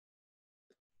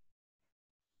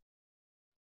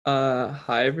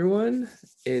Hi everyone.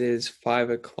 It is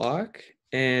 5 o'clock,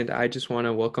 and I just want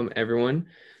to welcome everyone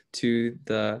to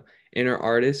the Inner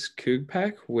Artist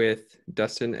CougPack with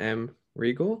Dustin M.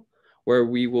 Regul, where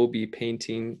we will be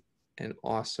painting an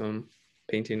awesome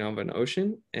painting of an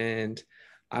ocean, and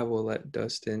I will let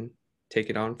Dustin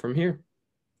take it on from here.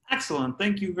 Excellent.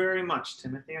 Thank you very much,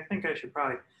 Timothy. I think I should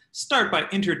probably start by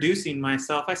introducing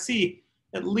myself. I see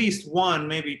at least one,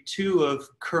 maybe two of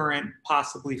current,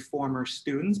 possibly former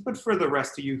students, but for the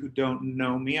rest of you who don't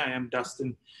know me, I am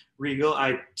Dustin Regul.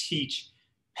 I teach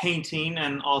painting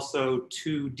and also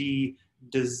 2D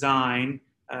design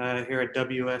here at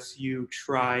WSU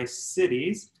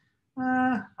Tri-Cities.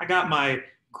 I got my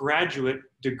graduate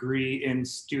degree in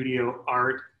studio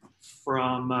art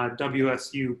from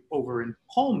WSU over in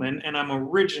Pullman, and I'm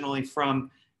originally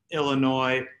from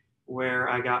Illinois, where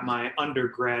I got my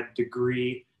undergrad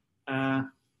degree. And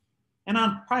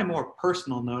on probably more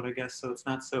personal note, I guess, so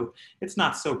it's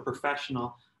not so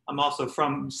professional. I'm also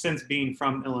since being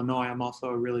from Illinois, I'm also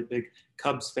a really big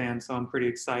Cubs fan, so I'm pretty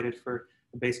excited for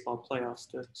the baseball playoffs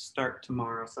to start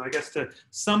tomorrow. So I guess to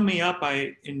sum me up,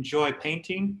 I enjoy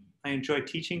painting, I enjoy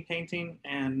teaching painting,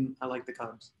 and I like the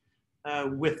Cubs.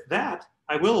 With that,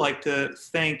 I will like to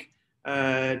thank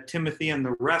Timothy and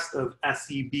the rest of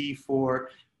SEB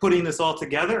for putting this all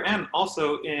together and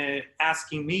also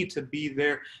asking me to be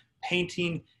their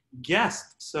painting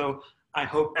guest. So I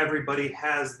hope everybody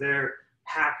has their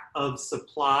pack of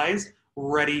supplies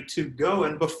ready to go.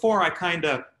 And before I kind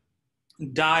of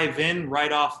dive in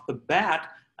right off the bat,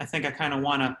 I think I kind of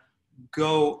want to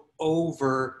go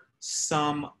over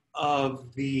some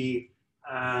of the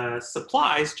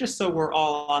supplies just so we're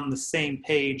all on the same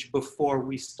page before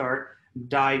we start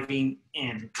diving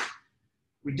in.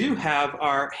 We do have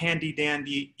our handy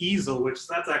dandy easel, which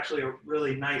that's actually a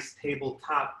really nice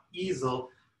tabletop easel.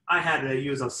 I had to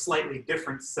use a slightly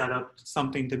different setup,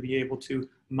 something to be able to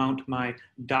mount my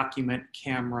document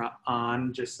camera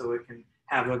on just so it can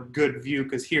have a good view,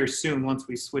 because here soon, once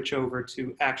we switch over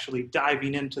to actually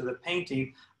diving into the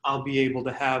painting, I'll be able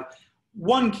to have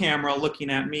one camera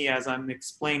looking at me as I'm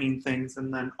explaining things,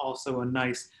 and then also a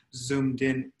nice zoomed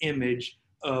in image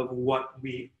of what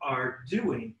we are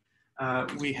doing.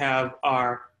 We have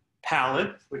our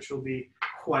palette, which will be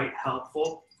quite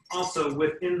helpful. Also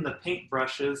within the paint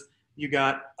brushes, you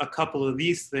got a couple of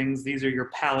these things. These are your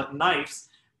palette knives,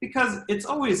 because it's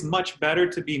always much better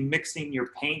to be mixing your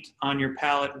paint on your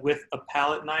palette with a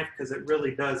palette knife, because it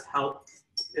really does help.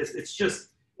 It's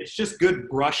just good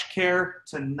brush care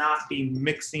to not be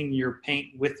mixing your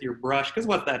paint with your brush, because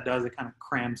what that does, it kind of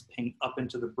crams paint up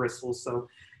into the bristles. So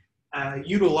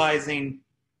utilizing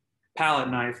palette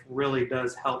knife really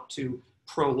does help to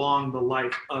prolong the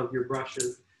life of your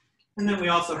brushes. And then we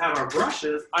also have our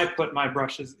brushes. I put my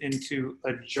brushes into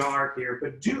a jar here,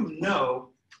 but do know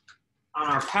on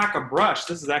our pack of brush,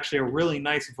 this is actually a really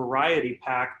nice variety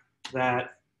pack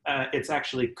that it's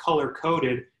actually color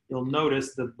coded. You'll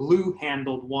notice the blue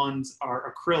handled ones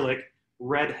are acrylic,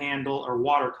 red handle are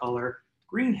watercolor,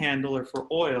 green handle are for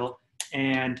oil,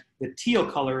 and the teal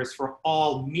color is for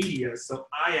all media. So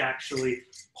I actually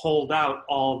pulled out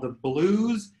all the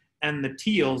blues and the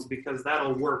teals because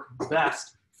that'll work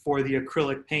best for the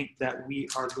acrylic paint that we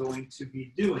are going to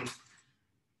be doing.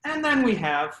 And then we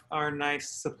have our nice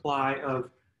supply of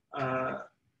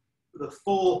the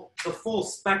full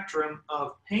spectrum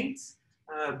of paints.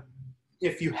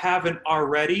 If you haven't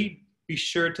already, be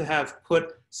sure to have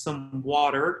put some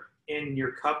water in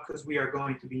your cup, because we are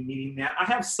going to be needing that. I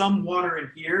have some water in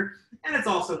here, and it's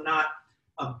also not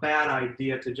a bad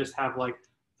idea to just have like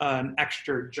an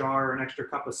extra jar, an extra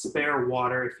cup of spare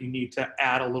water if you need to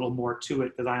add a little more to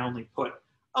it, because I only put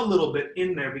a little bit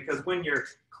in there, because when you're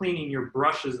cleaning your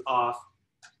brushes off,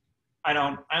 I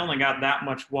only got that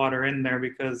much water in there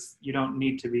because you don't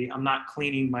need to be. I'm not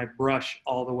cleaning my brush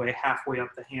all the way halfway up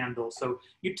the handle. So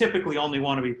you typically only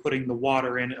want to be putting the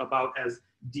water in about as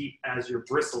deep as your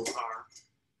bristles are.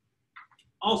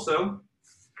 Also,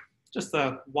 just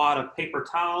a wad of paper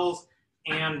towels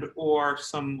and or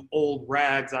some old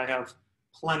rags. I have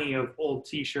plenty of old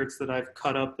t-shirts that I've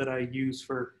cut up that I use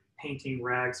for painting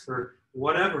rags for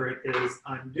whatever it is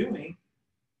I'm doing.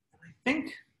 And I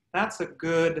think that's a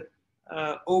good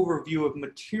overview of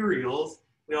materials.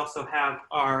 We also have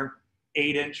our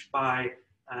 8-inch by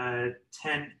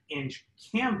 10-inch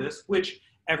canvas, which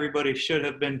everybody should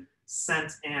have been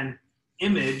sent an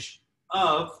image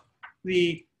of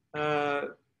the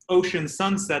ocean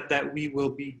sunset that we will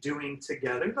be doing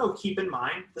together. Though keep in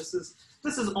mind, this is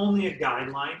only a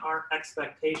guideline. Our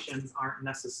expectations aren't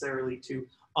necessarily to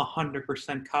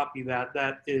 100% copy that.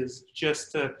 That is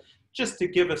just to just to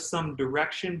give us some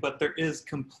direction, but there is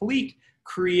complete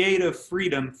creative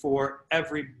freedom for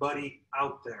everybody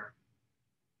out there.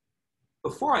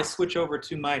 Before I switch over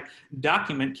to my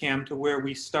document cam to where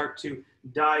we start to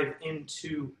dive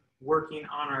into working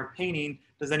on our painting,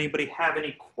 does anybody have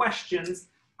any questions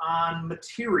on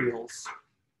materials?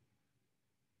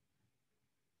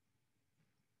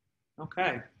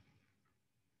 Okay.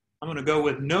 I'm going to go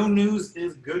with no news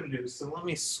is good news. So let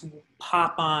me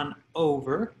pop on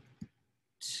over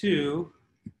to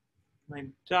my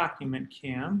document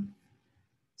cam.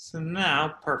 So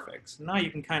now, perfect. So now you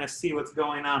can kind of see what's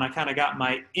going on. I kind of got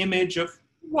my image of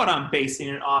what I'm basing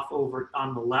it off over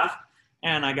on the left,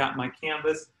 and I got my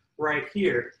canvas right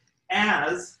here.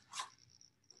 As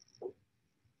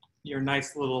your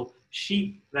nice little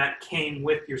sheet that came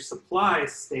with your supply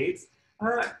states,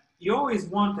 you always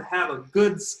want to have a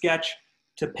good sketch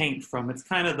to paint from. It's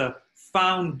kind of the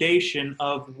foundation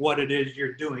of what it is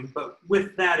you're doing. But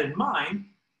with that in mind,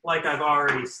 like I've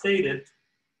already stated,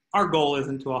 our goal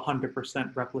isn't to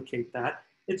 100% replicate that.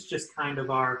 It's just kind of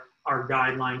our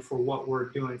guideline for what we're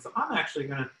doing. So I'm actually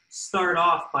going to start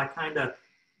off by kind of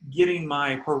getting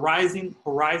my horizon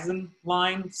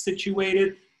line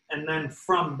situated, and then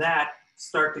from that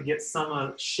start to get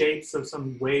some shapes of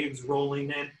some waves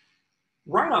rolling in.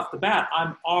 Right off the bat,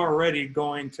 I'm already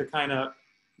going to kind of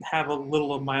have a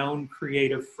little of my own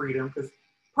creative freedom, because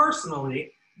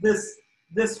personally, this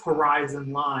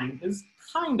horizon line is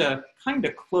kind of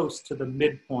close to the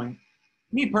midpoint.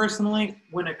 Me personally,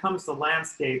 when it comes to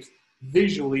landscapes,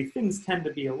 visually, things tend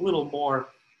to be a little more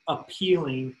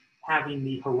appealing having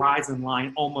the horizon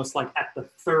line almost like at the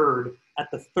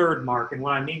third mark. And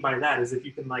what I mean by that is if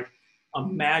you can like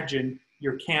imagine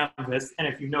your canvas, and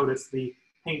if you notice the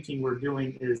painting we're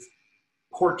doing is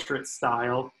portrait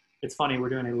style. It's funny, we're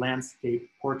doing a landscape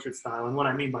portrait style. And what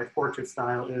I mean by portrait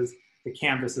style is the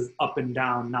canvas is up and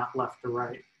down, not left to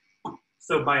right.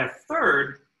 So by a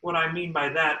third, what I mean by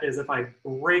that is if I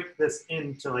break this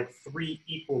into like 3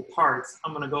 equal parts,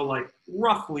 I'm gonna go like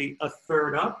roughly a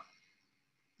third up.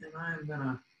 And I'm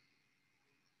gonna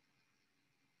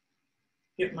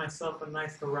get myself a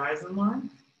nice horizon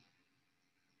line.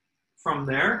 From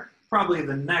there, probably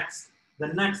the next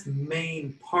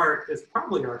main part is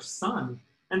probably our sun.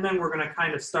 And then we're going to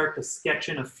kind of start to sketch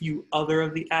in a few other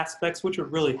of the aspects, which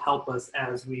would really help us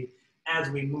as we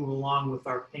move along with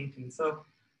our painting. So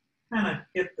kind of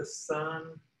get the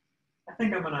sun. I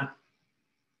think I'm gonna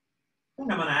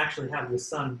actually have the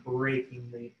sun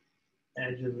breaking the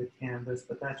edge of the canvas,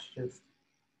 but that's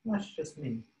just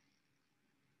me.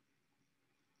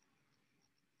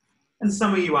 And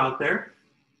some of you out there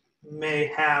may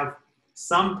have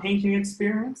some painting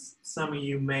experience. Some of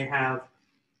you may have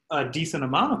a decent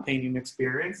amount of painting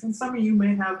experience, and some of you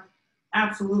may have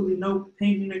absolutely no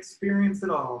painting experience at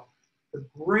all. The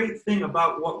great thing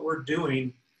about what we're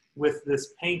doing with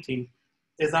this painting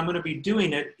is I'm going to be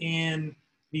doing it in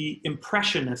the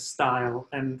Impressionist style.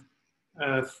 And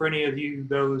for any of you,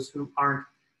 those who aren't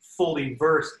fully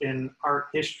versed in art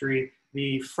history,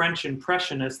 the French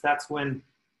Impressionists, that's when,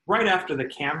 right after the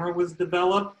camera was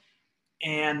developed,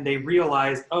 and they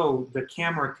realized, oh, the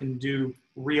camera can do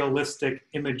realistic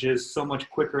images so much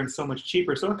quicker and so much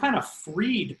cheaper. So it kind of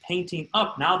freed painting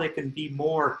up. Now they can be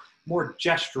more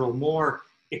gestural, more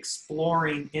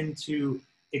exploring into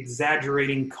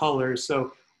exaggerating colors.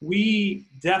 So we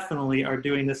definitely are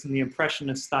doing this in the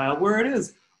Impressionist style, where it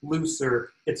is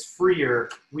looser, it's freer.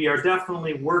 We are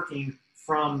definitely working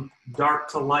from dark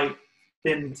to light,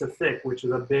 thin to thick, which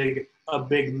is a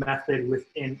big method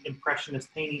within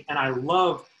Impressionist painting. And I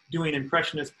love doing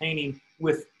Impressionist painting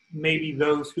with maybe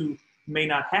those who may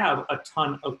not have a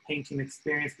ton of painting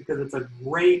experience, because it's a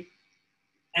great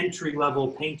entry-level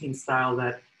painting style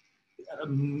that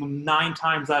 9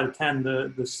 times out of 10,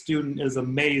 the student is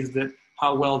amazed at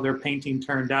how well their painting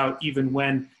turned out, even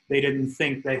when they didn't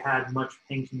think they had much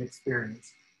painting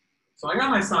experience. So I got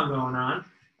my sun going on.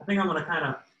 I think I'm gonna kind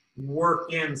of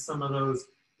work in some of those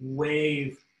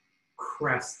wave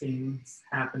crestings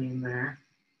happening there.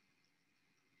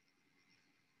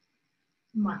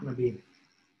 I'm not going to be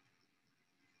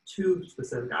too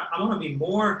specific. I want to be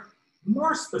more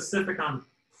specific on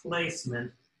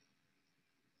placement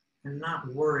and not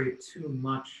worry too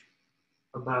much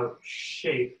about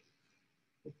shape,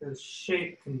 because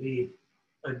shape can be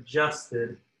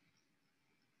adjusted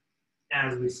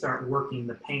as we start working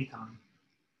the paint on.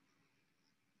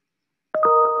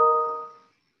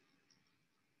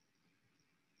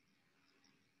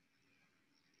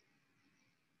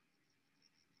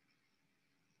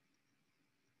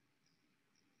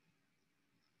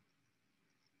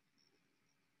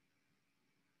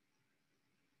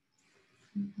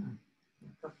 Okay.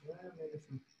 up there, maybe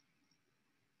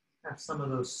have some of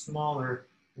those smaller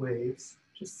waves.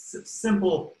 Just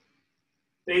simple,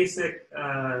 basic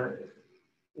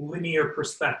linear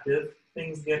perspective.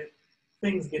 Things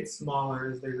get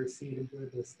smaller as they recede into the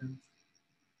distance.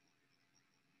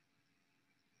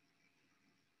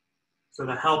 So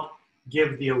to help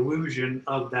give the illusion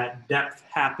of that depth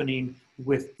happening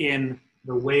within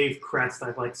the wave crest,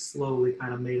 I've like slowly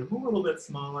kind of made them a little bit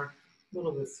smaller.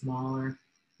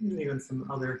 There's even some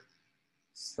other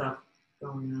stuff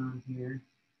going on here.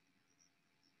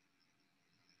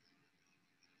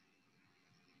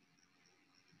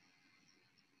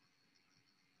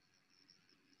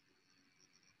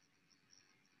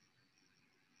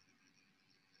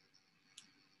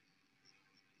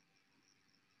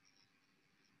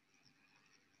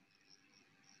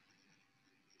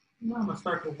 Now I'm going to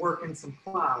start to work in some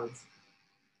clouds.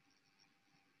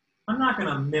 I'm not going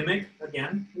to mimic,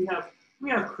 again, we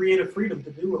have creative freedom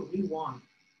to do what we want.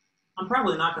 I'm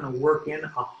probably not going to work in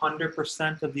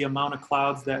 100% of the amount of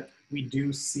clouds that we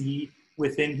do see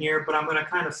within here, but I'm going to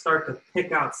kind of start to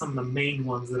pick out some of the main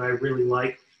ones that I really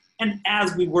like. And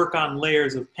as we work on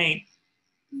layers of paint,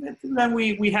 then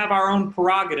we have our own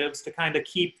prerogatives to kind of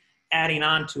keep adding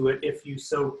on to it if you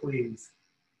so please.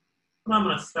 But I'm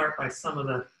going to start by some of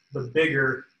the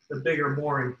bigger,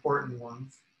 more important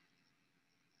ones.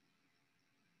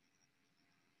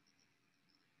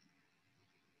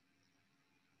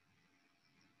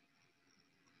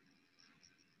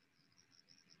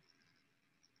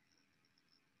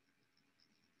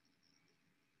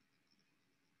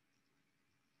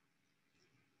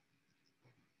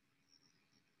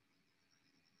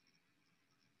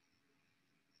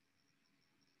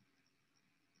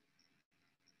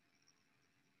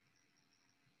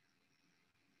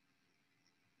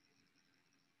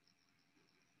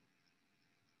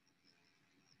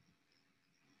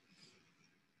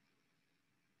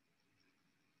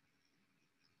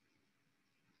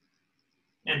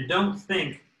 And don't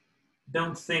think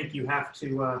you have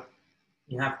to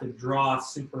draw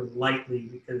super lightly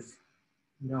because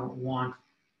you don't want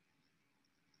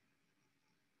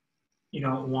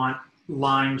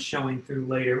lines showing through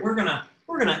later. We're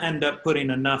gonna end up putting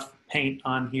enough paint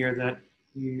on here that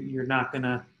you're not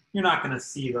gonna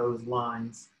see those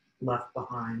lines left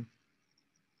behind.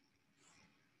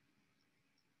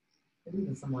 And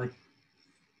even some like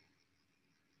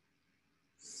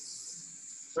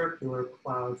circular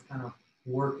clouds kind of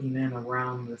working in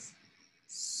around this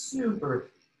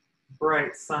super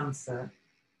bright sunset.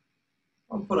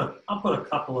 I'll put a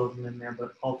couple of them in there,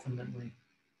 but ultimately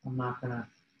I'm not gonna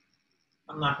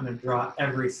draw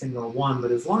every single one.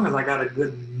 But as long as I got a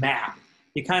good map,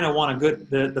 you kind of want a good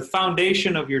the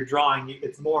foundation of your drawing.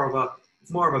 It's more of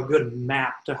a good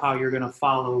map to how you're gonna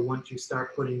follow once you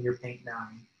start putting your paint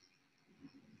down.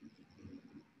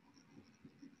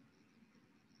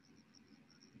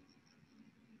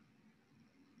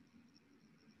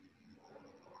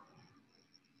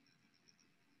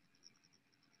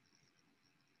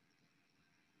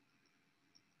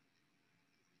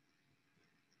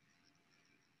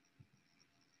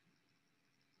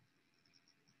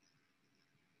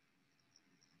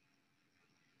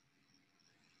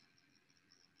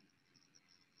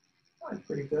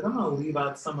 Pretty good. I'm going to leave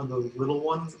out some of those little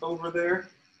ones over there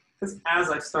because as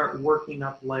I start working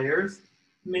up layers,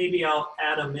 maybe I'll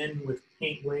add them in with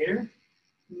paint later.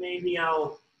 Maybe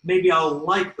I'll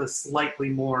like the slightly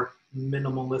more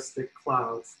minimalistic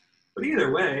clouds. But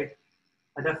either way,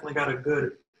 I definitely got a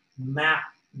good map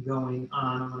going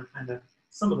on. I'm going to kind of,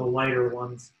 some of the lighter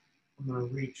ones, I'm going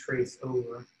to retrace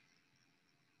over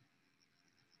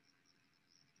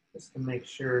just to make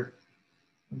sure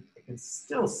I can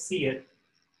still see it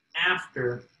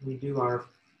after we do our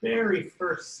very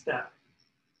first step.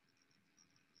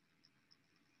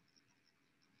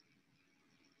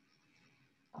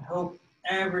 I hope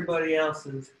everybody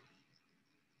else's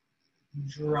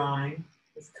drawing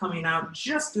is coming out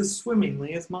just as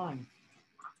swimmingly as mine.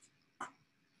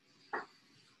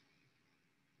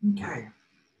 Okay,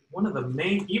 one of the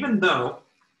main, even though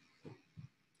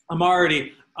I'm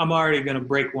already going to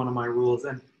break one of my rules,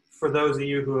 and for those of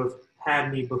you who have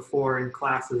had me before in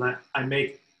classes, I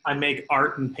make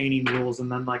art and painting rules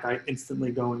and then like I instantly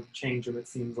go and change them, it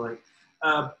seems like.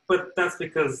 But that's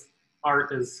because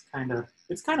art is kind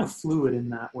of fluid in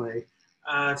that way.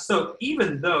 So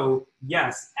even though,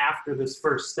 yes, after this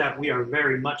first step, we are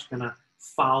very much going to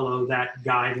follow that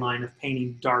guideline of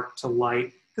painting dark to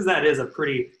light, because that is a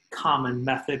pretty common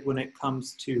method when it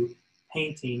comes to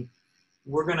painting.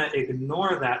 We're going to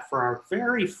ignore that for our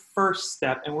very first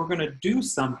step, and we're going to do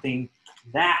something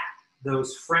that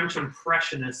those French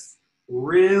Impressionists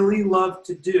really loved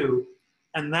to do,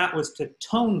 and that was to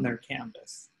tone their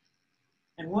canvas.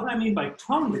 And what I mean by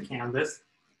tone the canvas,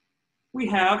 we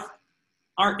have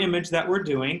our image that we're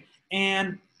doing,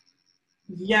 and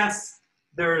yes,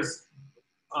 there's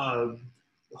a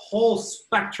whole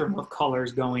spectrum of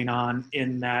colors going on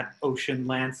in that ocean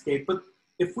landscape, but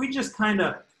if we just kind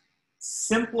of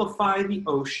simplify the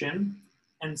ocean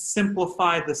and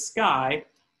simplify the sky,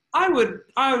 I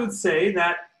would say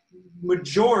that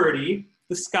majority,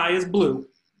 the sky is blue.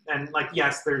 And like,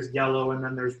 yes, there's yellow and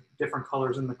then there's different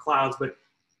colors in the clouds, but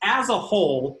as a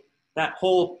whole, that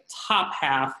whole top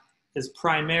half is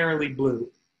primarily blue.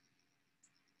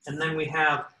 And then we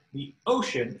have the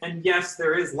ocean. And yes,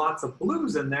 there is lots of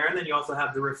blues in there. And then you also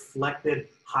have the reflected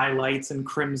highlights and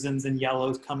crimsons and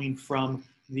yellows coming from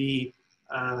the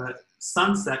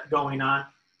sunset going on.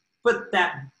 But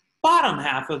that bottom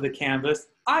half of the canvas,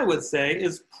 I would say,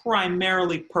 is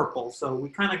primarily purple. So we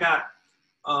kind of got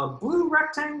a blue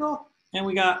rectangle and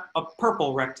we got a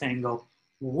purple rectangle.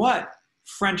 What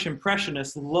French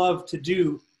Impressionists love to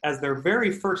do as their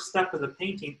very first step of the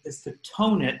painting is to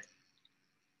tone it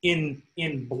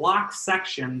in block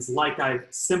sections, like I've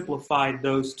simplified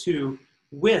those two,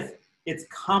 with its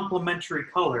complementary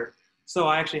color. So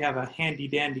I actually have a handy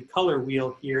dandy color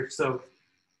wheel here. So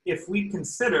if we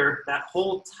consider that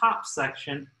whole top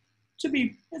section to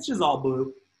be, it's just all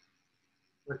blue,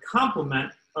 the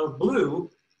complement of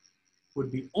blue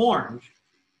would be orange.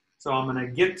 So I'm going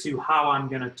to get to how I'm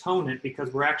going to tone it,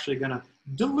 because we're actually going to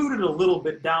dilute it a little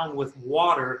bit down with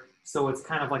water, so it's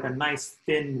kind of like a nice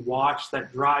thin wash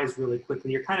that dries really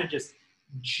quickly. You're kind of just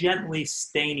gently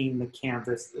staining the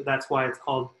canvas. That's why it's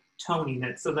called toning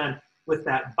it. So then with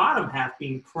that bottom half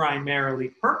being primarily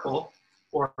purple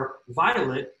or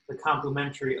violet, the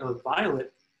complementary of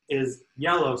violet is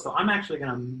yellow. So I'm actually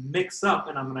going to mix up,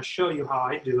 and I'm going to show you how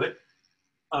I do it,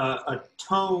 a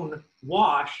tone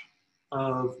wash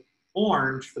of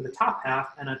orange for the top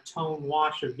half and a tone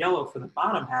wash of yellow for the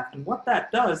bottom half. And what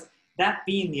that does, that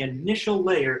being the initial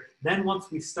layer, then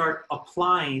once we start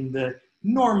applying the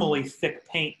normally thick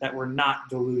paint that we're not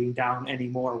diluting down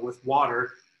anymore with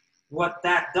water, what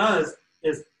that does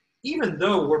is, even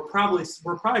though we're probably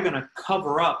going to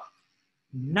cover up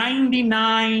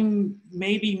 99,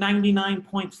 maybe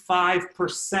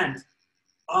 99.5%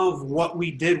 of what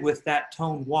we did with that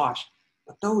tone wash,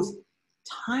 but those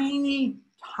tiny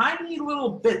little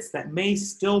bits that may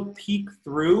still peek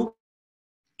through,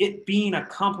 it being a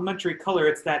complementary color,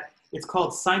 it's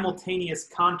called simultaneous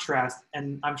contrast.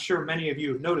 And I'm sure many of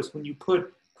you have noticed, when you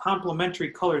put complementary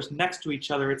colors next to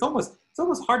each other, it's almost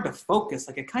hard to focus.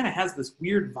 Like, it kind of has this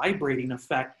weird vibrating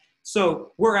effect.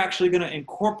 So we're actually going to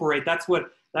incorporate, that's what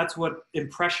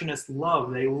Impressionists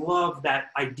love. They love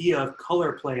that idea of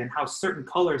color play and how certain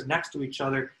colors next to each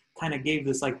other kind of gave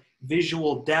this like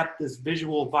visual depth, this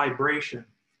visual vibration.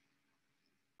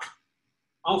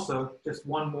 Also, just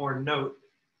one more note.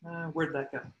 Where'd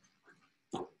that go?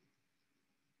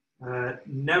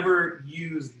 Never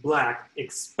use black,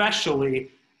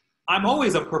 especially, I'm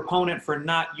always a proponent for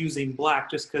not using black,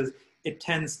 just because it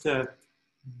tends to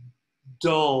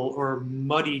dull or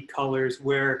muddy colors,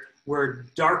 where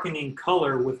darkening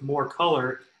color with more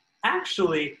color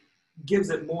actually gives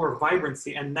it more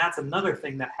vibrancy. And that's another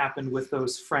thing that happened with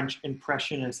those French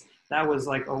Impressionists. That was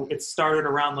like, it started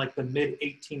around like the mid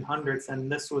 1800s,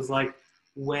 and this was like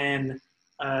when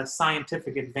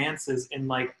scientific advances in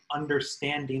like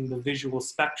understanding the visual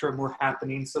spectrum were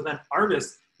happening. So then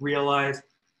artists realized,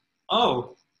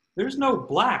 oh, there's no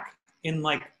black in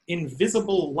like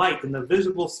invisible light, in the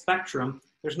visible spectrum.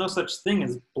 There's no such thing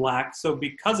as black. So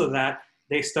because of that,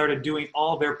 they started doing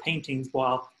all their paintings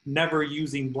while never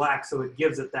using black. So it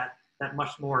gives it that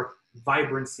much more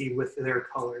vibrancy with their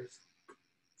colors.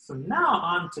 So now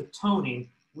on to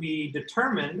toning. We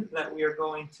determined that we are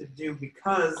going to do,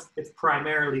 because it's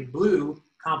primarily blue,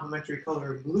 complementary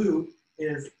color of blue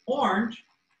is orange.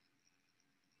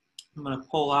 I'm going to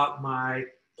pull out my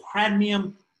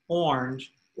cadmium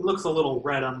orange. It looks a little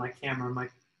red on my camera. My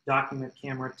document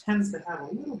camera tends to have a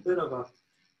little bit of a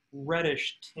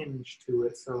reddish tinge to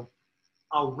it, so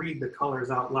I'll read the colors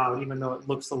out loud, even though it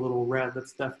looks a little red.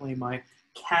 That's definitely my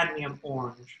cadmium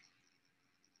orange.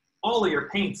 All of your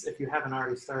paints, if you haven't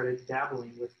already started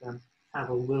dabbling with them, have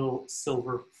a little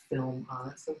silver film on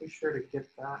it, so be sure to get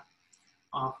that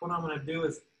off. What I'm going to do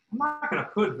is, I'm not going to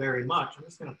put very much. I'm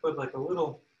just going to put like a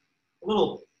little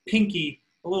pinky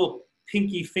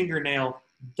fingernail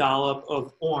dollop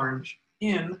of orange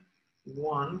in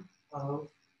one of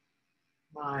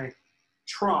my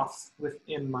troughs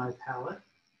within my palette.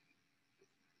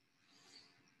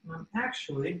 And I'm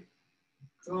actually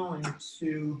going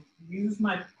to use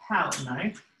my palette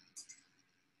knife,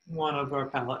 one of our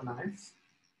palette knives,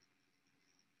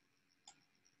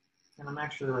 and I'm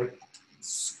actually like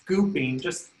scooping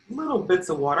just little bits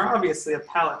of water. Obviously, a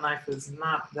palette knife is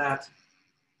not that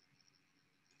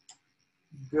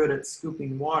good at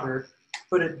scooping water,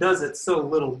 but it does it so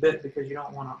little bit because you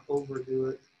don't want to overdo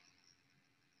it.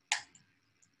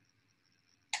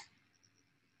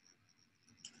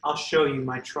 I'll show you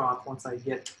my trough once I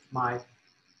get my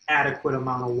adequate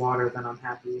amount of water that I'm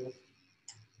happy with.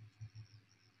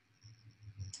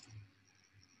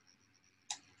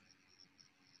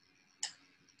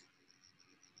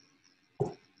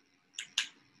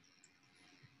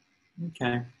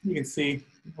 Okay, you can see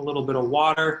a little bit of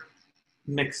water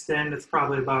mixed in. It's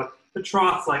probably about, the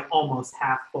trough's like almost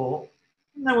half full.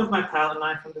 And then with my palette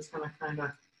knife, I'm just gonna kind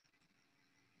of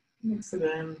mix it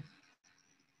in.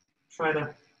 Try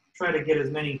to get as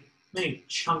many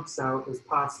chunks out as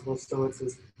possible so it's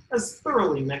as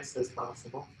thoroughly mixed as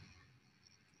possible.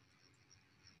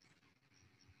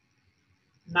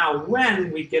 Now,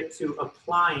 when we get to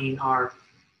applying our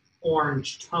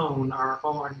orange tone, our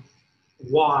orange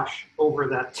wash over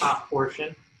that top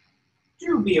portion,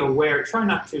 do be aware, try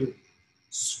not to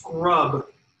scrub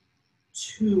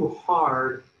too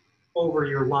hard over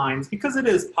your lines because it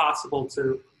is possible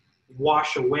to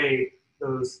wash away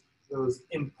those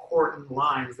important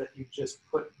lines that you just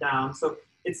put down. So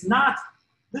it's not,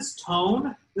 this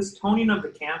toning of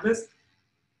the canvas,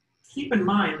 keep in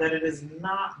mind that it is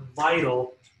not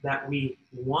vital that we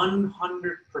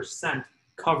 100%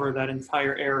 cover that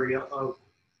entire area of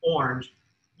orange.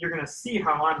 You're gonna see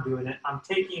how I'm doing it. I'm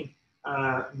taking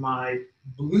my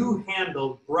blue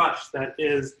handled brush that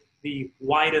is the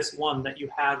widest one that you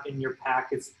have in your pack.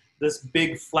 It's this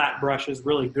big flat brush is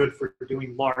really good for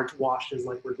doing large washes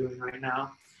like we're doing right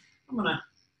now. I'm gonna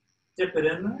dip it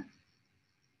in there.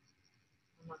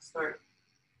 I'm gonna start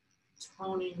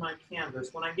toning my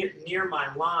canvas. When I get near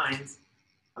my lines,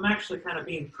 I'm actually kind of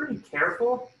being pretty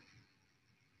careful.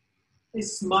 They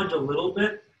smudge a little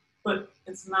bit, but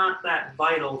it's not that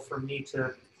vital for me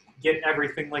to get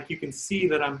everything. Like you can see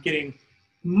that I'm getting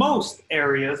most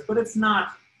areas, but it's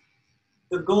not,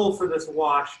 the goal for this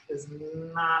wash is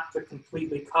not to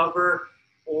completely cover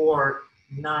or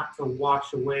not to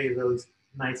wash away those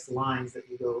nice lines that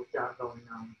you got going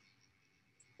on.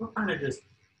 We're kind of just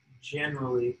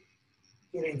generally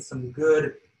getting some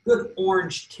good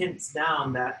orange tints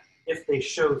down that if they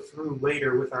show through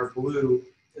later with our blue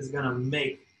is gonna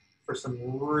make for some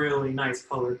really nice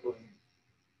color grading.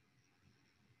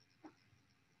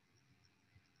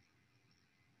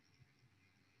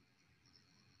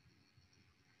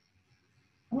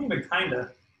 I'm even kind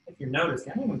of, if you're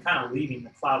noticing, I'm even kind of leaving the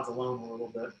clouds alone a little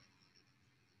bit.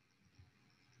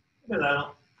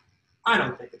 Because I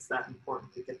don't think it's that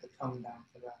important to get the tone down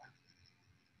for that.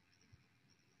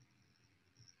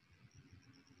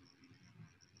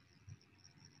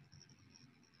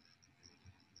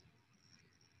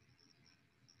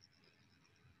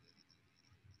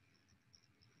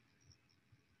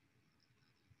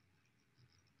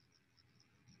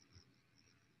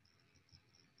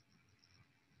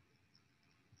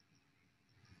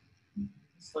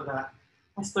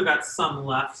 I still got some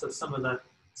left, so some of the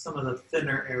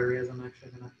thinner areas I'm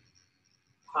actually gonna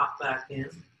pop back in.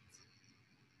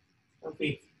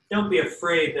 Don't be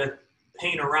afraid to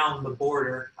paint around the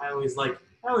border. I always like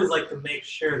to make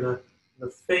sure the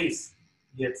face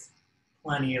gets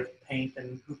plenty of paint,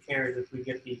 and who cares if we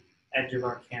get the edge of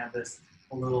our canvas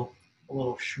a little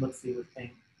schmutzy with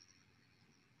paint.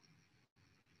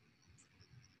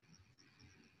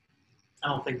 I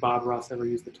don't think Bob Ross ever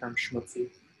used the term schmutzy.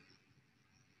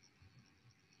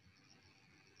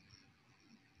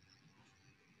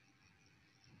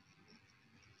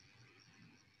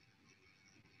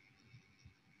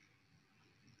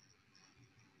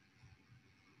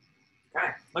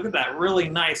 Okay, look at that really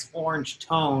nice orange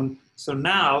tone. So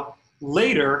now,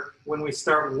 later, when we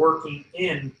start working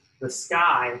in the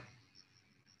sky,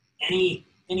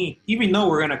 even though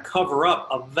we're going to cover up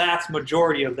a vast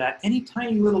majority of that, any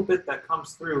tiny little bit that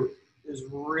comes through is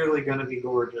really going to be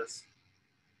gorgeous.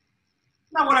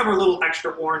 Now, whatever little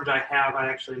extra orange I have, I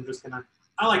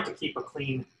like to keep a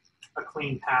clean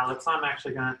palette. So I'm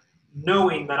actually going to,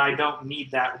 knowing that I don't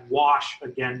need that wash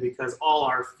again because all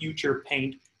our future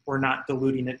paint, we're not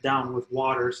diluting it down with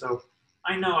water. So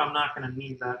I know I'm not going to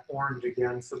need that orange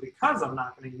again. So because I'm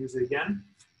not going to use it again,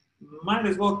 might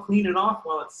as well clean it off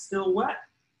while it's still wet.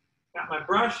 Got my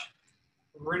brush,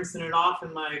 I'm rinsing it off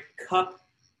in my cup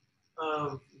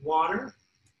of water.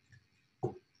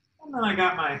 And then I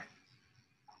got my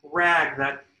rag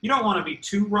that you don't want to be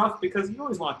too rough because you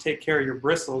always want to take care of your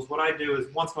bristles. What I do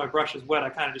is once my brush is wet, I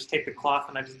kind of just take the cloth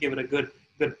and I just give it a good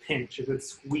pinch, a good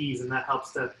squeeze, and that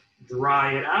helps to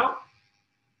dry it out.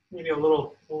 Maybe a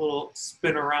little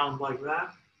spin around like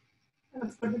that, and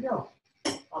it's good to go.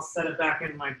 I'll set it back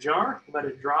in my jar, let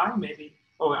it dry. Maybe,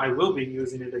 oh, I will be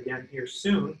using it again here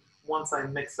soon once I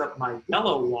mix up my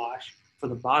yellow wash for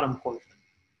the bottom portion.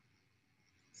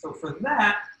 So for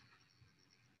that,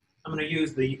 I'm going to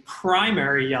use the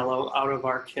primary yellow out of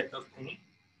our kit of paint.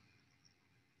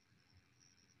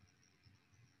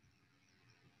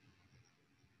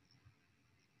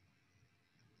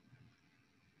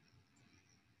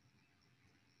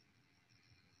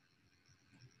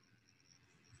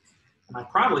 And I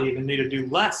probably even need to do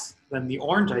less than the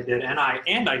orange I did, and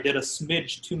I did a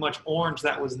smidge too much orange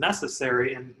that was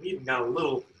necessary, and we even got a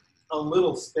little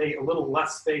space, a little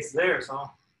less space there. So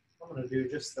I'm going to do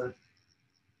just the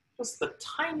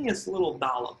tiniest little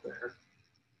dollop there,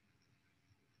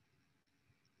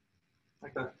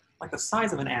 like the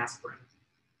size of an aspirin.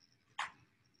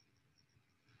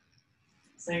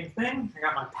 Same thing. I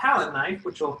got my palette knife,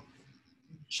 which will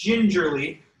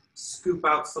gingerly scoop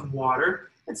out some water.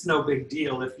 It's no big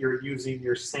deal if you're using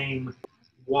your same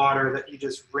water that you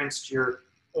just rinsed your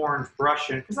orange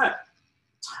brush in, because that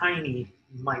tiny,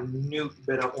 minute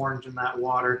bit of orange in that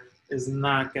water is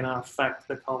not going to affect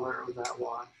the color of that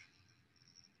wash.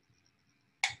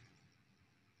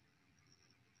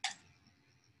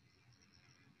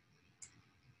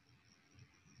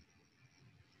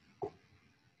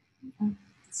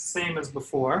 Same as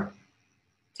before.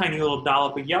 Tiny little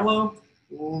dollop of yellow,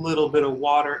 little bit of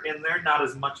water in there, not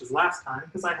as much as last time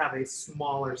because I have a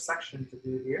smaller section to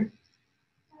do here.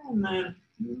 And then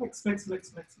mix, mix,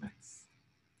 mix, mix, mix.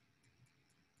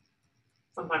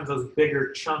 Sometimes those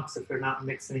bigger chunks, if they're not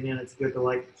mixing in, it's good to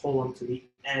like pull them to the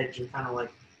edge and kind of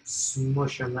like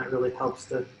smush them. That really helps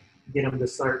to get them to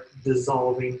start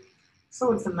dissolving.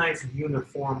 So it's a nice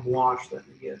uniform wash that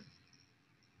we get.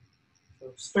 So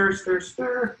stir, stir,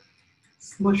 stir,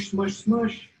 smush, smush,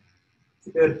 smush.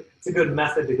 It's a good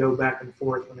method to go back and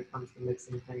forth when it comes to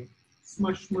mixing paint.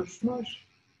 Smush, smush, smush.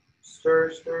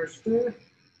 Stir, stir, stir.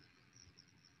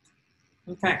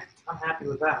 Okay, I'm happy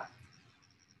with that.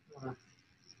 I'm gonna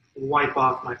wipe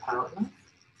off my palette knife.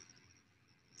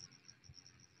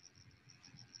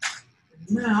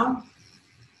 And now,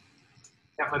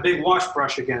 got my big wash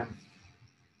brush again.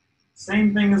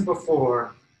 Same thing as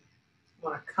before. I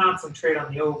want to concentrate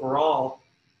on the overall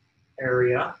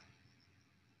area.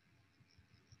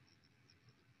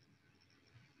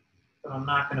 But I'm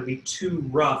not going to be too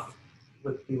rough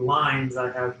with the lines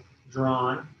I have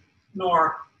drawn,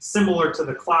 nor similar to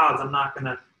the clouds,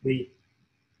 the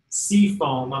sea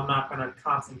foam, I'm not going to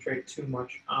concentrate too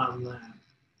much on that.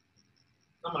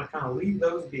 I'm going to kind of leave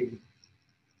those be.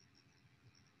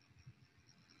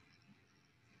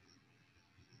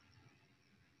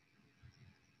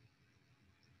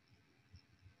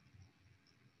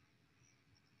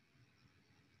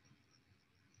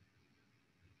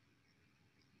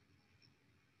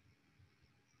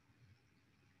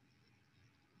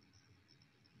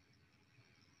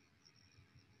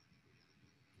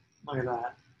 Look at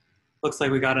that. Looks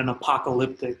like we got an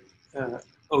apocalyptic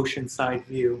oceanside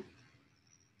view.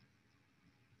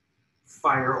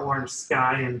 Fire orange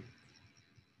sky and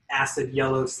acid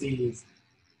yellow seas.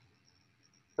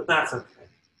 But that's okay.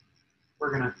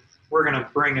 We're gonna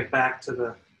bring it back to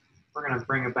the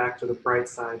bright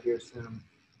side here soon.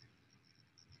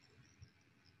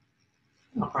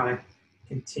 I'll probably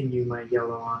continue my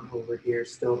yellow on over here,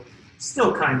 still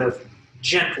kind of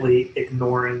gently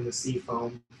ignoring the sea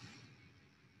foam.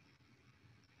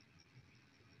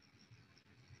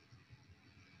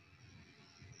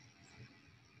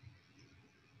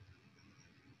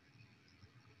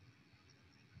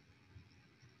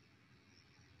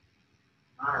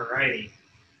 Alrighty,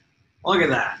 look at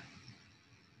that.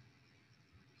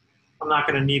 I'm not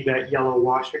going to need that yellow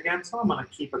wash again, so I'm going to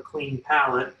keep a clean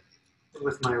palette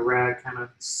with my rag, kind of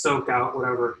soak out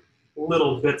whatever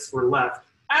little bits were left.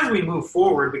 As we move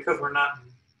forward, because we're not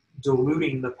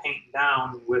diluting the paint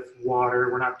down with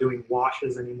water, we're not doing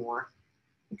washes anymore.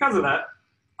 Because of that,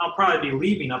 I'll probably be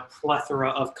leaving a plethora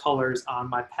of colors on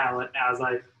my palette as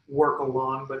I work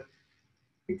along, but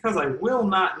because I will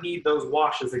not need those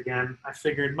washes again, I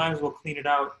figured might as well clean it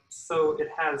out so it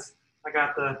has, I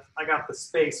got the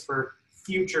space for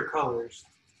future colors.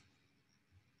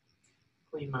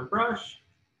 Clean my brush,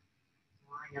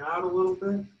 wring it out a little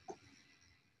bit,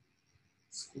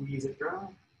 squeeze it dry.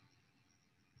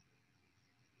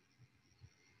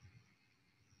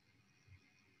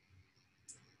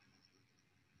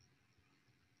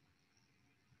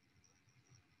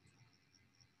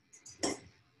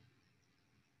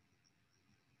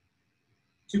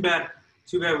 Too bad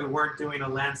we weren't doing a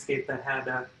landscape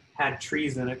that had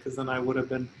trees in it, because then it would have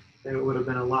been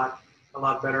a lot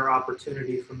better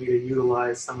opportunity for me to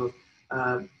utilize some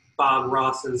of Bob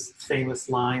Ross's famous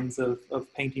lines of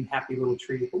painting happy little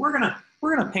trees. But we're gonna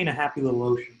paint a happy little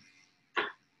ocean.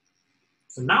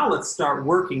 So now let's start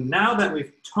working. Now that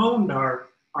we've toned our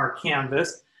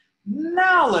canvas,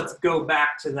 now let's go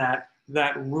back to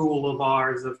that rule of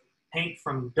ours of paint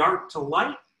from dark to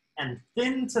light and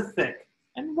thin to thick.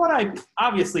 And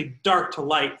obviously dark to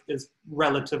light is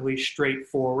relatively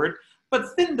straightforward,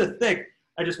 but thin to thick,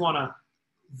 I just want to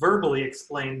verbally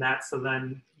explain that so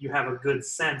then you have a good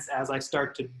sense as I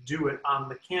start to do it on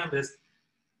the canvas.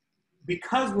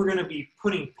 Because we're going to be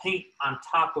putting paint on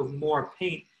top of more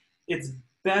paint, it's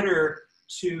better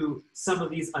to some of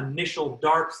these initial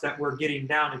darks that we're getting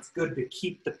down, it's good to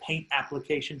keep the paint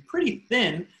application pretty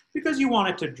thin because you want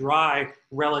it to dry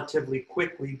relatively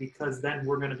quickly, because then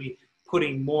we're going to be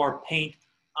putting more paint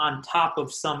on top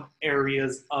of some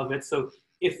areas of it. So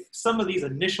if some of these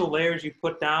initial layers you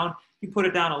put it down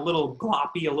a little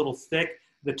gloppy, a little thick,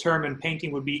 the term in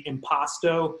painting would be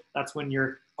impasto. That's when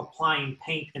you're applying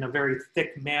paint in a very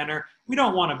thick manner. We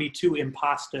don't want to be too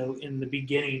impasto in the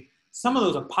beginning. Some of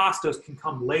those impastos can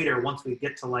come later once we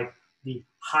get to like the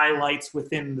highlights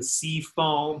within the sea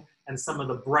foam and some of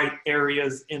the bright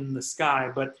areas in the sky.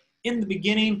 But in the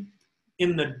beginning,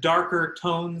 in the darker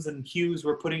tones and hues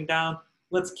we're putting down,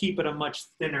 let's keep it a much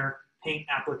thinner paint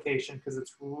application, because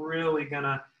it's really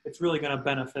gonna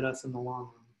benefit us in the long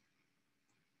run.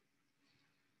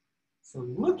 So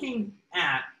looking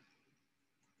at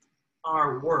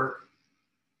our work,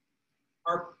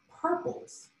 our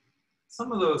purples,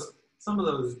 some of those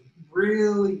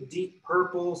really deep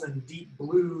purples and deep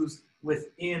blues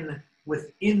within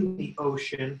the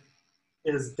ocean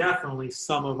is definitely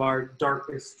some of our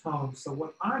darkest tones. So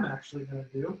what I'm actually going to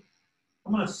do,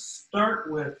 I'm going to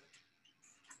start with,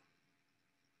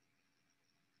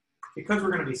 because we're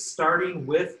going to be starting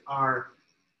with our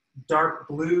dark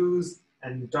blues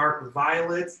and dark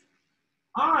violets,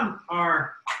 on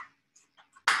our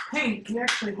paint, we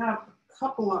actually have a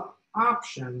couple of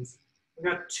options. We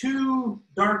got 2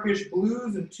 darkish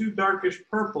blues and 2 darkish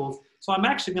purples. So I'm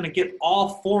actually going to get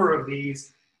all 4 of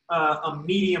these a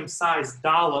medium-sized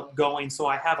dollop going, so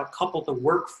I have a couple to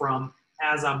work from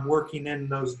as I'm working in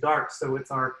those darks. So it's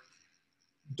our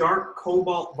dark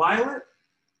cobalt violet,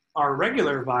 our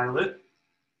regular violet,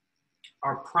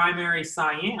 our primary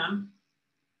cyan,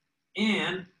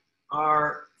 and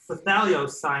our phthalo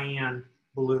cyan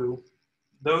blue.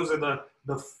 Those are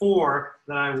the 4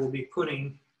 that I will be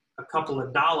putting a couple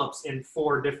of dollops in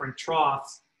 4 different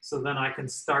troughs, so then I can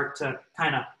start to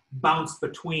kind of bounce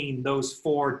between those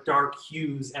 4 dark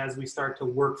hues as we start to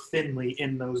work thinly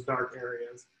in those dark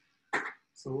areas.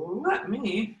 So let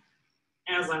me,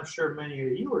 as I'm sure many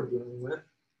of you are dealing with,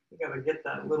 we got to get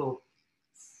that little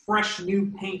fresh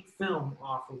new paint film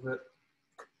off of it.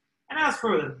 And as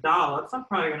for the dollops, I'm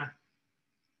probably gonna,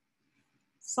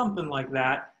 something like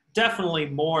that. Definitely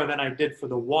more than I did for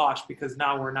the wash, because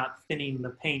now we're not thinning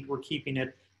the paint. We're keeping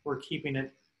it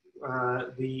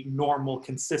the normal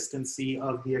consistency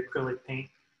of the acrylic paint.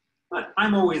 But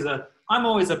I'm always a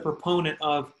proponent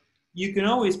of, you can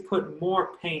always put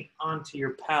more paint onto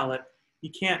your palette. You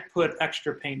can't put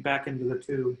extra paint back into the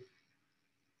tube.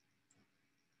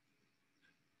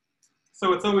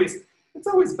 So it's always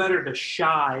better to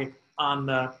shy on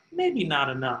the maybe not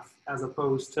enough, as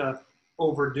opposed to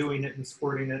overdoing it and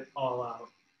squirting it all out.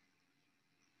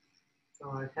 So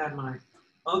I had my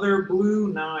other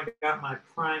blue, now I got my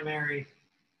primary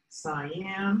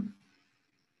cyan.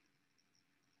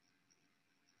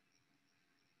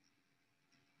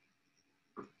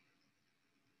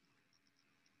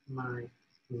 My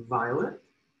violet.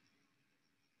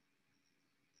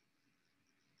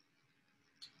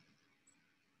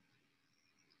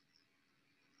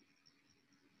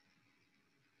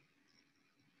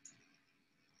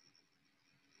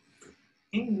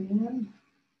 And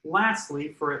lastly,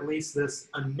 for at least this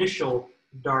initial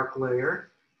dark layer,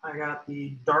 I got the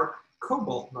dark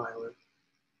cobalt violet.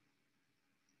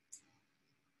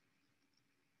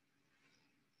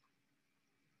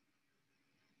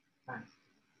 Okay.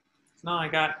 So now I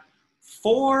got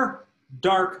 4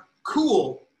 dark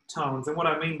cool tones. And what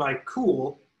I mean by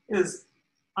cool is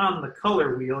on the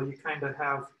color wheel, you kind of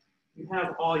have, you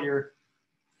have all your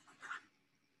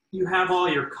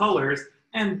colors,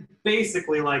 and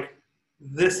basically like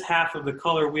this half of the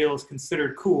color wheel is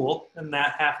considered cool and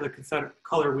that half of the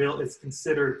color wheel is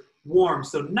considered warm.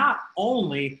 So not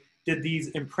only did these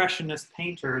impressionist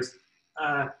painters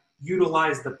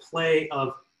utilize the play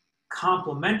of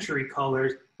complementary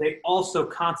colors, they also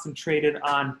concentrated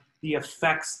on the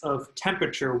effects of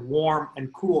temperature, warm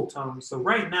and cool tones. So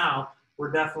right now,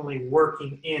 we're definitely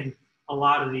working in a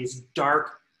lot of these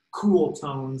dark, cool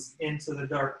tones into the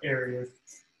dark areas.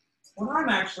 What I'm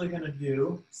actually going to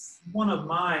do, one of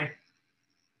my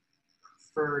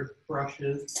preferred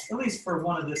brushes, at least for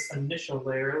one of this initial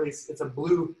layer, at least it's a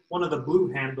blue, one of the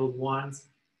blue handled ones.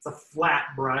 It's a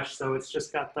flat brush, so it's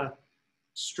just got the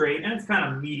straight, and it's kind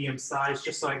of medium size,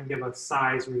 just so I can give a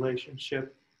size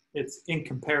relationship. It's in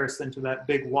comparison to that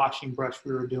big washing brush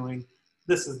we were doing.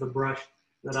 This is the brush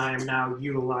that I am now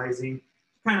utilizing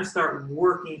to kind of start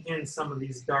working in some of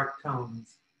these dark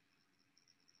tones.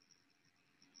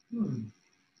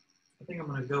 I think I'm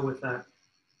going to go with that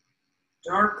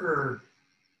darker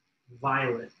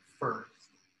violet first,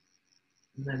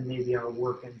 and then maybe I'll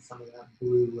work in some of that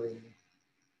blue later.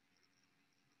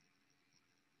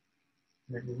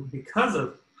 And because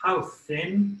of how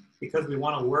thin, because we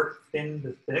want to work thin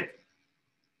to thick,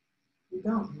 we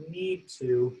don't need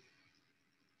to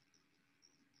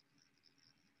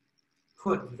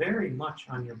put very much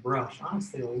on your brush.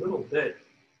 Honestly, a little bit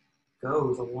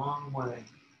goes a long way.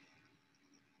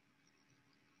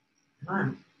 And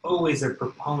I'm always a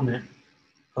proponent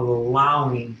of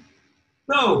allowing,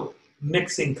 though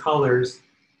mixing colors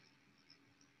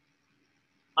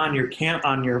on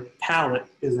your palette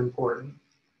is important,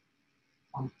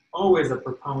 I'm always a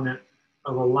proponent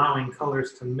of allowing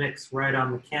colors to mix right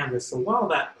on the canvas. So while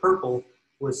that purple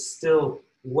was still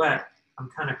wet, I'm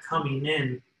kind of coming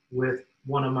in with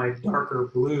one of my darker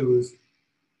blues,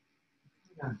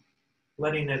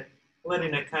 letting it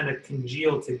kind of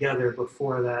congeal together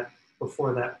before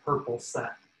that purple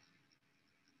set.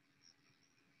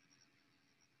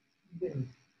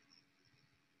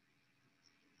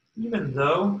 Even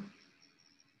though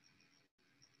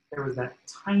there was that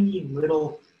tiny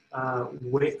little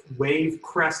wave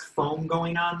crest foam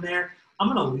going on there, I'm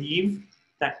gonna leave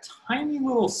that tiny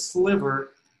little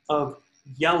sliver of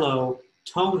yellow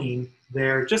toning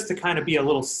there just to kind of be a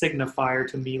little signifier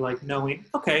to me, like knowing,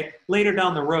 okay, later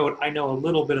down the road, I know a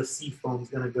little bit of sea foam is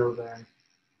gonna go there.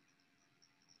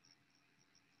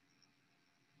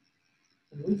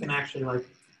 And we can actually like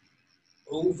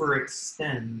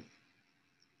overextend,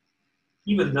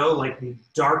 even though like the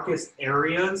darkest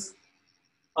areas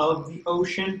of the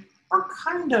ocean are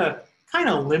kind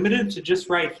of limited to just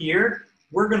right here.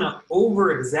 We're gonna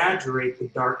over exaggerate the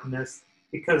darkness,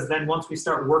 because then once we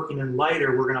start working in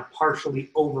lighter, we're gonna partially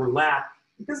overlap,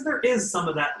 because there is some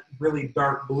of that really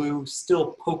dark blue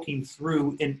still poking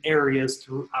through in areas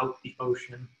throughout the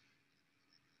ocean.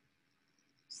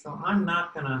 So I'm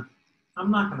not gonna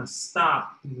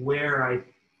stop where I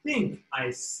think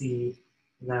I see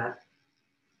that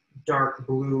dark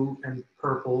blue and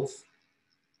purples,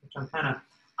 which I'm kind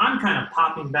of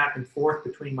popping back and forth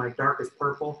between my darkest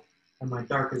purple and my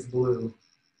darkest blue,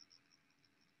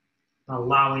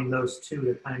 allowing those two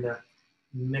to kind of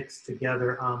mix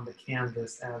together on the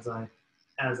canvas as I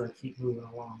keep moving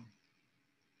along,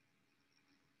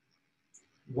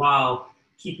 while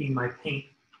keeping my paint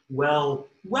well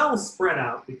spread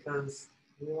out, because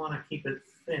we want to keep it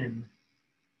thin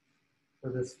for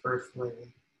this first layer.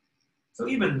 So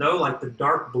even though like the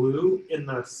dark blue in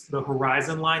the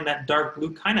horizon line, that dark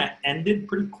blue kind of ended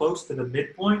pretty close to the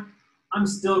midpoint, I'm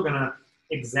still gonna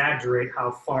exaggerate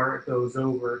how far it goes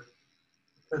over,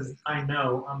 because I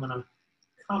know I'm gonna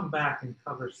come back and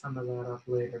cover some of that up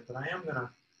later, but I am gonna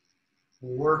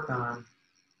work on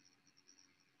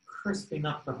crisping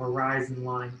up the horizon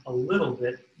line a little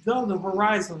bit, though the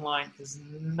horizon line is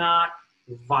not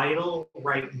vital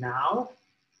right now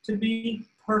to be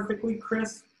perfectly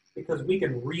crisp, because we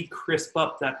can re-crisp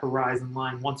up that horizon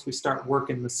line once we start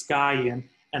working the sky in,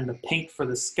 and the paint for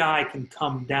the sky can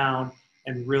come down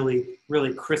and really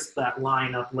crisp that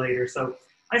line up later. So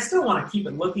I still want to keep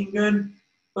it looking good,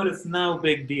 but it's no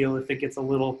big deal if it gets a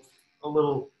little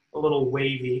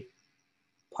wavy,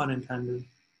 pun intended.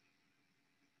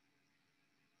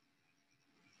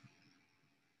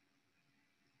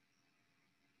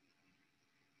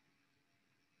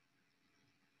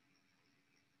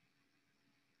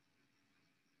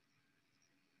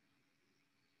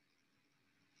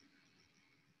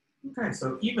 Okay,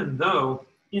 so even though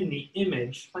in the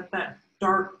image, like that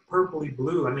dark purpley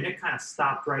blue, I mean, it kind of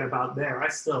stopped right about there, I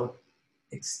still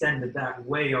extended that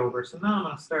way over. So now I'm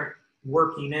gonna start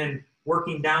working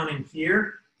down in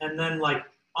here, and then like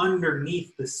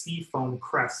underneath the seafoam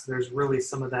crest, there's really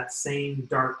some of that same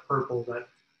dark purple that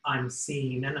I'm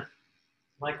seeing. And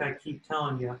like I keep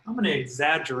telling you, I'm gonna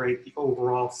exaggerate the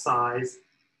overall size,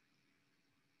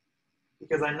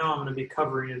 because I know I'm gonna be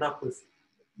covering it up with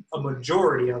a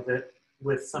majority of it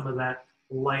with some of that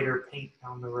lighter paint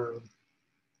down the road.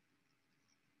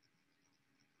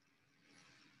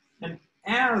 And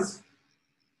as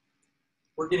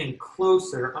we're getting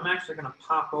closer, I'm actually going to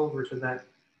pop over to that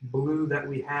blue that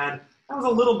we had. That was a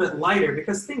little bit lighter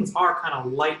because things are kind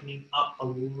of lightening up a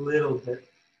little bit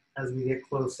as we get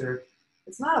closer.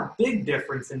 It's not a big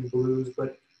difference in blues,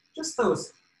 but just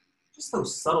those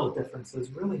subtle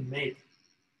differences really make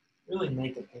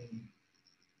a painting.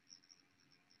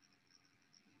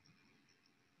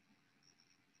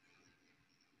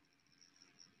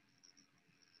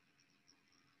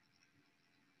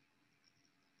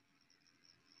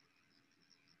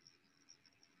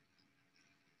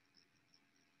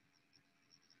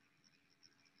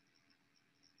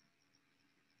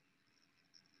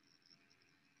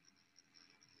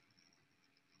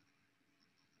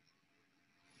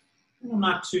 I'm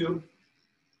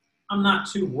not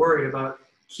too worried about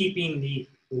keeping the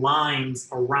lines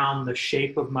around the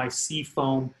shape of my sea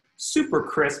foam super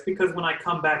crisp, because when I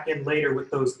come back in later with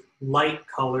those light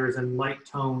colors and light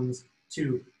tones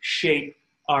to shape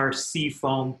our sea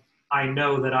foam, I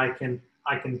know that I can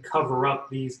cover up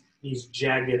these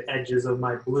jagged edges of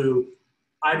my blue.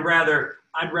 I'd rather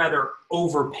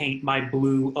overpaint my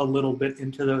blue a little bit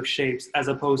into those shapes as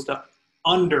opposed to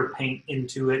underpaint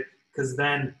into it, because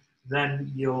then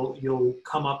you'll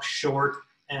come up short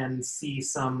and see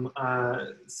some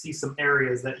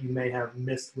areas that you may have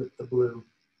missed with the blue.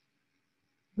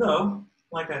 Though,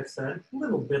 like I've said,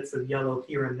 little bits of yellow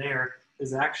here and there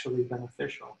is actually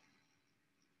beneficial.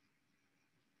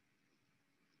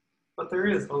 But there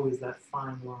is always that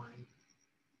fine line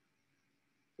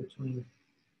between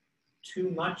too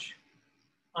much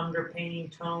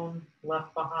underpainting tone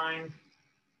left behind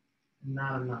and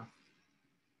not enough.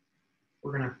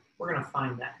 We're gonna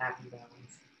find that happy balance.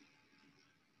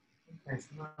 Okay, so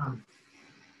now I'm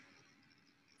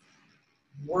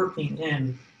working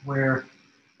in where,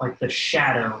 like, the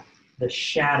shadow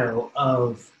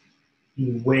of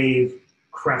the wave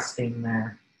cresting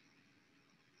there.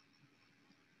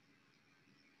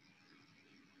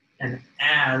 And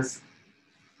as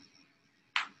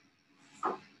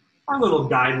our little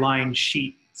guideline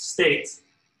sheet states,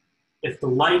 if the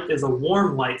light is a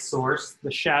warm light source,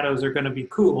 the shadows are going to be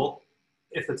cool.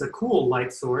 If it's a cool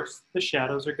light source, the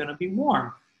shadows are going to be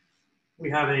warm.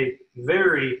 We have a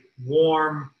very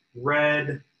warm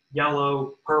red,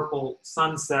 yellow, purple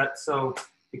sunset. So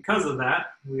because of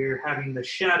that, we're having the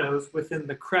shadows within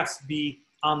the crest be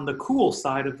on the cool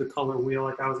side of the color wheel,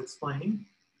 like I was explaining.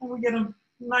 And we get them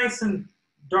nice and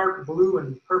dark blue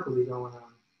and purpley going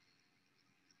on.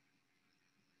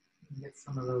 Get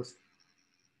some of those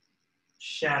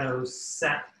shadows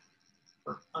set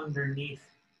for underneath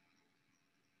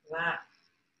that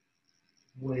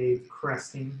wave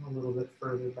cresting a little bit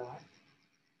further back.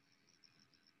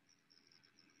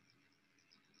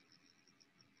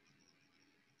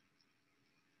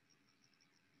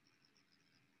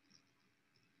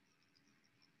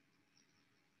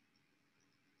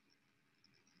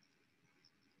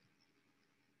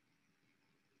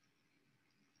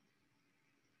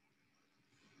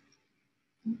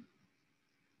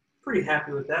 Pretty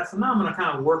happy with that. So now I'm going to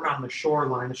kind of work on the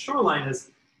shoreline. The shoreline is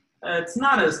it's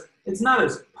not as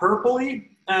purpley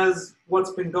as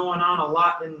what's been going on a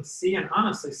lot in the sea. And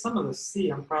honestly, some of the sea,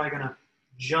 I'm probably going to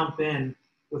jump in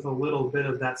with a little bit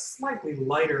of that slightly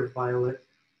lighter violet,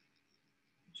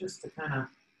 just to kind of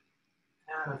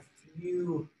add a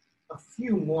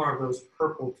few more of those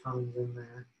purple tones in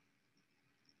there,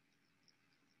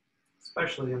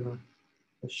 especially in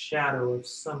the shadow of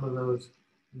some of those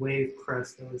wave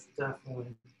crest. There was definitely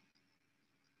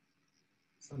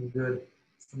some good,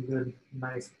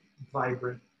 nice,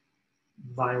 vibrant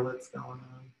violets going on.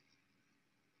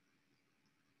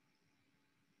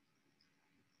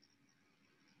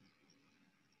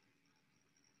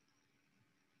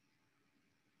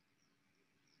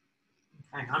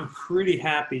 Okay, I'm pretty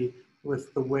happy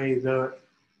with the way the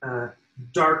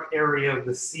dark area of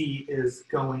the sea is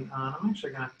going on. I'm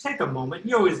actually going to take a moment.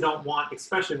 You always don't want,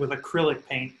 especially with acrylic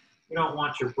paint, you don't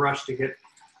want your brush to get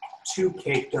too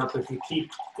caked up if you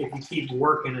keep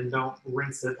working and don't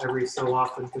rinse it every so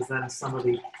often, because then some of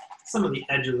the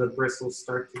edge of the bristles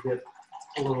start to get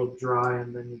a little dry,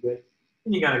 and then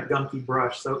you got a gunky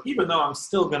brush. So even though I'm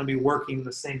still going to be working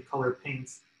the same color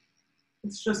paints,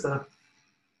 it's just a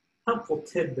helpful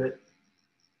tidbit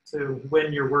to,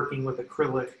 when you're working with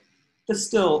acrylic, to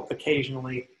still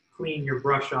occasionally clean your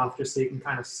brush off just so you can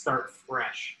kind of start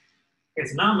fresh. Okay,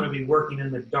 so now I'm going to be working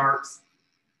in the darks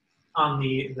on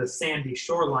the sandy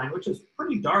shoreline, which is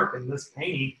pretty dark in this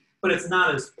painting, but it's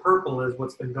not as purple as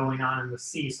what's been going on in the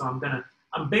sea. So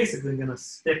I'm basically gonna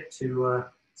stick to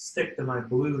stick to my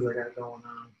blues I got going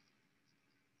on.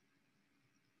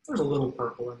 There's a little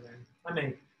purple in there.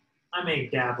 I may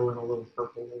dabble in a little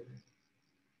purple later.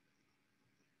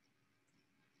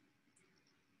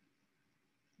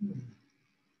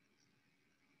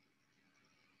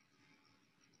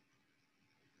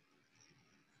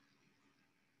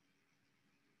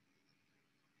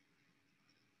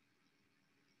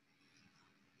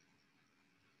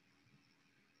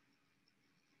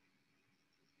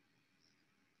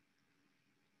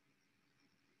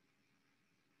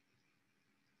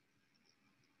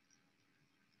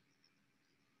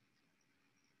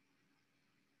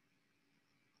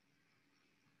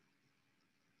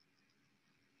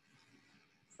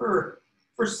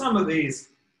 For some of these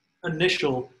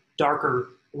initial darker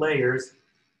layers,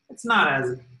 it's not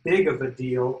as big of a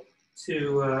deal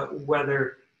to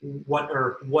whether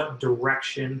what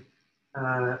direction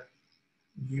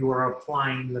you are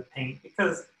applying the paint,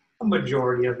 because a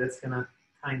majority of it's going to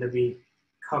kind of be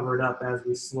covered up as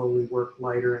we slowly work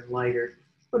lighter and lighter.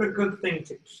 But a good thing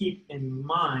to keep in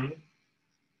mind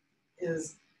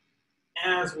is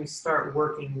as we start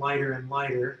working lighter and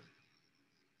lighter,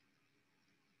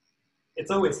 it's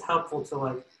always helpful to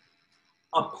like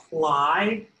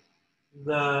apply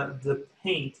the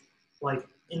paint like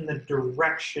in the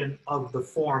direction of the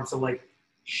form. So like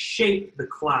shape the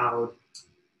cloud.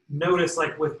 Notice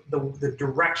like with the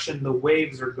direction the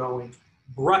waves are going,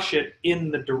 brush it in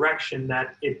the direction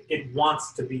that it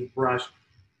wants to be brushed.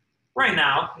 Right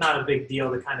now, not a big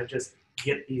deal to kind of just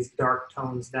get these dark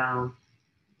tones down,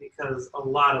 because a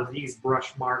lot of these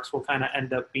brush marks will kind of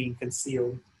end up being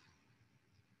concealed.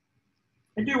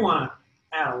 I do want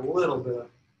to add a little bit of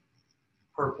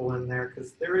purple in there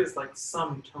because there is like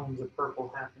some tones of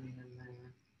purple happening in there.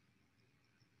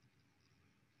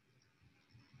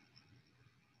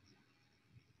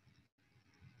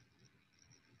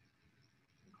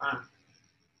 I'm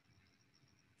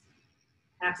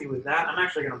happy with that. I'm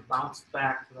actually going to bounce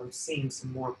back because I'm seeing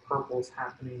some more purples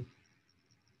happening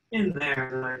in there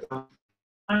that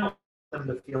I don't want them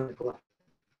to feel neglected.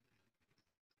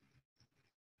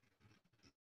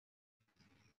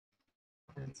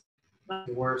 It's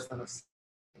nothing worse than a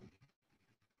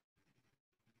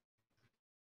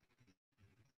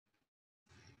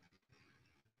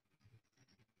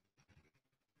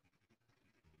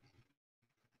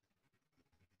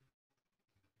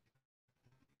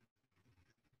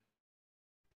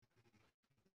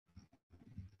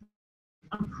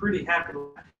I'm pretty happy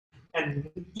with that.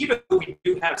 And even though we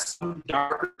do have some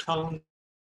darker tones,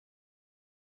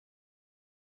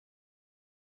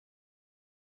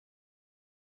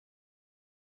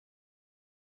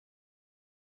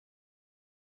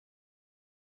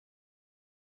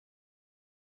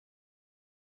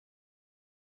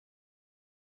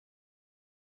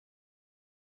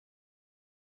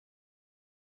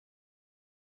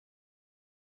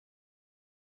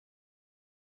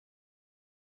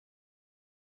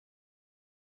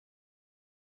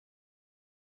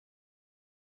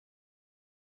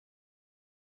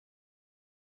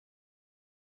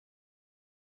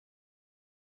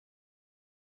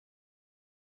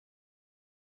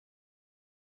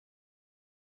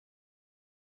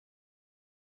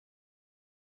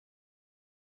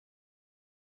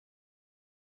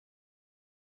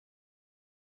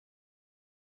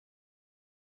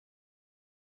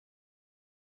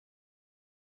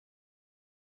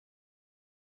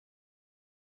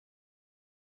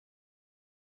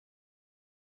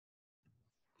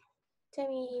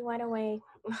 Timmy, he went away.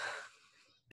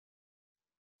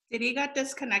 Did he got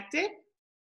disconnected?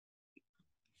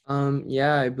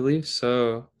 Yeah, I believe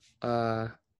so. I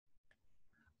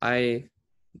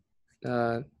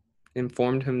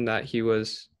informed him that he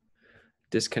was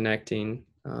disconnecting.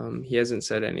 He hasn't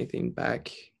said anything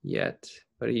back yet,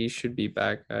 but he should be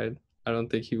back. I don't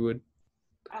think he would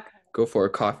go for a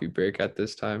coffee break at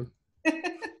this time.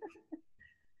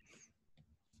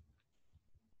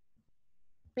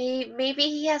 Maybe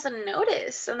he hasn't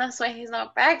noticed, and that's why he's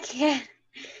not back yet.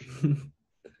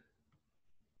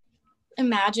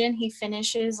 Imagine he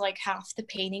finishes like half the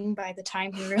painting by the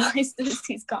time he realizes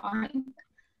he's gone.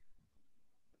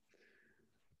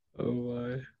 Oh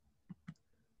my.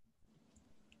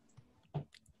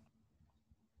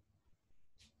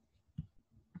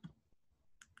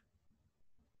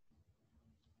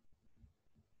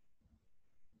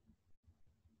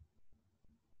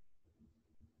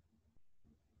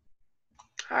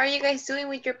 How are you guys doing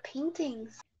with your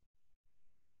paintings?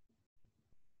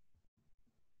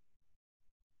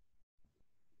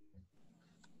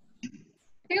 I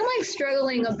feel like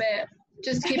struggling a bit,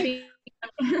 just keeping.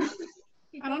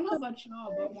 I don't know about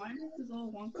y'all, but mine is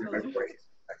all one color.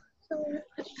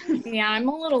 Yeah, I'm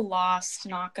a little lost,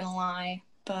 not gonna lie,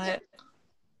 but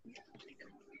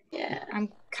Yeah. I'm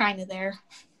kind of there.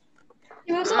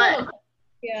 You also My- have a,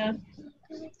 yeah.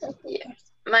 Yeah.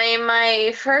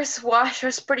 My first wash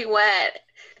was pretty wet,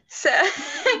 so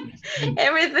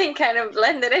everything kind of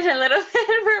blended in a little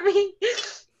bit for me.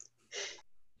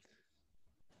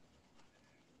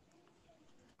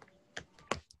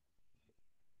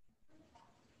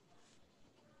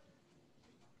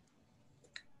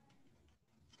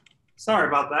 Sorry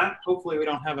about that. Hopefully we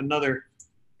don't have another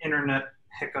internet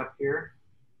hiccup here.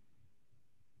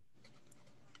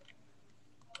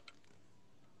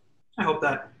 I hope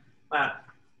that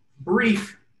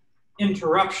brief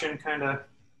interruption kind of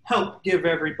helped give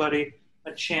everybody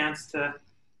a chance to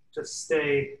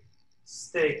stay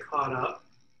caught up.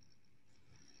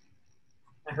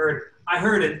 I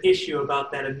heard an issue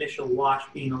about that initial wash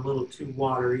being a little too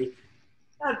watery.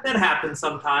 That happens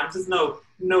sometimes. It's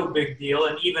no big deal.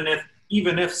 And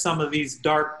even if some of these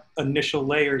dark initial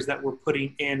layers that we're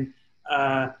putting in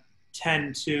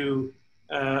tend to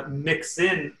mix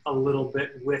in a little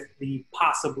bit with the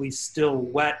possibly still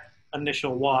wet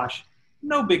initial wash,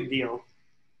 no big deal.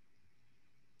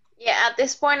 Yeah, at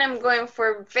this point I'm going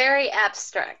for very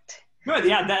abstract. Good,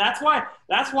 yeah. That's why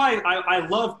I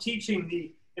love teaching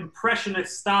the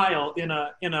impressionist style in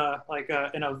an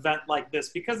event like this,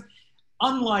 because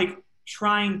unlike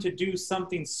trying to do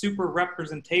something super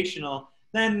representational,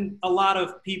 then a lot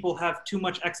of people have too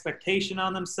much expectation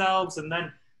on themselves, and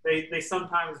then they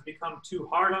sometimes become too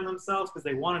hard on themselves because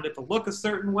they wanted it to look a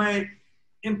certain way.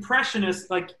 Impressionists,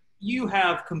 like, you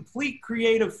have complete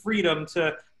creative freedom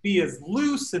to be as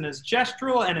loose and as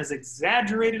gestural and as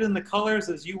exaggerated in the colors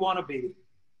as you want to be.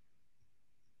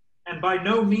 And by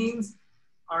no means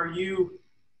are you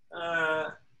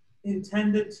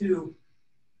intended to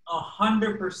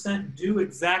 100% do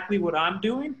exactly what I'm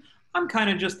doing. I'm kind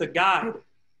of just a guide.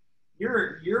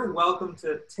 You're welcome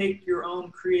to take your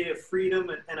own creative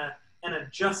freedom and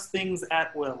adjust things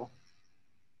at will.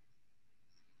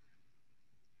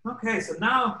 Okay, so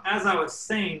now, as I was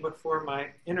saying before my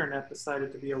internet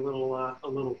decided to be a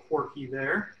little quirky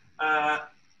there,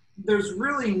 there's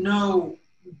really no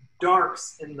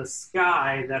darks in the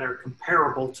sky that are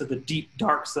comparable to the deep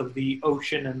darks of the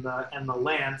ocean and the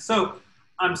land. So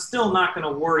I'm still not going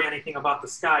to worry anything about the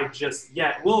sky just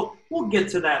yet. We'll get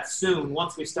to that soon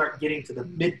once we start getting to the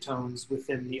midtones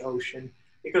within the ocean,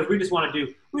 because we just want to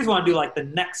do like the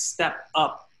next step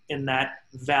up in that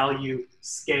value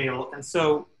scale. And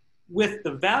so with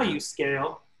the value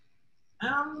scale,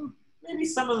 maybe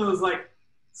some of those like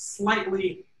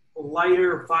slightly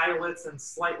lighter violets and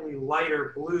slightly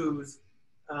lighter blues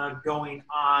going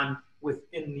on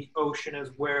within the ocean is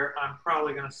where I'm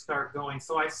probably going to start going.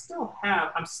 So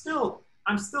I'm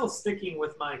still sticking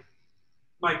with my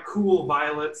cool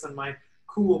violets and my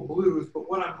cool blues, but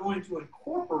what I'm going to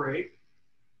incorporate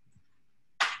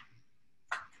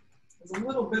is a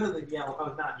little bit of the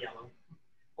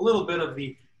a little bit of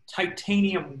the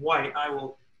titanium white. I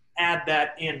will add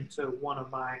that into one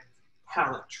of my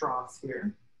palette troughs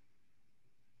here.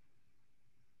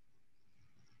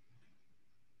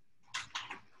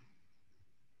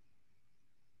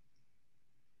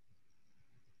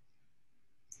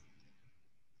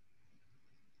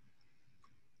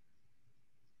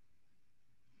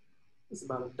 It's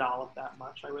about a dollop, that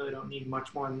much. I really don't need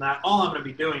much more than that. All I'm going to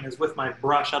be doing is with my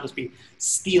brush, I'll just be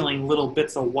stealing little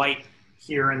bits of white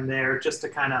here and there just to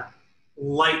kind of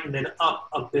lighten it up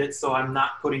a bit, so I'm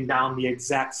not putting down the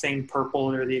exact same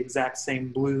purple or the exact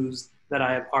same blues that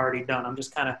I have already done. I'm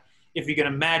just kind of, if you can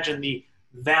imagine the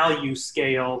value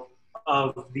scale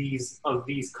of these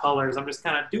colors, I'm just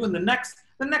kind of doing the next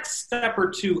step or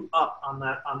two up on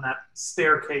that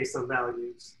staircase of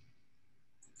values.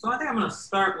 So I think I'm going to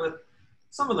start with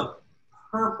some of the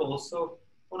purple. So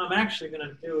what I'm actually going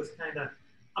to do is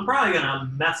I'm probably going to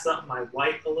mess up my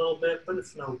white a little bit, but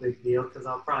it's no big deal because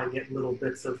I'll probably get little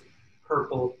bits of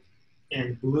purple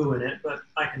and blue in it, but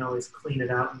I can always clean it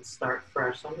out and start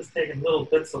fresh. So I'm just taking little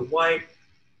bits of white,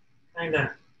 I'm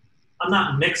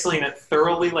not mixing it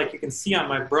thoroughly. Like you can see on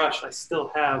my brush, I still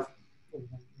have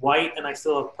white and I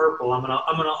still have purple. I'm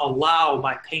gonna allow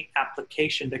my paint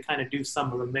application to kind of do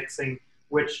some of the mixing,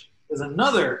 which is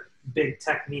another big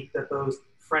technique that those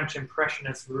French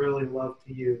Impressionists really love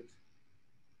to use.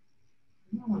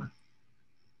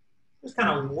 Just kind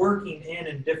of working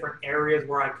in different areas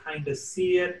where I kind of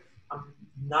see it. I'm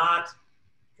not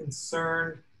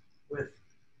concerned with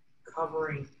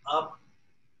covering up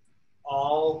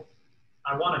all.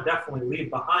 I want to definitely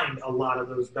leave behind a lot of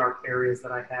those dark areas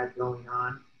that I had going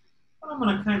on. But I'm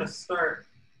going to kind of start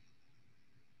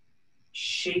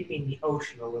shaping the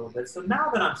ocean a little bit. So now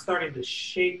that I'm starting to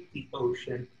shape the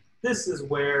ocean, this is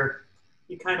where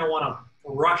you kind of want to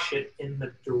brush it in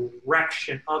the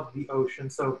direction of the ocean.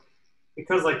 So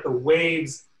because like the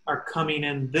waves are coming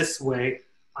in this way,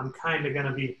 I'm kind of going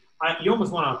to be, you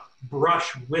almost want to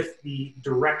brush with the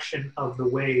direction of the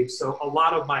waves. So a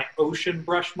lot of my ocean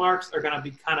brush marks are going to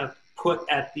be kind of put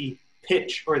at the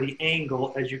pitch or the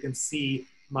angle, as you can see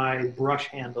my brush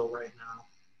handle right now.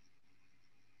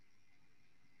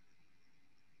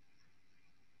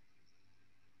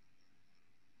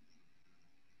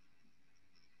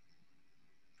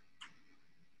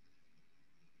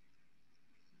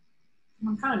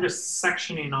 I'm kind of just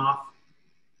sectioning off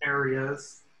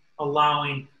areas,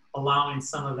 allowing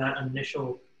some of that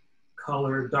initial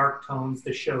color, dark tones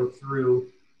to show through,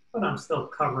 but I'm still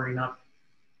covering up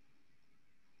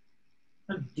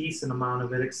a decent amount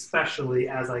of it, especially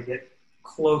as I get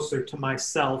closer to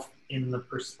myself in the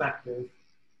perspective.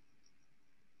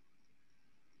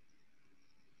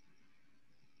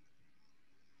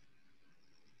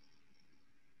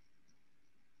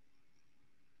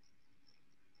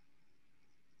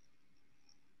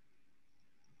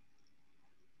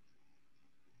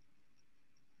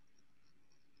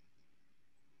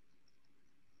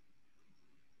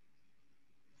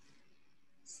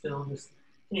 Still just,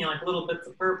 like little bits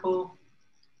of purple,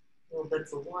 little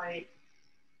bits of white,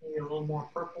 maybe a little more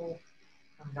purple.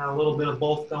 I've got a little bit of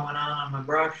both going on my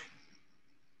brush.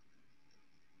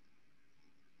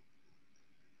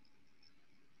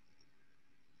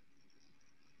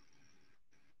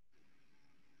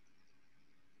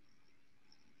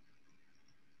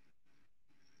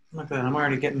 Look at that, I'm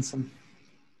already getting some,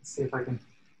 let's see if I can,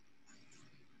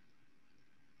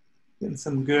 getting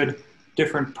some good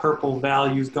different purple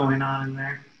values going on in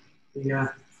there.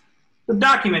 The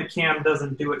document cam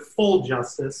doesn't do it full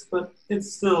justice, but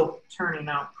it's still turning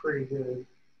out pretty good.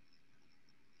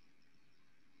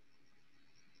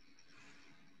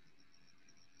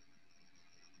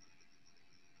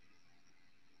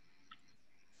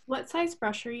 What size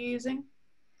brush are you using?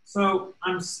 So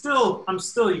I'm still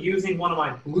using one of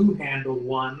my blue handled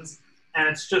ones, and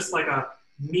it's just like a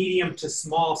medium to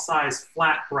small size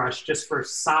flat brush just for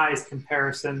size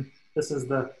comparison. This is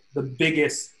the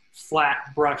biggest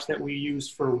flat brush that we use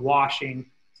for washing.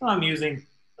 So I'm using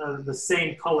the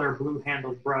same color blue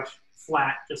handled brush,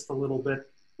 flat, just a little bit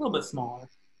smaller.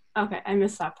 Okay, I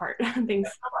missed that part. Thanks.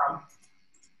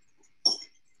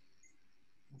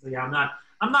 So yeah,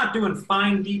 I'm not doing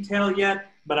fine detail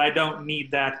yet, but I don't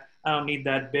need that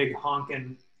big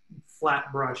honking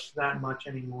flat brush that much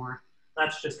anymore.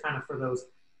 That's just kind of for those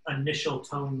initial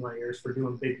tone layers for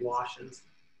doing big washes.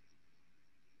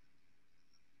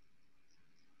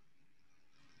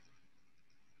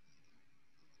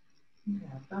 Yeah,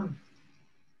 I've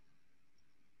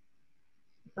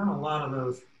done a lot of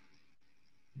those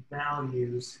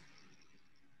values.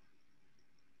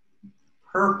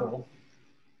 Purple.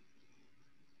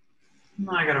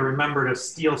 Now I got to remember to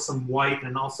steal some white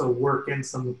and also work in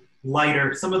some of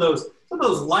those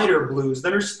lighter blues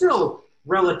that are still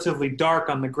relatively dark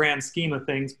on the grand scheme of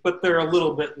things, but they're a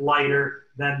little bit lighter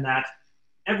than that.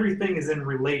 Everything is in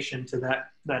relation to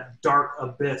that dark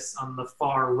abyss on the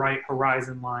far right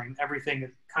horizon line.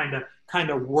 Everything kind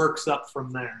of works up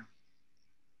from there.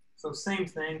 So same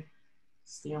thing,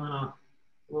 stealing a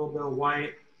little bit of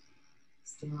white,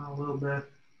 stealing a little bit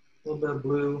of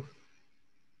blue.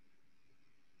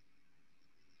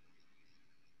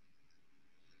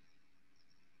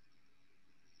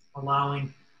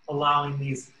 Allowing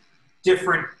these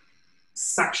different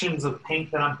sections of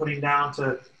paint that I'm putting down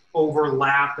to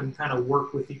overlap and kind of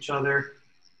work with each other.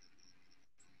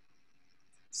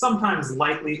 Sometimes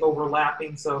lightly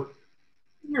overlapping, so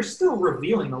you're still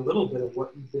revealing a little bit of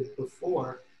what you did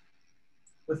before.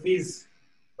 With these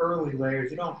early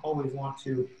layers, you don't always want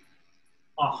to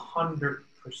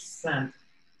 100%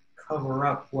 cover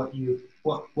up what you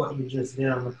just did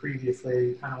on the previous layer.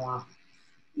 You kind of want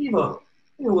to leave a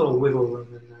little wiggle room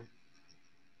in there.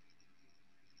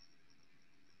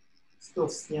 Still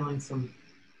stealing some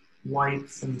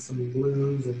whites and some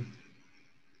blues and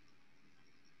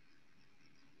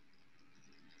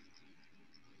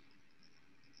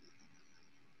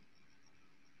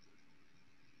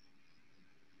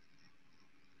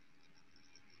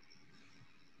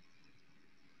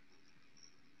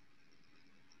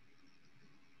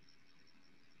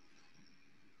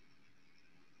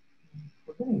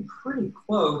we're getting pretty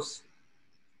close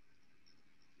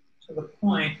to the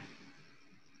point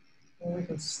where we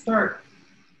can start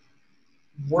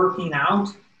working out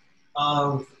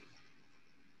of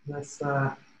this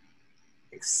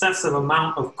excessive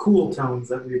amount of cool tones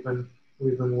that we've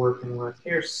we've been working with.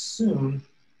 Here soon,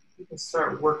 we can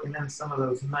start working in some of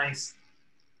those nice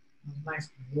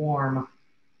warm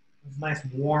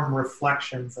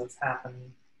reflections that's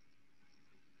happening.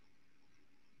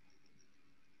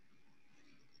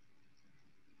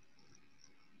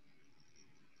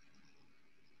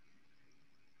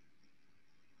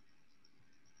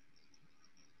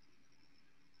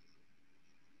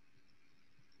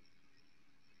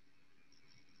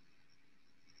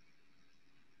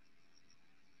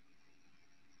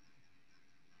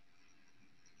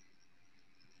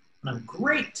 And a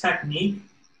great technique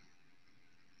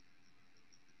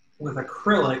with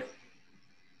acrylic,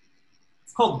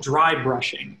 it's called dry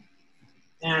brushing.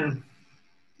 And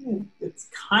it's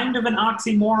kind of an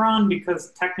oxymoron because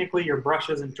technically your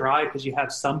brush isn't dry because you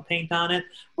have some paint on it.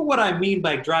 But what I mean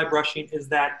by dry brushing is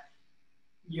that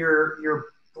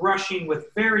you're brushing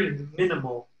with very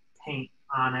minimal paint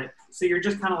on it. So you're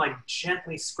just kind of like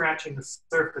gently scratching the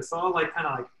surface. So I'll like kind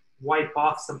of like wipe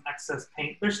off some excess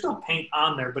paint. There's still paint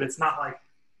on there, but it's not like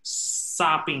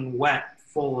sopping wet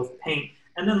full of paint.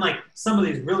 And then like some of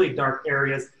these really dark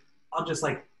areas, I'll just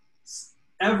like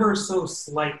ever so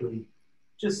slightly,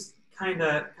 just kind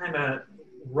of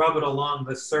rub it along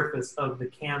the surface of the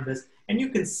canvas. And you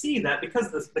can see that because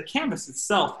the canvas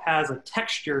itself has a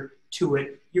texture to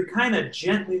it, you're kind of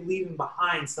gently leaving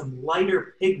behind some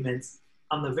lighter pigments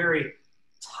on the very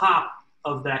top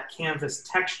of that canvas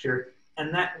texture.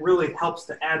 And that really helps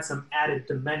to add some added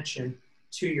dimension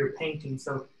to your painting.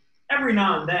 So every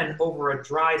now and then over a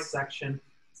dry section,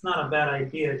 it's not a bad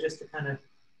idea just to kind of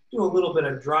do a little bit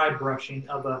of dry brushing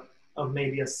of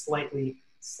maybe a slightly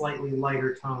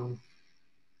lighter tone.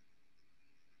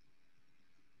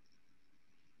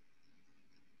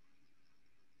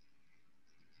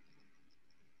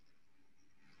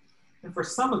 And for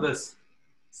some of this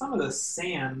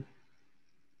sand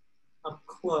up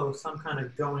close, I'm kind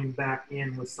of going back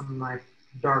in with some of my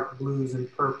dark blues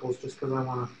and purples just because I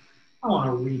want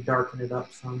to re-darken it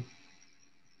up some.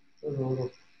 A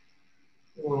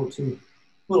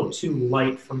little too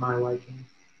light for my liking.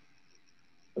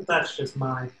 But that's just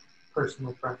my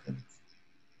personal preference.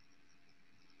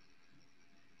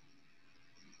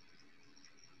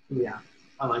 Yeah,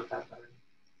 I like that better.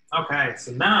 Okay,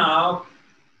 so now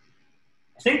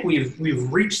I think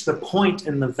we've reached the point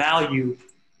in the value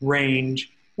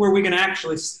range where we can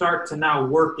actually start to now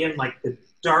work in like the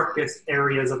darkest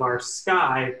areas of our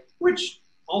sky, which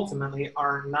ultimately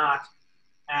are not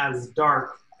as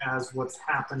dark as what's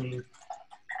happening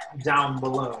down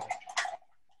below.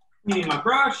 Need my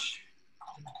brush.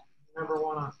 Never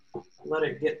want to let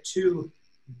it get too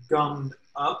gummed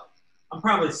up. I'm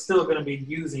probably still going to be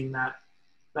using that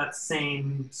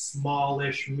same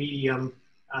smallish medium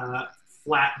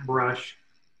flat brush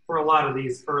for a lot of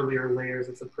these earlier layers.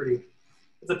 It's a pretty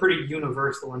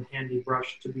universal and handy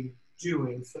brush to be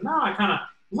doing. So now I kind of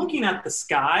looking at the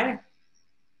sky,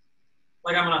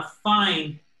 like I'm going to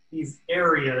find these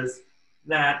areas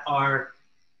that are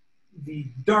the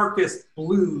darkest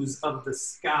blues of the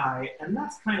sky, and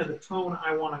that's kind of the tone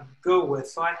I want to go with.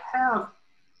 So I have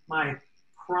my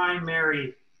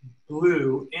primary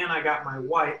blue and I got my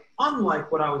white,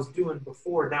 unlike what I was doing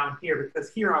before down here,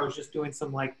 because here I was just doing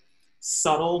some like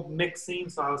subtle mixing.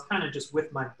 So I was kind of just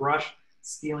with my brush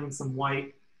stealing some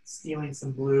white, stealing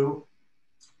some blue.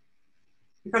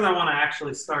 Because I want to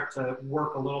actually start to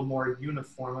work a little more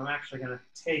uniform, I'm actually going to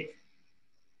take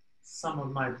some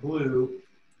of my blue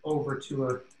over to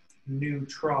a new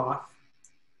trough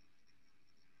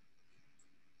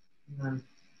and then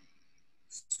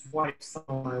swipe some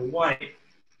of my white.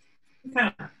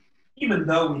 Kind of, even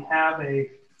though we have a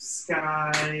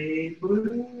sky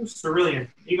blue cerulean,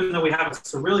 even though we have a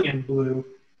cerulean blue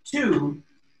too,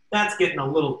 that's getting a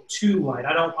little too light.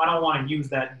 I don't want to use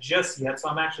that just yet. So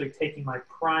I'm actually taking my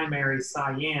primary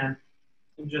cyan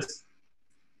and just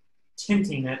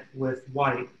tinting it with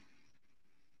white.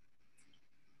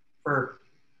 For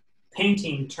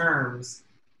painting terms,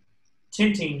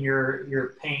 tinting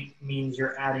your paint means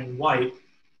you're adding white.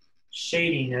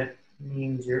 Shading it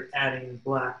means you're adding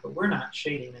black, but we're not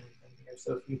shading anything here.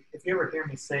 So if you ever hear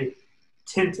me say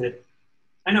tinted,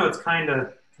 I know it's kind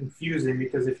of confusing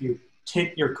because if you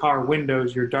tint your car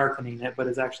windows, you're darkening it, but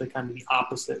it's actually kind of the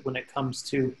opposite when it comes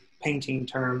to painting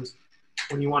terms.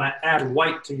 When you want to add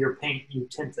white to your paint, you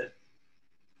tint it.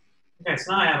 Okay,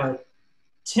 so now I have a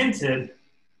tinted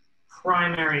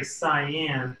primary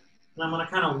cyan, and I'm going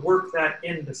to kind of work that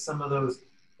into some of those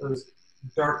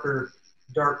darker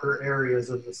areas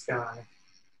of the sky.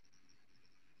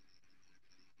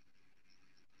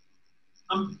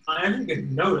 As you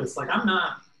can notice, like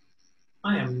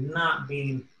I am not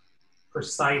being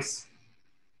precise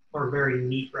or very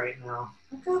neat right now.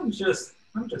 I think I'm just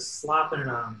slopping it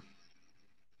on.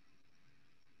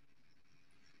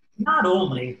 Not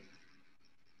only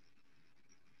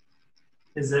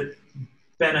is it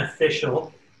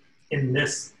beneficial in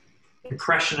this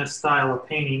impressionist style of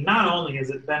painting, not only is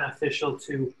it beneficial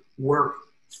to work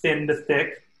thin to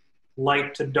thick,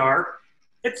 light to dark,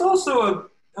 it's also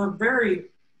a very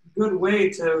good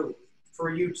way for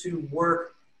you to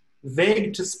work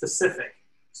vague to specific.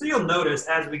 So you'll notice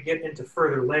as we get into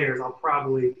further layers, I'll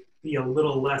probably be a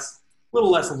little less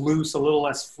loose, a little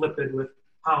less flippant with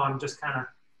how I'm just kind of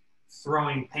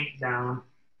throwing paint down,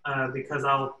 because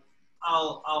I'll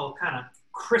kind of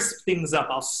crisp things up.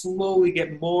 I'll slowly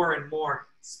get more and more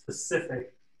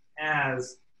specific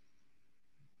as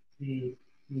the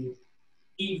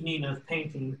evening of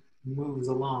painting moves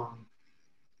along.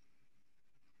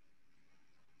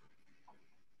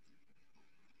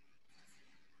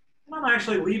 And I'm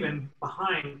actually leaving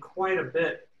behind quite a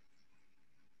bit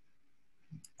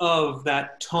of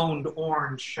that toned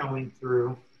orange showing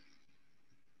through.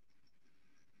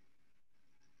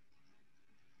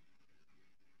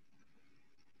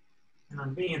 And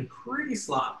I'm being pretty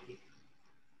sloppy,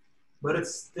 but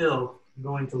it's still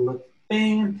going to look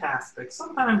fantastic.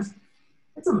 Sometimes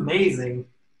it's amazing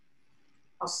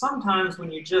how sometimes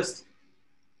when you just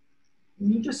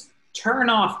turn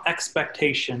off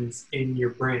expectations in your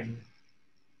brain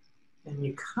and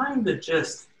you kind of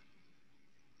just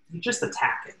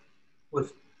attack it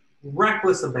with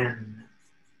reckless abandonment.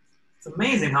 It's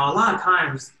amazing how a lot of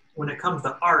times when it comes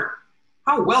to art,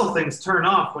 how well things turn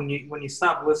off when you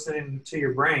stop listening to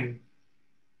your brain.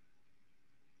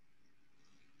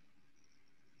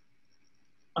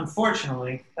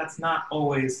 Unfortunately, that's not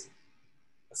always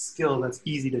a skill that's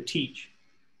easy to teach.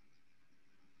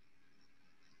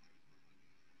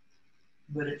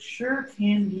 But it sure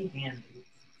can be handy.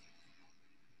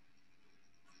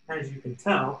 As you can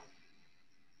tell,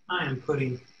 I am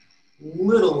putting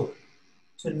little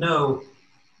to no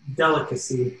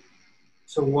delicacy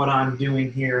to what I'm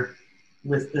doing here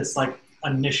with this like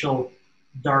initial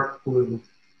dark blue.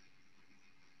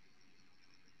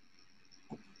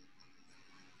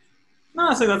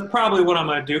 Honestly, that's probably what I'm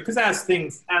going to do, because as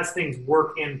things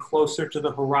work in closer to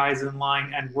the horizon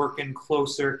line and work in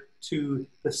closer to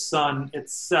the sun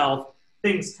itself,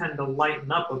 things tend to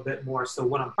lighten up a bit more. So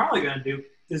what I'm probably going to do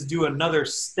is do another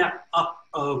step up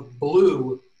of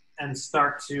blue and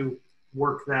start to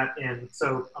work that in.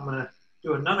 So I'm going to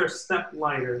do another step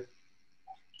lighter.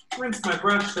 Rinse my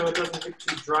brush so it doesn't get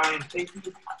too dry and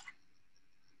cakey.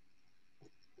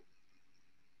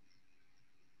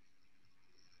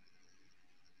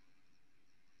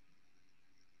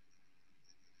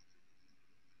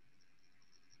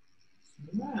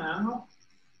 Now,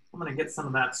 I'm going to get some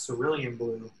of that cerulean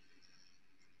blue.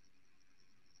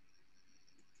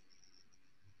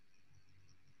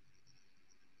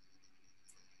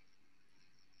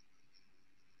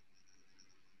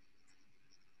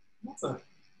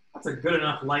 That's a good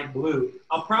enough light blue.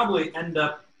 I'll probably end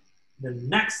up the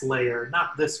next layer,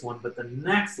 not this one, but the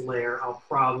next layer, I'll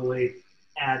probably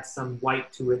add some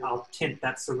white to it. I'll tint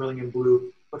that cerulean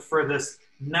blue. But for this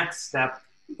next step,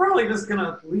 I'm probably just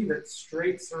gonna leave it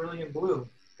straight cerulean blue,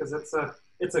 because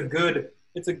it's a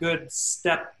good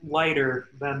step lighter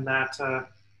than that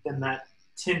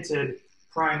tinted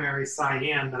primary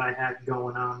cyan that I had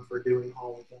going on for doing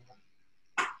all of them.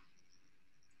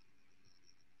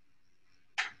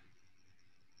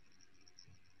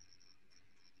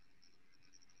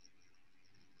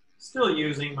 Still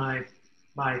using my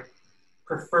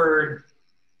preferred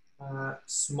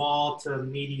small to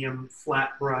medium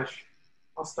flat brush.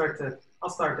 I'll start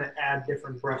to add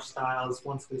different brush styles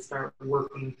once we start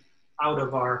working out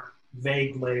of our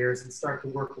vague layers and start to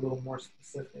work a little more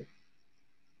specific.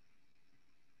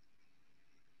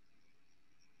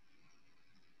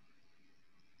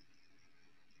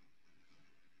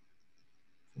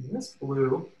 And this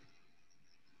blue,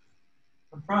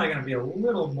 I'm probably going to be a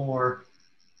little more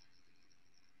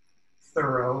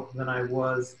thorough than I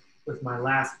was with my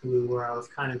last blue, where I was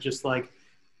kind of just like,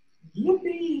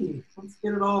 yippee, let's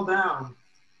get it all down.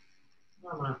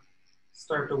 I'm going to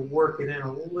start to work it in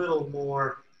a little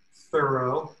more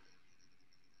thorough.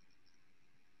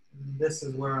 And this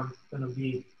is where I'm going to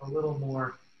be a little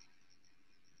more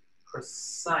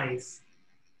precise.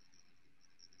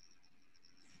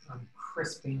 I'm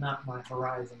crisping up my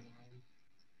horizon line.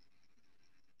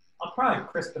 I'll probably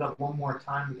crisp it up one more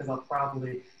time, because I'll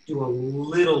probably do a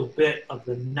little bit of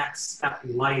the next step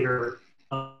lighter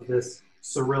of this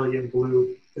cerulean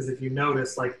blue. Because if you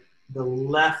notice, like the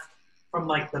left from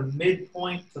like the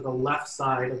midpoint to the left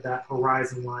side of that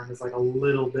horizon line is like a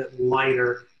little bit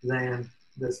lighter than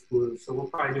this blue. So we'll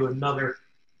probably do another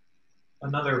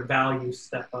value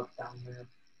step up down there.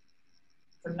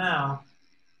 For now,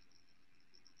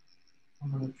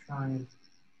 I'm going to try and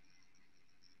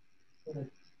get a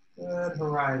good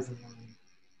horizon line.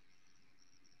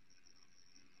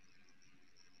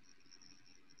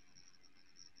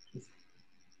 Just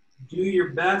do your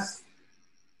best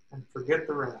and forget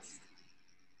the rest.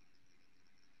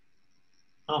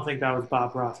 I don't think that was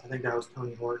Bob Ross. I think that was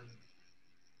Tony Horton.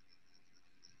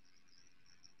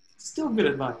 Still good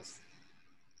advice.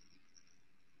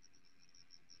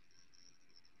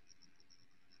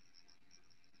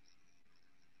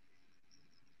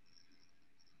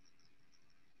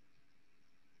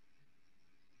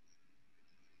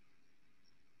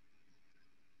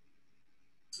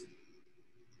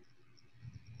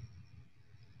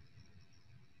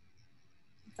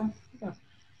 Okay.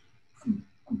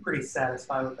 I'm pretty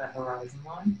satisfied with that horizon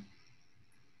line.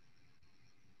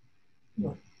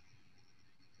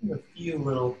 A few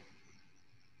little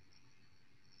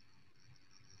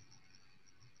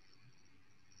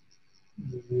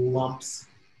lumps.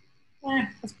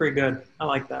 That's pretty good. I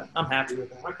like that. I'm happy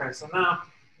with that. Okay, so now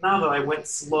that I went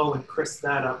slow and crisped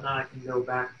that up, now I can go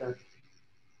back to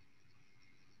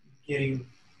getting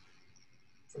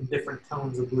some different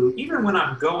tones of blue. Even when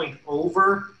I'm going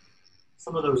over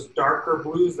some of those darker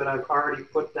blues that I've already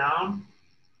put down,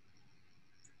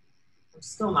 I'm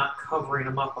still not covering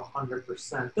them up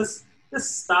 100%. This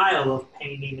style of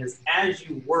painting is as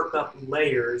you work up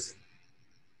layers,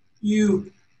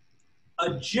 you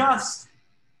adjust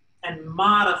and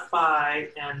modify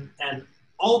and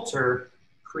alter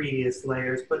previous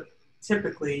layers, but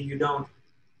typically you don't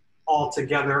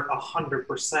altogether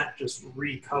 100% just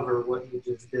recover what you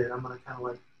just did. I'm going to kind of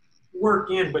like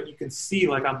work in, but you can see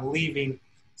like I'm leaving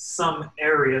some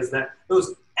areas that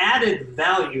those added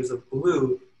values of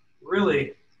blue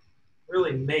really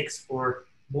makes for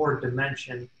more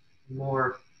dimension,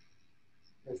 more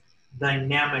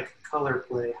dynamic color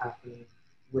play happening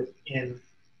within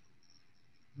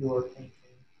your painting.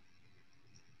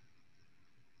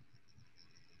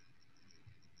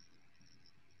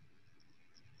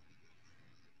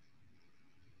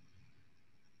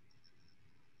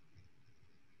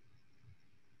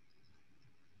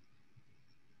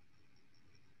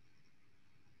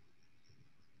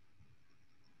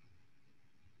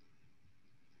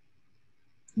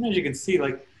 And as you can see,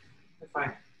 like if I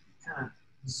kind of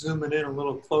zoom it in a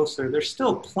little closer, there's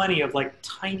still plenty of like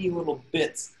tiny little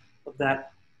bits of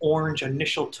that orange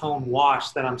initial tone wash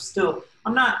that I'm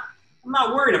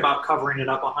not worried about covering it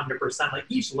up 100%. Like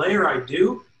each layer I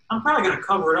do, I'm probably going to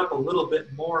cover it up a little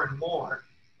bit more and more.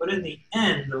 But in the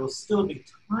end, there will still be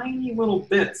tiny little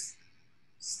bits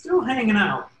still hanging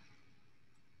out.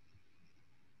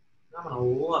 I'm going to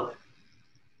love it.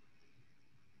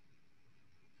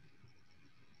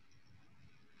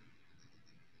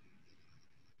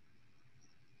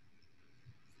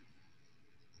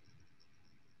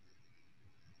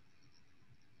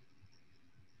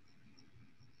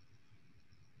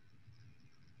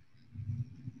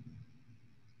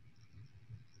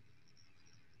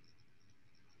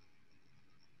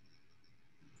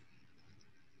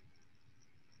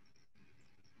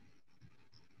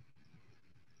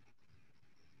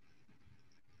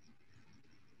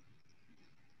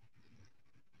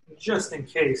 Just in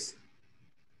case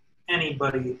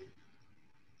anybody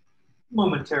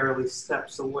momentarily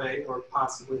steps away or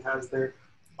possibly has their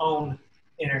own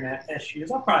internet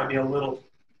issues, I'll probably be a little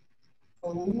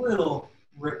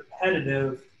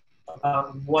repetitive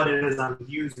about what it is I'm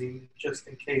using, just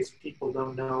in case people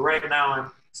don't know. Right now,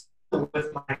 I'm still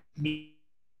with my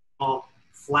small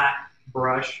flat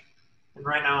brush, and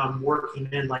right now I'm working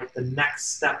in like the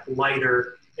next step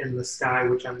lighter in the sky,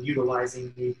 which I'm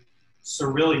utilizing the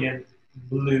cerulean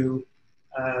blue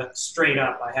straight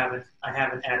up. I haven't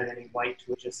added any white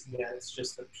to it just yet. It's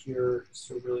just a pure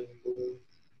cerulean blue.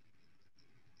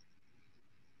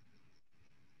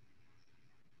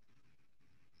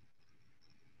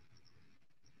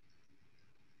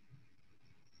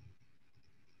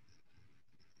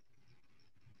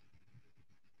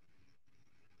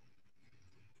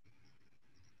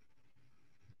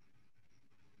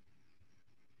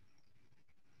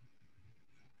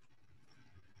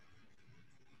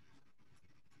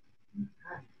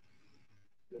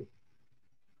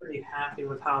 Pretty happy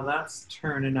with how that's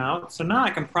turning out. So now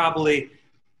I can probably,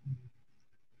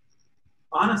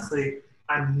 honestly,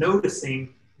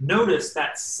 notice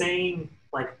that same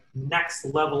like next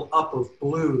level up of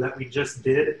blue that we just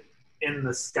did in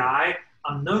the sky.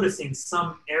 I'm noticing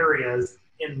some areas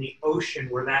in the ocean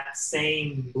where that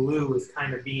same blue is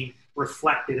kind of being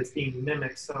reflected, it's being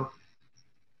mimicked. So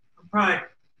I'm probably,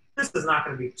 this is not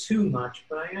going to be too much,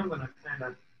 but I am going to kind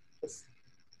of just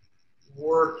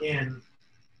work in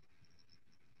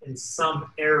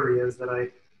some areas that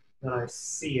I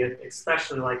see it,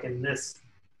 especially like in this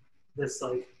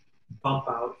like bump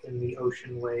out in the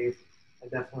ocean wave. I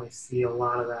definitely see a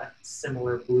lot of that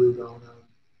similar blue going on.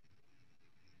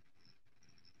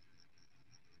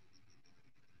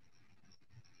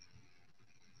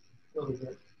 A little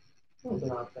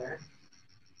bit out there.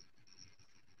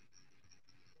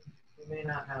 We may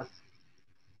not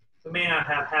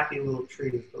have happy little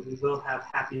trees, but we will have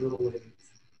happy little waves.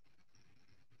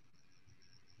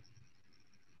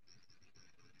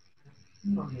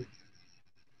 I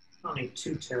don't need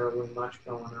too terribly much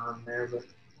going on there, but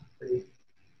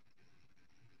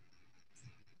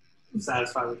I'm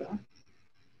satisfied with that.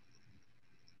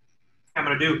 I'm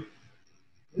going to do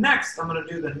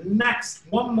the next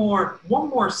one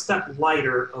more step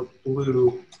lighter of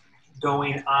blue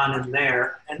going on in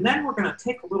there, and then we're going to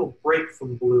take a little break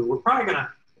from blue. We're probably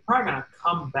gonna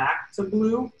come back to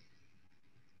blue,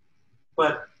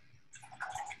 but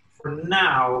for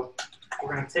now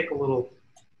we're going to take a little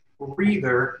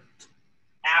breather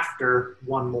after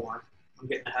one more. I'm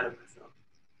getting ahead of myself.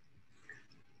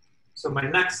 So my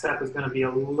next step is going to be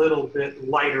a little bit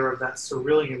lighter of that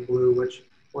cerulean blue, which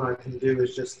what I can do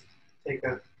is just take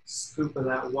a scoop of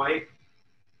that white,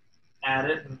 add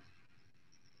it, and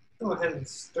go ahead and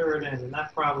stir it in. And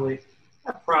that probably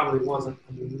wasn't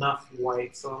enough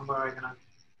white, so I'm probably going to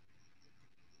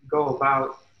go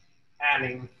about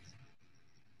adding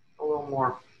a little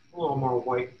more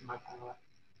white to my palette.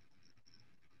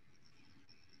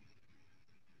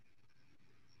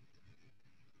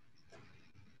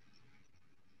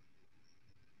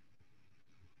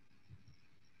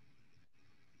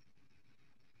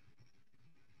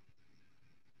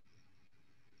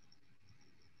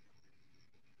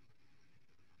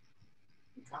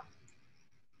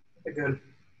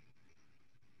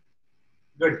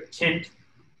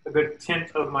 A good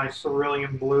tint of my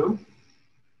cerulean blue.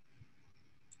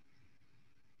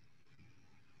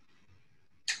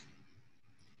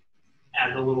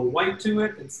 Add a little white to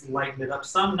it. It's lightened it up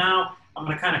some. Now I'm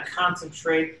going to kind of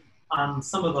concentrate on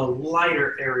some of the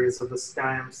lighter areas of the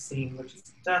sky I'm seeing, which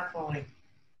is definitely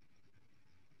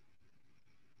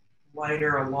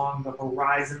lighter along the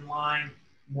horizon line,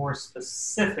 more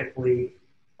specifically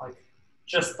like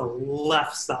just the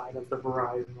left side of the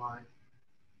horizon line.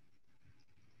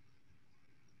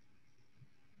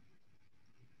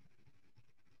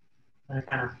 And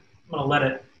I'm gonna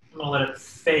let it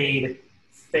fade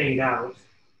out,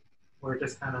 where it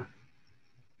just kind of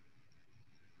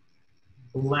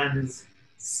blends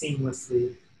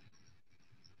seamlessly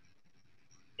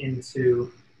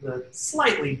into the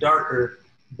slightly darker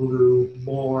blue,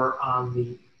 more on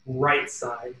the right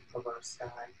side of our sky.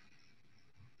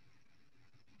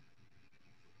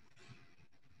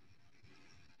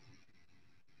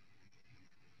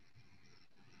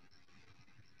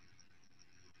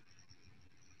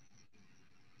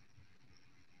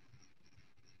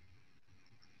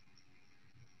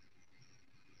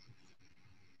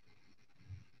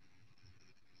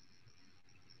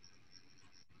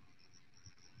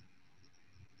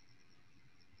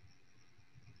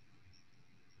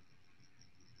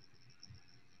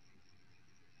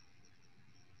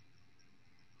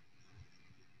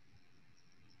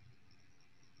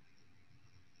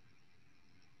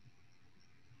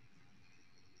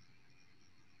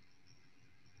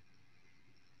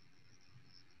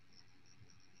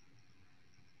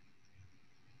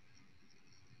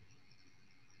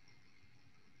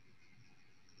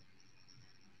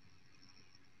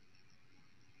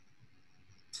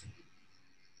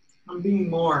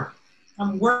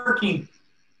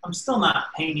 I'm still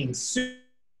not painting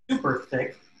super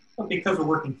thick, but because we're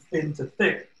working thin to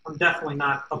thick, I'm definitely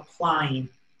not applying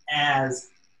as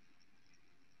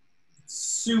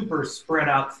super spread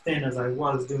out thin as I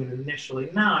was doing initially.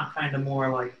 Now I'm kind of more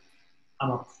like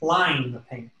I'm applying the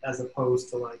paint as opposed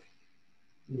to like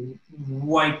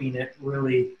wiping it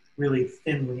really, really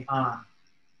thinly on.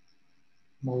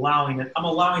 I'm allowing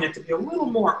it to be a little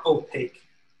more opaque,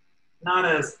 not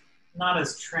as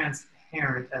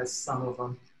transparent as some of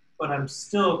them, but I'm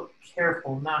still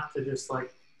careful not to just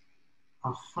like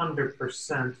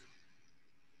 100%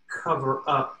 cover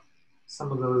up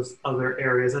some of those other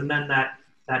areas. And then that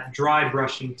dry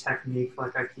brushing technique,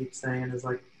 like I keep saying, is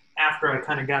like after I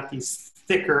kind of got these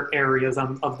thicker areas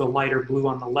of the lighter blue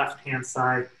on the left-hand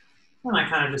side, then I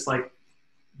kind of just like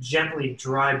gently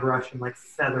dry brush and like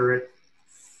feather it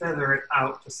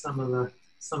out to some of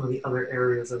some of the other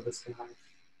areas of the sky.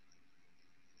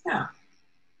 Yeah,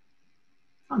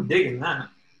 I'm digging that.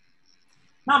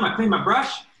 Now I'm gonna clean my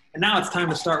brush, and now it's time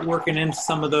to start working in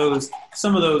some of those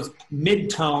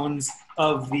midtones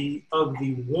of the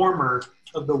warmer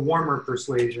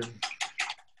persuasion.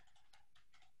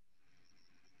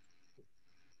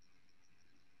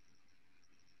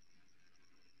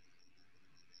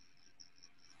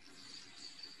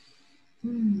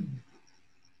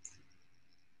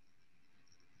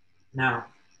 Now,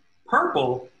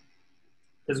 purple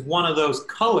is one of those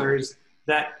colors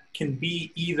that can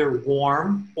be either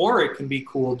warm or it can be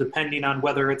cool, depending on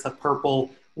whether it's a purple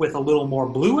with a little more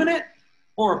blue in it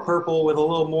or a purple with a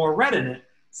little more red in it.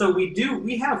 So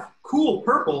we have cool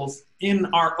purples in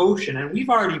our ocean, and we've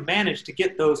already managed to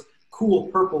get those cool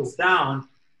purples down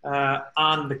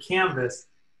on the canvas.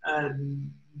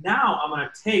 Now I'm going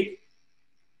to take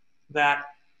that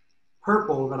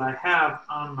purple that I have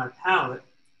on my palette.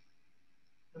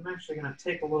 I'm actually going to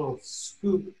take a little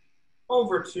scoop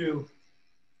over to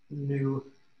new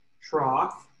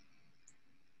trough.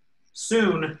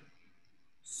 Soon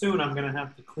I'm going to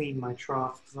have to clean my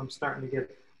trough because I'm starting to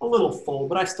get a little full,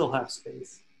 but I still have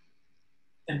space.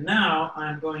 And now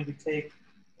I'm going to take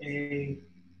a,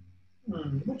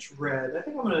 which red? I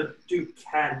think I'm going to do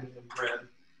cadmium red.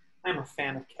 I'm a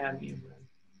fan of cadmium red.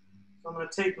 So I'm going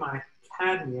to take my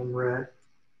cadmium red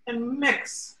and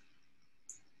mix.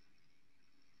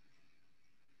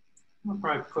 I'll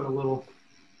probably put a little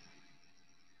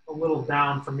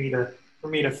down for me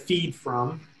to feed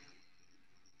from,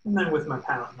 and then with my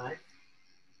palette knife.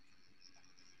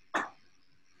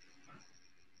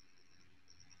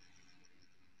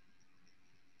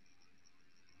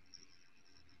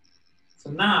 So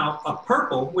now a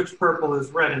purple, which purple is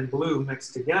red and blue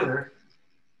mixed together,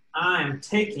 I'm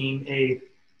taking a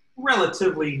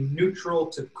relatively neutral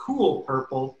to cool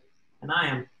purple, and I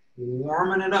am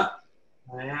warming it up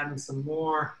by adding some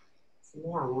more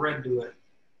red to it.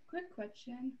 Quick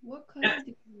question. What color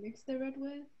did you mix the red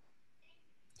with?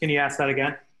 Can you ask that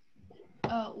again?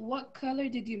 What color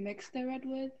did you mix the red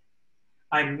with?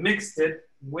 I mixed it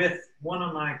with one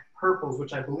of my purples,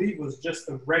 which I believe was just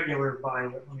the regular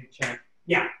violet. Let me check.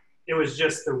 Yeah, it was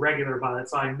just the regular violet.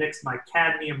 So I mixed my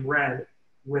cadmium red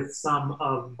with some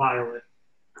of violet.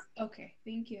 Okay,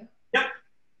 thank you. Yep.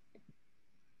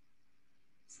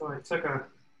 So I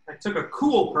took a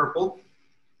cool purple,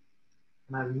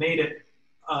 and I've made it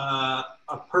a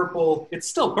purple. It's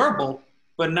still purple,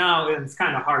 but now it's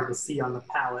kind of hard to see on the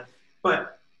palette.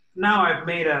 But now I've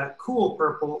made a cool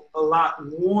purple a lot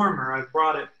warmer. I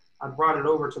brought it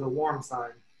over to the warm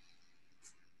side.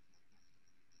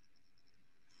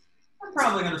 I'm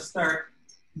probably going to start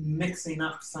mixing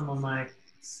up some of my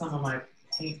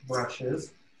paint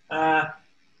brushes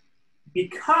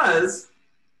because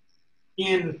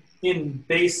in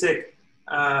basic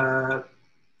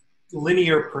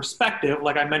linear perspective,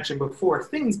 like I mentioned before,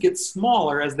 things get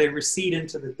smaller as they recede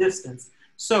into the distance.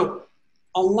 So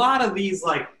a lot of these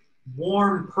like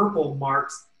warm purple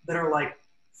marks that are like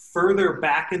further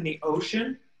back in the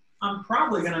ocean, I'm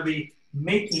probably going to be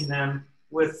making them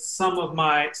with some of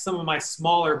my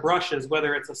smaller brushes,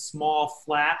 whether it's a small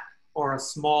flat or a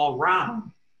small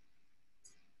round.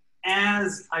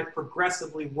 As I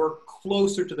progressively work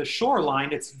closer to the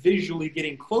shoreline, it's visually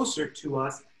getting closer to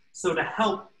us. So to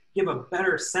help give a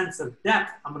better sense of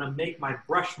depth, I'm going to make my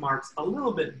brush marks a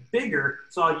little bit bigger.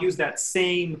 So I'll use that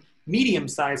same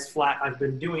medium-sized flat I've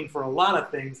been doing for a lot of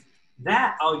things.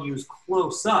 That I'll use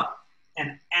close up.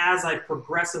 And as I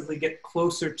progressively get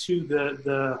closer to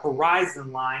the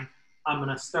horizon line, I'm going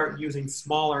to start using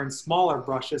smaller and smaller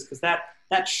brushes because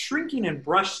that shrinking in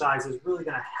brush size is really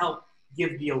going to help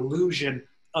give the illusion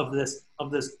of this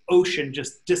ocean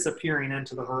just disappearing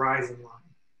into the horizon line.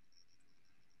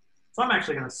 So I'm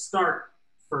actually going to start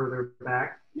further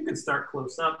back. You can start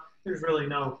close up. There's really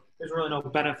no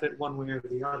benefit one way or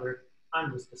the other.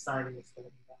 I'm just deciding to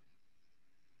start back.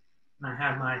 And I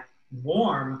have my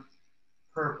warm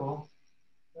purple,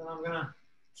 and I'm going to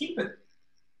keep it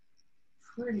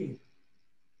pretty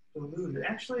diluted.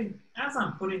 Actually, as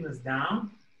I'm putting this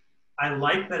down, I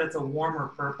like that it's a warmer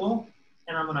purple,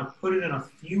 and I'm going to put it in a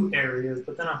few areas,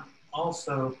 but then I'm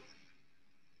also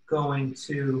going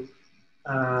to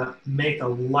make a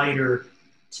lighter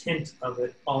tint of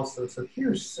it also. So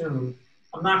here soon,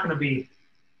 I'm not going to be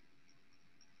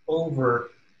over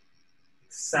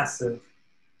excessive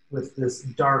with this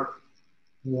dark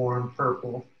warm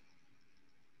purple,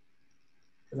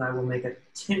 because I will make a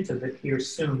tint of it here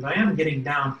soon. But I am getting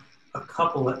down a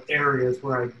couple of areas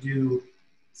where I do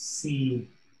see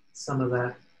some of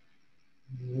that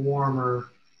warmer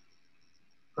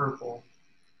purple.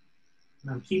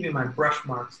 And I'm keeping my brush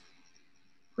marks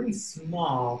pretty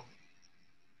small,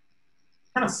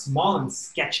 kind of small and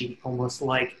sketchy, almost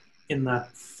like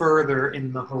further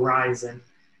in the horizon.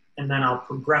 And then I'll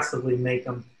progressively make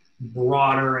them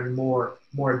broader and more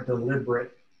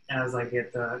deliberate as I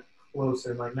get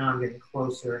closer. Like now I'm getting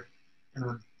closer and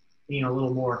I'm being a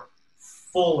little more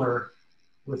fuller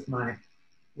with my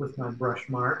brush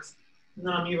marks. And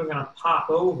then I'm even going to pop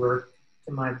over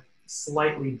to my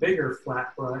slightly bigger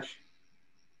flat brush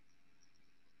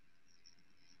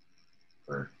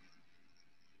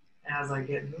as I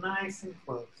get nice and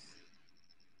close.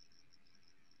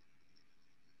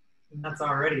 And that's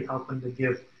already helping to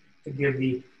give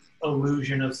the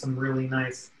illusion of some really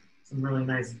nice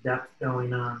depth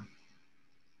going on.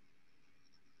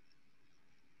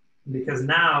 Because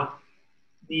now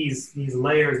these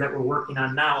layers that we're working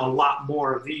on now, a lot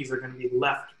more of these are going to be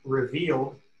left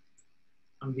revealed.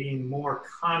 I'm being more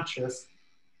conscious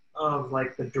of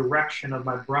like the direction of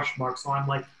my brush mark. So I'm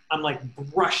like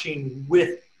brushing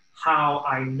with how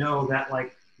I know that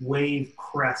like wave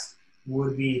crest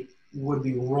would be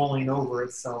rolling over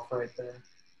itself right there.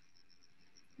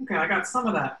 Okay, I got some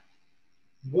of that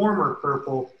warmer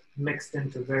purple mixed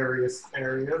into various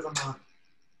areas. I'm gonna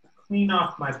clean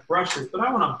off my brushes, but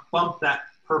I want to bump that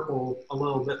purple a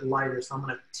little bit lighter, so I'm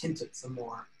going to tint it some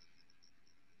more.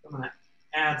 I'm going to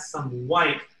add some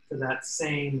white to that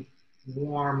same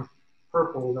warm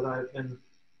purple that I've been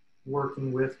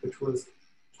working with, which was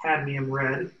cadmium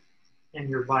red and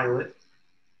your violet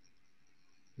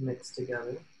mixed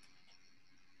together.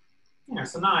 Yeah,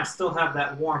 so now I still have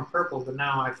that warm purple, but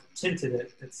now I've tinted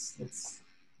it. It's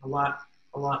a lot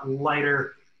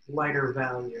lighter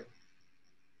value.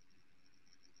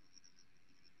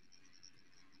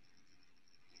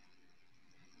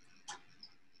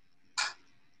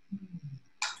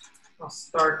 I'll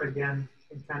start again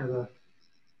in kind of the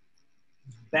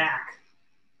back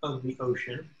of the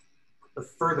ocean, the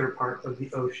further part of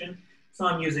the ocean. So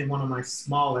I'm using one of my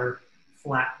smaller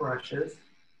flat brushes.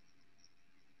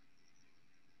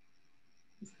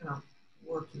 Just kind of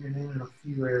working it in a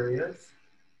few areas.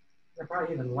 I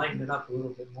probably even lighten it up a little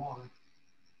bit more.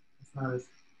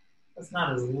 It's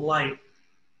not as light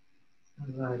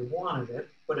as I wanted it,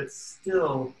 but it's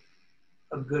still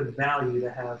a good value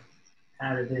to have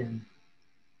added in.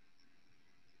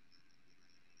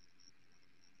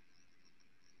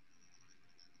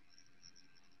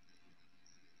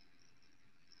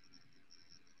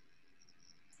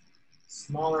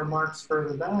 Smaller marks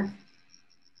further back,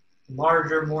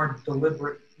 larger, more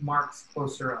deliberate marks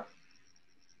closer up.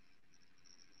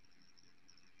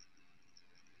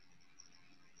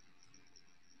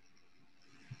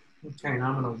 Okay,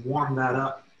 now I'm going to warm that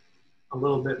up a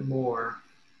little bit more.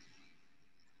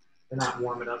 Or not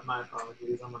warm it up, my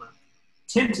apologies. I'm going to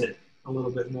tint it a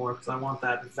little bit more because I want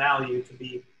that value to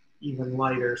be even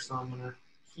lighter. So I'm going to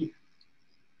keep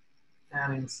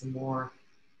adding some more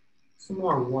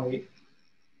white.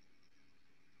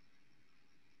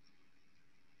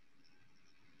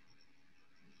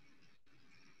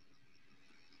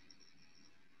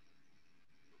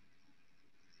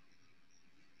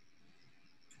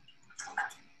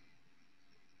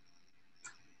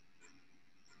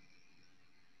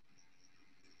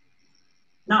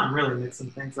 Now I'm really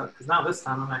mixing things up because now this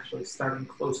time I'm actually starting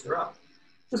closer up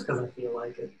just because I feel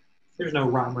like it. There's no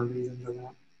rhyme or reason for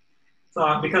that.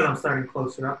 So because I'm starting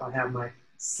closer up, I have my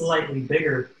slightly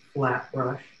bigger flat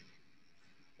brush.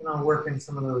 And I'll work in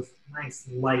some of those nice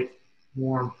light,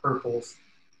 warm purples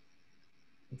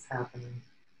that's happening.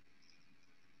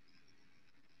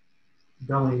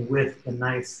 Going with the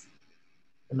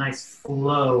nice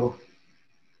flow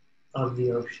of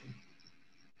the ocean.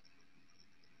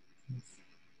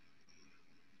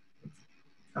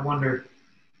 I wonder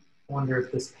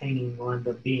if this painting will end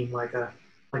up being like a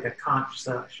conch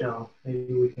shell.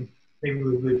 Maybe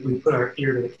we put our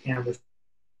ear to the canvas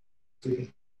so we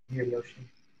can hear the ocean.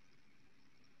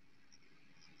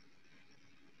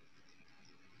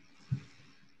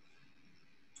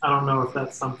 I don't know if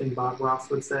that's something Bob Ross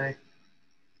would say,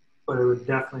 but it would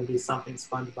definitely be something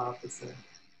SpongeBob would say.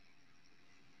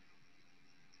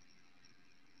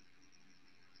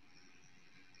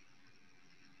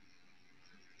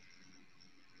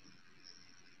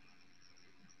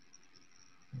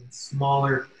 And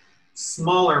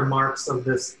smaller marks of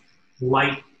this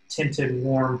light tinted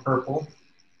warm purple.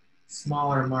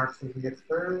 Smaller marks as we get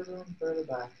further and further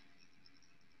back.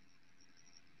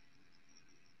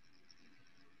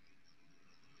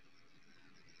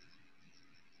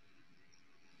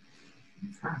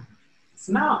 Okay.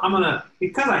 So now I'm gonna,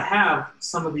 because I have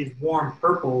some of these warm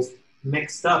purples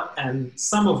mixed up, and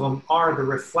some of them are the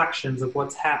reflections of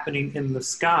what's happening in the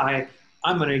sky.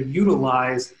 I'm going to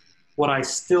utilize what I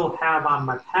still have on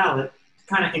my palette to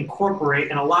kind of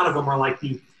incorporate, and a lot of them are like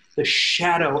the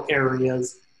shadow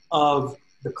areas of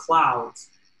the clouds.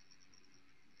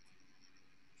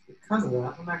 Because of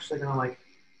that, I'm actually going to like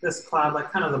this cloud,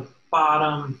 like kind of the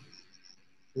bottom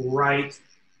right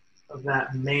of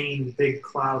that main big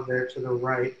cloud there to the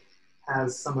right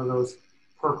has some of those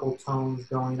purple tones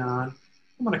going on.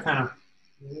 I'm going to kind of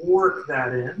work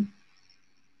that in.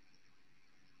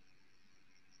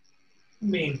 I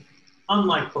mean,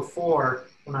 unlike before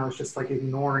when I was just like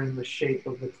ignoring the shape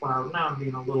of the cloud, now I'm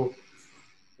being a little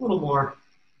more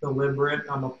deliberate.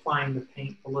 I'm applying the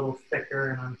paint a little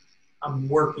thicker, and I'm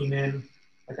working in,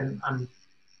 like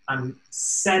I'm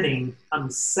setting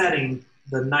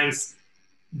the nice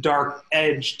dark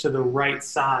edge to the right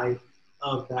side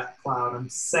of that cloud. I'm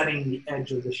setting the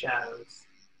edge of the shadows.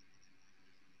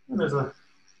 And there's a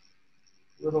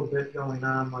little bit going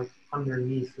on like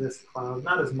underneath this cloud,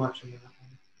 not as much in that one.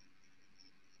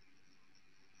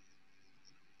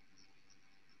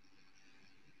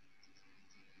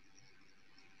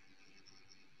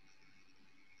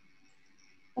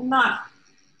 And not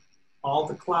all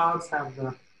the clouds have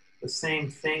the same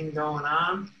thing going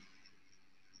on,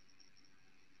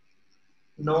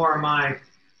 nor am I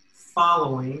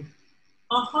following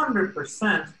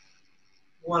 100%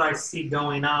 what I see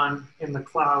going on in the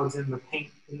clouds in the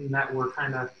painting that we're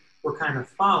kind of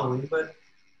following. But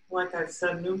like I've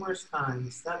said numerous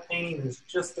times, that painting is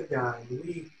just a guide.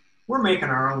 We're making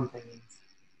our own paintings.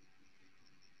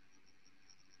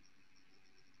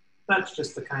 That's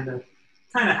just to kind of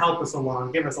help us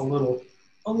along, give us a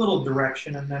little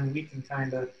direction, and then we can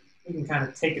kind of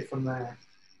take it from there.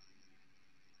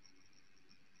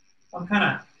 I'm kind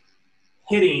of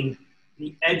hitting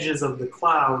the edges of the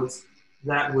clouds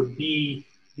that would be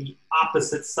the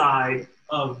opposite side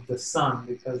of the sun,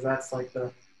 because that's like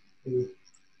the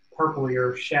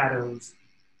purplier shadows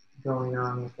going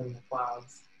on within the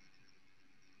clouds.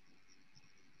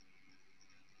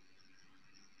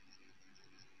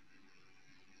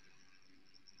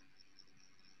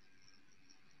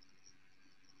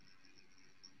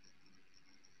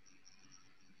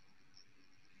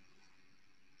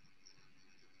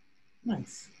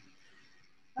 Nice.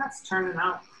 That's turning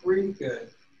out pretty good.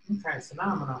 Okay, so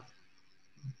now I'm gonna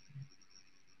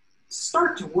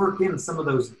start to work in some of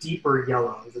those deeper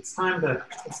yellows. It's time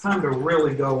to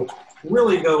really go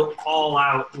all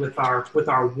out with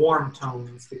our warm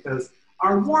tones, because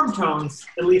our warm tones,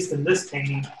 at least in this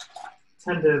painting,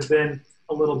 tend to have been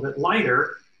a little bit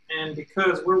lighter, and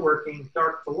because we're working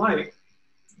dark to light,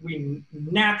 we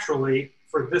naturally,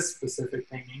 for this specific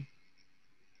painting,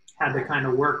 had to kind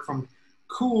of work from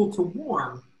cool to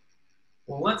warm.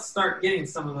 Well, let's start getting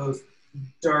some of those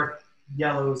dark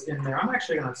yellows in there. I'm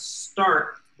actually going to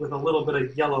start with a little bit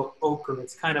of yellow ochre.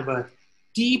 It's kind of a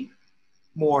deep,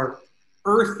 more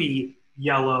earthy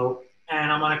yellow,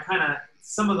 and I'm going to kind of,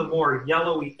 some of the more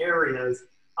yellowy areas,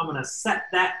 I'm going to set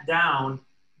that down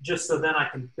just so then I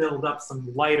can build up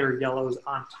some lighter yellows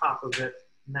on top of it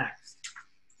next.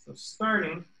 So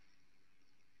starting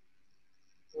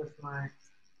with my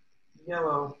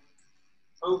yellow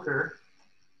ochre,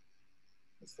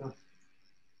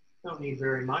 don't need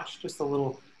very much, just a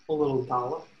little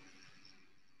dollop.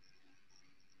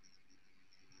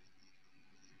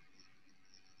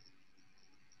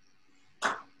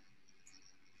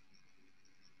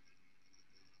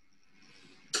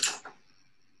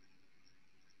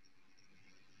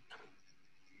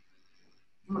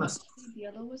 What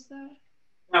yellow was that?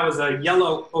 That was a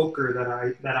yellow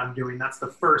ochre that I'm doing. That's the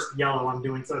first yellow I'm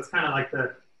doing. So it's kind of like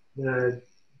the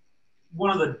one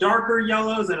of the darker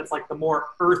yellows, and it's like the more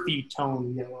earthy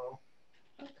tone yellow.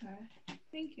 Okay,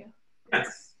 thank you.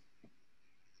 Yes.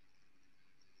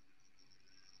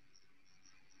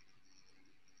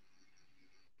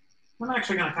 I'm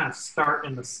actually going to kind of start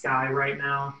in the sky right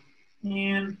now.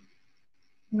 And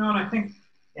you know what, I think,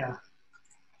 yeah.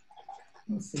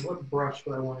 Let's see, what brush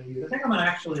do I want to use? I think I'm going to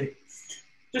actually,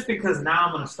 just because now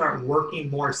I'm going to start working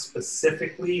more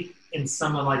specifically in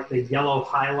some of like the yellow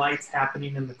highlights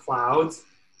happening in the clouds.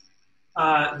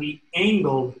 The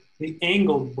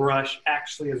angled brush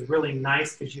actually is really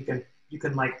nice, because you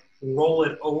can like roll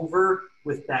it over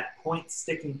with that point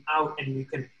sticking out, and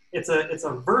it's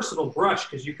a versatile brush,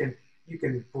 because you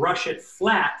can brush it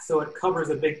flat so it covers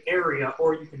a big area,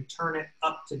 or you can turn it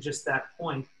up to just that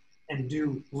point and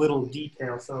do little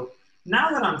detail. So now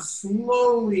that I'm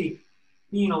slowly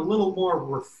being a little more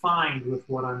refined with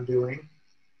what I'm doing,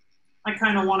 I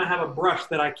kind of want to have a brush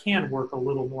that I can work a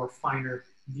little more finer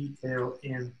detail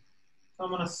in. So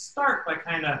I'm going to start by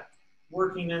kind of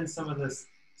working in some of this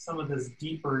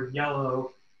deeper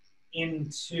yellow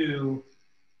into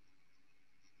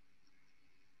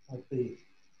like the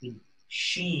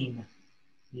sheen,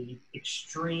 the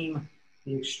extreme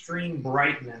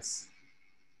brightness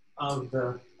of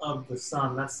the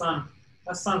sun. That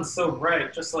sun's so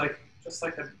bright, just like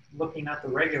looking at the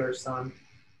regular sun.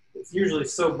 It's usually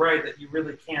so bright that you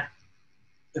really can't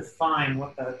define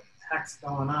what the heck's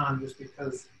going on, just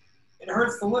because it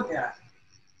hurts to look at.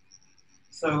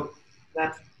 So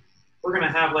that we're going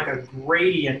to have like a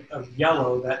gradient of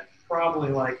yellow that probably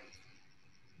like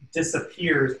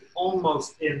disappears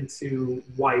almost into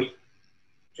white,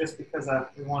 just because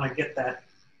we want to get that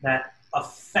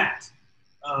effect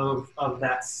of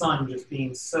that sun just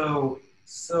being so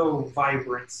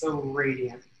vibrant, so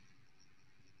radiant.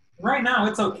 Right now,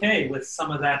 it's okay with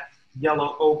some of that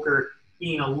yellow ochre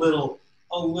being a little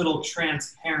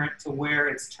transparent to where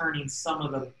it's turning some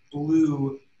of the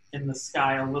blue in the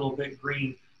sky a little bit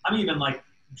green. I'm even like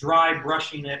dry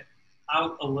brushing it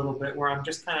out a little bit, where I'm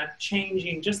just kind of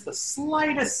changing just the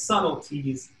slightest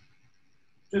subtleties,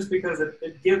 just because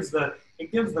it gives the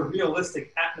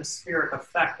realistic atmospheric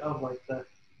effect of like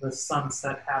the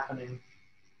sunset happening.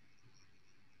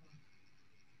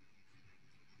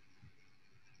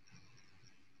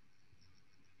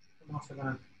 I'm also going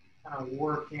to kind of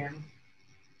work in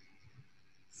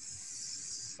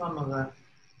some of the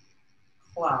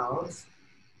clouds.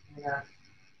 I'm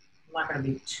not going to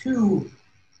be too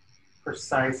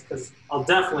precise, because I'll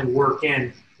definitely work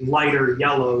in lighter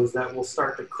yellows that will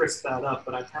start to crisp that up,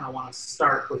 but I kind of want to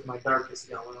start with my darkest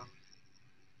yellow.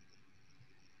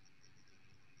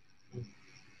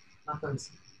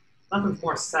 Nothing's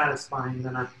more satisfying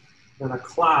than a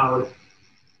cloud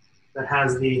that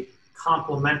has the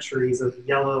complementaries of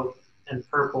yellow and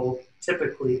purple,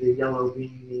 typically the yellow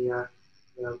being the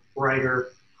brighter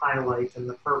highlight and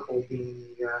the purple being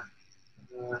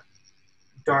the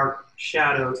dark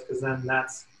shadows, because then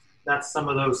that's some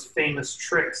of those famous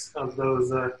tricks of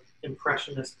those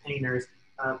impressionist painters,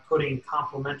 putting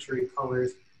complementary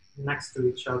colors next to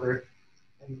each other.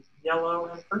 And yellow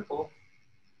and purple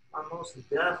are most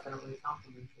definitely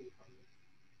complementary colors.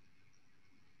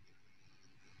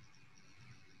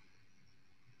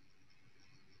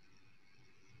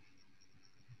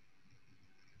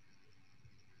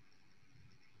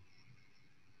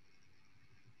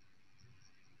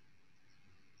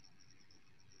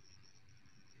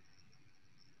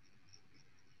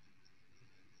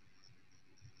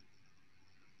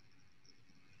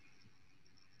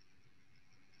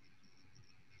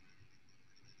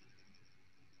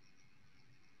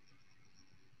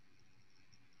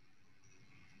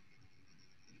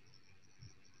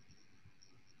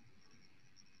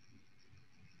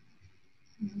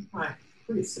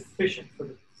 Pretty sufficient for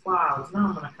the clouds. Now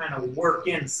I'm going to kind of work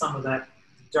in some of that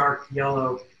dark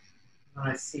yellow that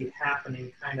I see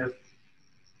happening kind of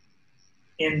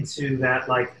into that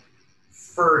like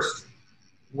first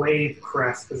wave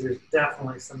crest, because there's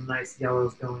definitely some nice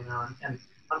yellows going on. And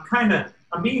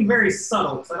I'm being very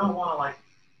subtle, because I don't want to like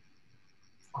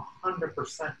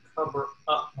 100% cover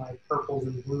up my purples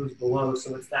and blues below.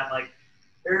 So it's that like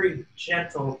very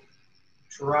gentle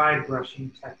dry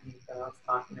brushing technique that I was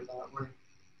talking about, where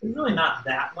there's really not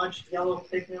that much yellow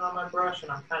pigment on my brush,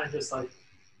 and I'm kind of just like,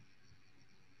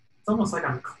 it's almost like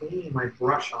I'm cleaning my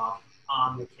brush off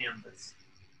on the canvas.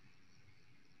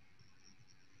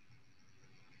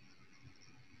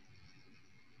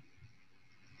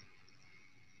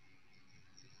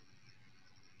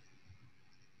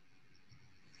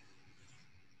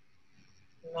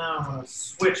 Now I'm going to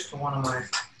switch to one of my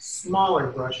smaller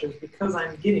brushes, because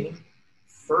I'm getting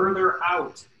further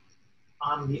out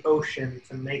on the ocean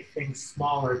to make things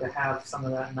smaller, to have some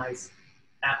of that nice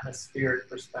atmospheric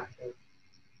perspective.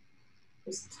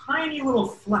 This tiny little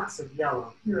flecks of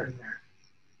yellow here and there,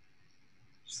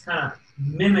 just kind of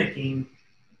mimicking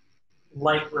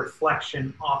light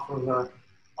reflection off of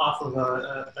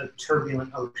a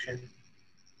turbulent ocean.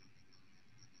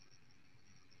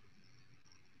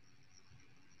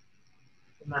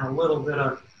 And then a little bit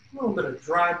of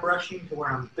dry brushing to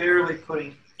where I'm barely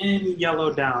putting any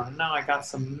yellow down. And now I got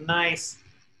some nice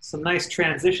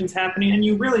transitions happening, and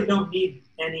you really don't need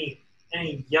any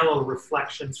yellow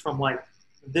reflections from like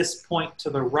this point to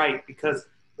the right, because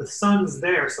the sun's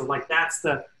there. So like that's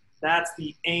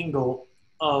the angle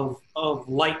of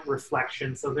light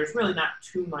reflection. So there's really not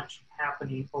too much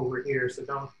happening over here. So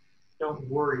don't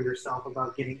worry yourself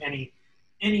about getting any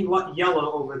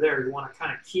yellow over there. You want to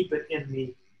kind of keep it in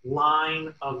the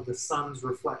line of the sun's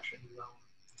reflection zone.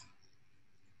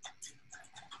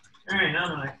 All right, now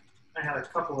I had a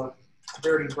couple of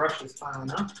dirty brush is fine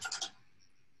enough.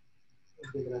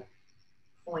 We'll give it a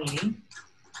clean.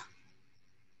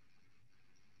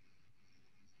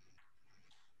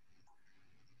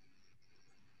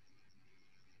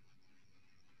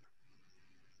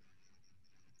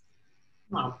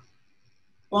 I'll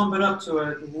bump it up to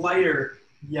a lighter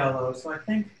yellow. So I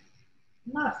think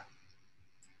I'm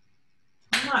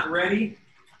not ready.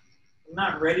 I'm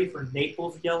not ready for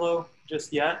Naples yellow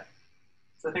just yet.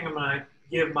 So I think I'm gonna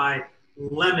give my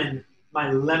lemon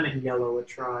yellow a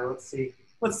try.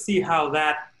 Let's see how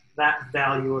that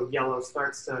value of yellow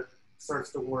starts to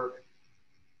work.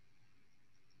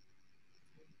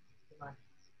 My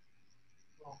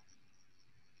little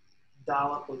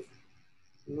dollop of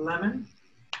lemon.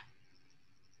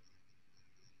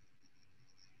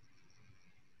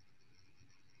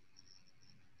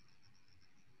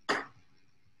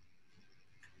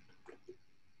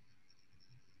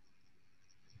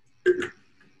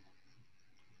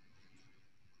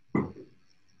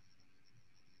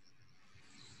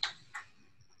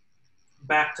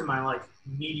 Back to my like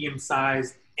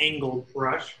medium-sized angled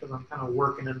brush because I'm kind of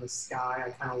working in the sky.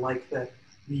 I kind of like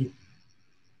the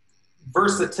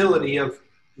versatility of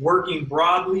working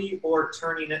broadly or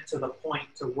turning it to the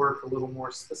point to work a little more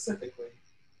specifically.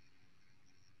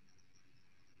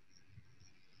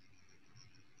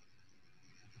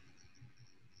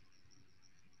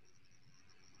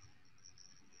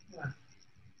 Yeah.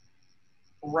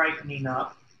 Brightening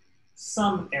up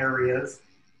some areas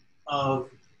of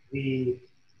the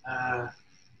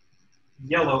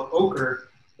yellow ochre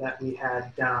that we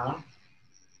had down,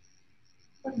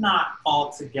 but not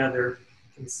altogether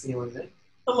concealing it.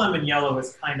 The lemon yellow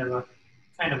is kind of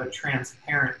a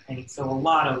transparent paint, so a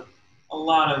lot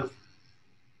of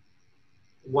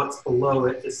what's below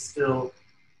it is still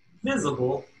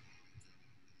visible.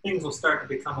 Things will start to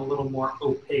become a little more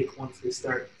opaque once we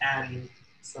start adding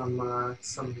some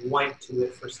white to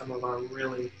it for some of our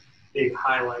really big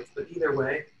highlights. But either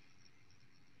way,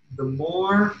 the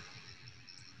more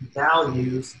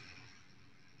values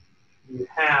you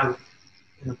have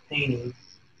in a painting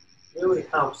really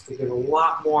helps to give a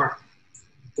lot more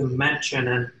dimension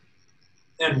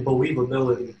and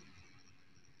believability.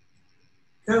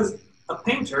 Because a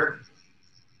painter,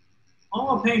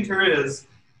 all a painter is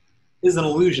an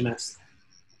illusionist.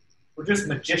 We're just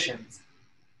magicians.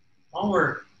 All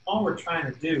we're trying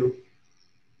to do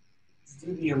is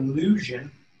do the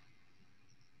illusion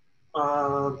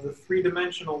of the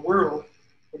three-dimensional world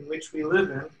in which we live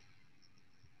in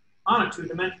on a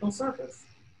two-dimensional surface.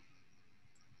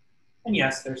 And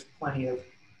yes, there's plenty of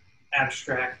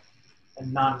abstract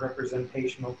and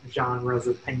non-representational genres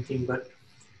of painting, but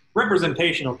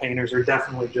representational painters are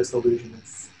definitely just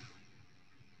illusionists.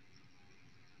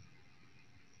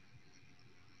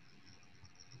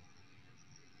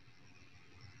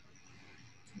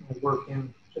 I'll work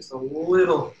in just a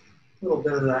little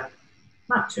bit of that,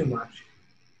 not too much,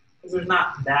 because there's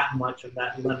not that much of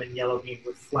that lemon yellow being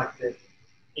reflected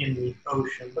in the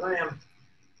ocean, but I am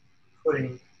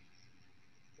putting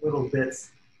little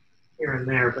bits here and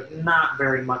there, but not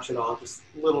very much at all, just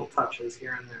little touches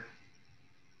here and there.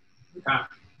 Okay.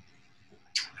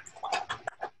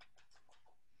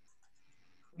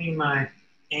 Clean my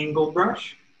angle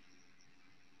brush.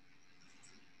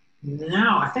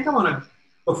 Now, I think I want to,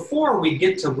 before we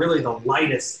get to really the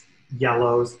lightest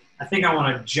yellows, I think I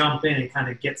want to jump in and kind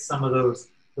of get some of those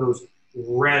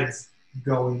reds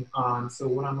going on. So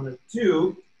what I'm going to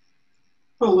do,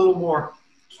 put a little more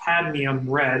cadmium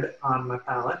red on my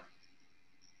palette.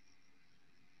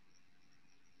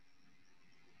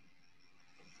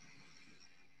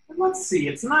 And let's see,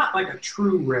 it's not like a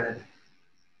true red.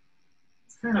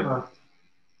 It's kind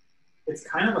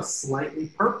of a slightly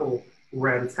purple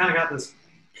red. It's kind of got this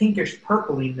pinkish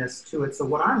purpliness to it. So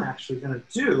what I'm actually going to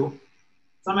do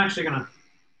is I'm actually going to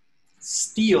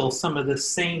steal some of the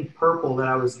same purple that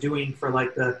I was doing for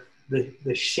like the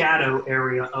shadow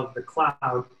area of the cloud.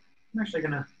 I'm actually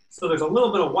going to, so there's a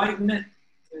little bit of white in it,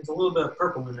 there's a little bit of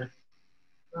purple in it.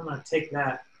 I'm going to take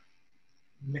that,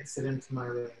 mix it into my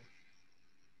red.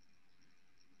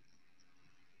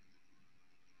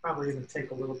 Probably even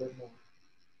take a little bit more.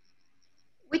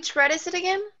 Which red is it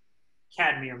again?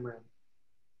 Cadmium red.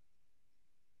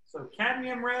 So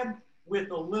cadmium red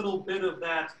with a little bit of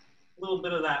that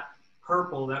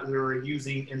purple that we were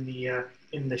using in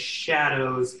the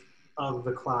shadows of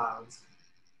the clouds.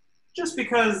 Just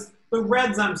because the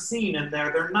reds I'm seeing in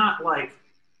there, they're not like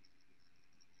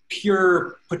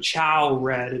pure Pachow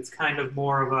red. It's kind of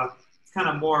more of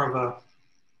a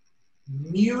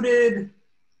muted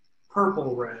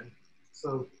purple red.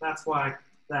 So that's why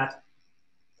that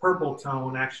purple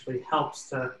tone actually helps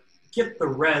to get the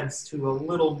reds to a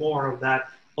little more of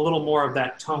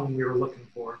that tone we were looking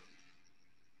for.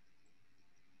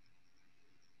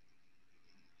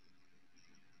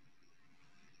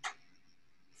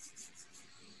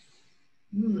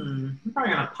 I'm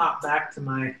probably gonna pop back to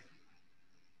my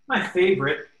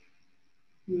favorite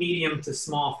medium to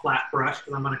small flat brush,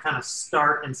 because I'm gonna kind of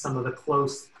start in some of the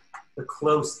close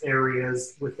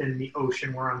areas within the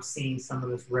ocean where I'm seeing some of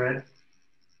this red.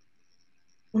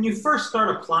 When you first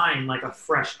start applying like a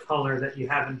fresh color that you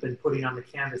haven't been putting on the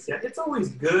canvas yet, it's always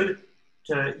good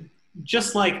to,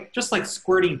 just like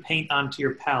squirting paint onto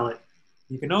your palette.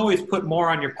 You can always put more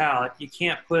on your palette. You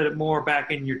can't put more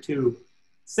back in your tube.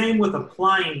 Same with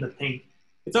applying the paint.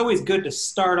 It's always good to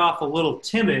start off a little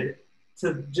timid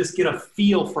to just get a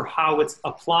feel for how it's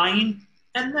applying,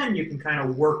 and then you can kind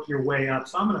of work your way up.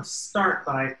 So I'm going to start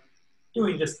by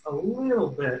doing just a little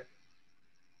bit.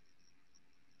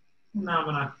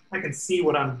 Now I can see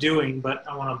what I'm doing, but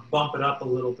I want to bump it up a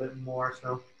little bit more.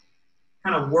 So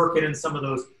kind of work it in some of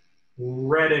those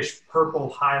reddish purple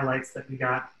highlights that we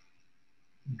got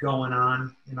going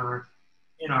on in our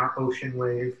ocean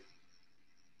wave.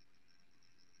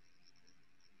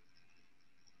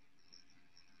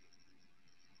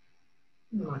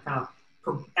 Kind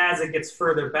of, as it gets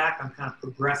further back, I'm kind of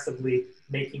progressively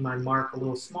making my mark a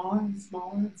little smaller and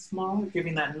smaller and smaller,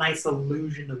 giving that nice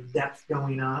illusion of depth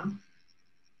going on.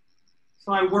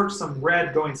 So I worked some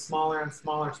red going smaller and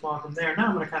smaller and smaller from there. Now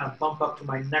I'm going to kind of bump up to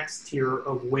my next tier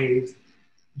of waves,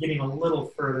 getting a little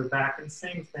further back, and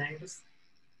same thing, just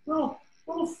little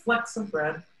flecks of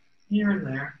red here and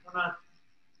there. We're not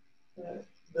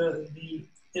the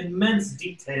immense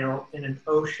detail in an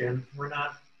ocean. We're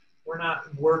not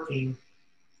working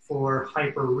for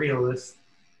hyper-realist.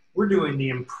 We're doing the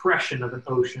impression of an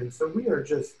ocean. So we are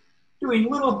just doing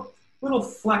little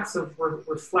flecks of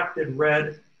reflected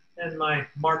red, and my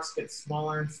marks get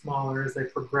smaller and smaller as they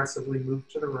progressively move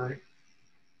to the right.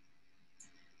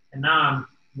 And now I'm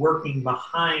working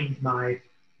behind my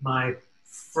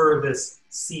furthest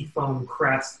seafoam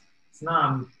crest. So now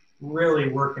I'm really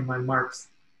working my marks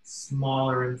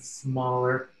smaller and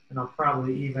smaller, and I'll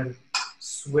probably even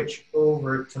switch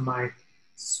over to my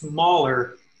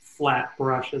smaller flat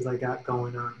brush as I got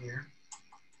going on here.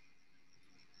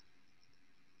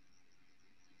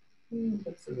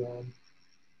 That's a red.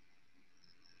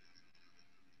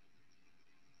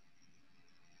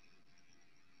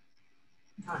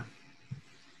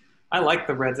 I like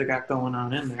the reds I got going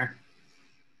on in there.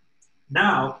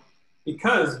 Now,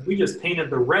 because we just painted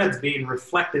the reds being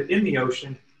reflected in the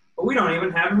ocean, but we don't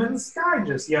even have them in the sky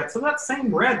just yet. So that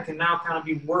same red can now kind of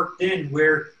be worked in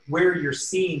where you're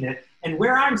seeing it. And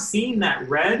where I'm seeing that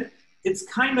red, it's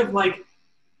kind of like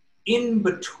in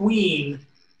between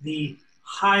the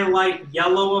highlight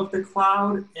yellow of the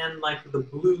cloud and like the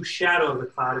blue shadow of the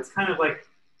cloud. It's kind of like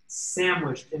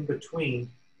sandwiched in between.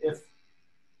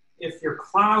 If your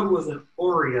cloud was an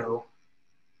Oreo,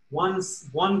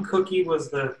 one cookie was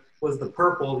the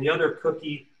purple, the other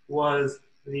cookie was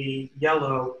the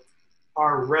yellow.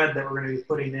 Our red that we're going to be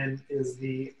putting in is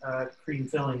the cream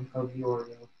filling of the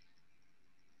Oreo.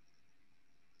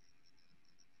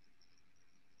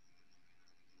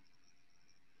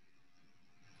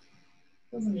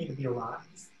 Doesn't need to be a lot.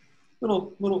 Just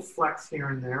little flecks here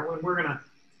and there. When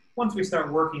once we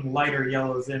start working lighter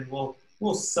yellows in,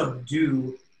 we'll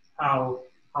subdue how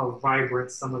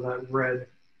vibrant some of that red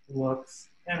looks,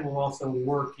 and we'll also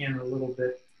work in a little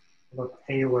bit of a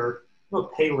paler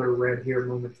red here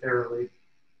momentarily.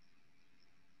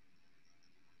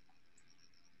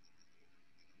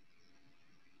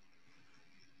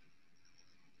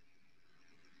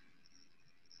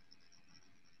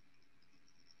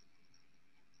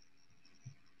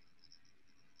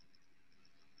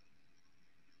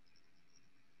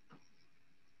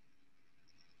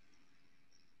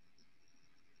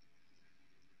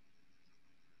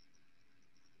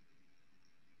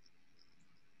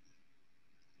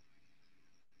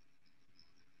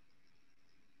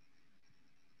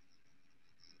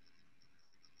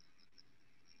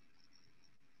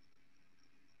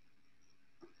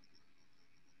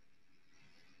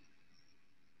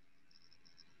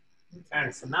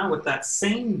 Okay, so now with that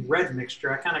same red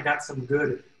mixture, I kind of got some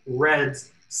good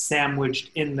reds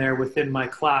sandwiched in there within my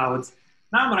clouds.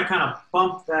 Now I'm going to kind of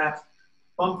bump that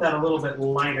a little bit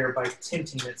lighter by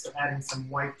tinting it, so adding some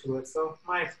white to it. So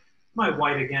my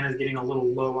white again is getting a little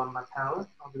low on my palette.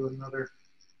 I'll do another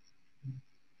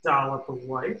dollop of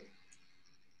white.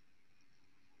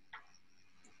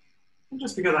 And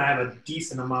just because I have a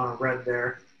decent amount of red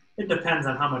there, it depends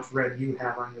on how much red you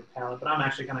have on your palette, but I'm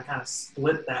actually going to kind of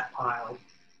split that pile.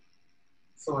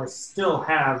 So I still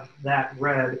have that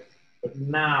red But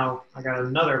now I got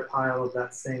another pile of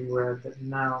that same red that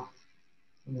now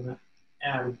I'm gonna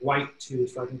add white to,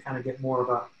 so I can kind of get more of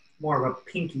a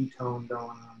pinky tone going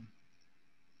on.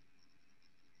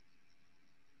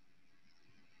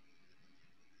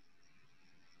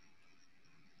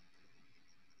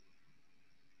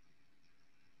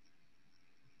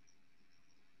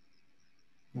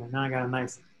 And now I got a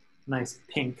nice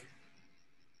pink.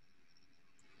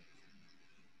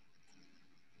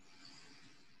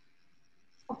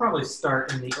 I'll probably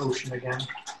start in the ocean again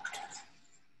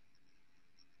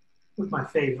with my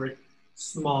favorite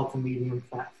small to medium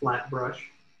flat brush.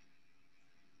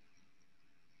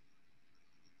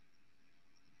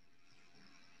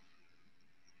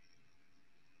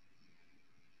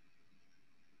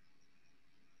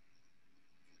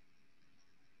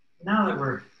 Now that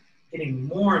we're getting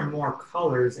more and more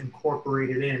colors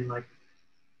incorporated in, like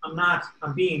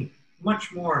I'm being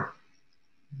much more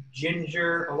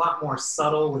ginger, a lot more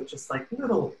subtle with just like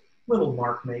little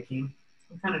mark making.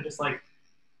 I'm kind of just like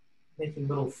making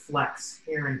little flecks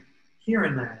here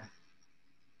and there.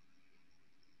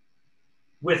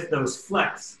 With those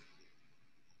flecks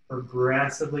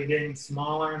progressively getting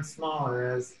smaller and smaller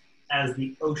as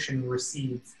the ocean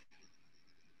recedes.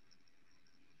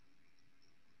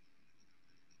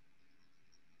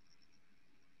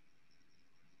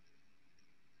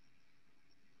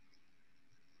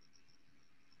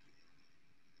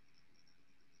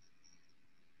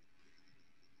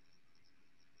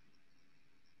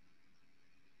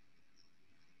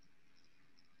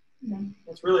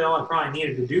 That's really all I probably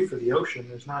needed to do for the ocean.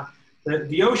 There's not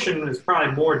the ocean is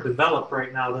probably more developed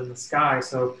right now than the sky,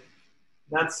 so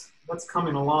that's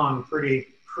coming along pretty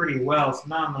well. So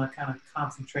now I'm going to kind of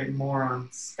concentrate more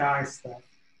on sky stuff.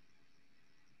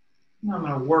 Now I'm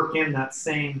going to work in that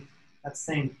same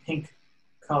pink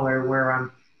color where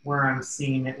I'm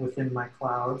seeing it within my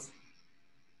clouds.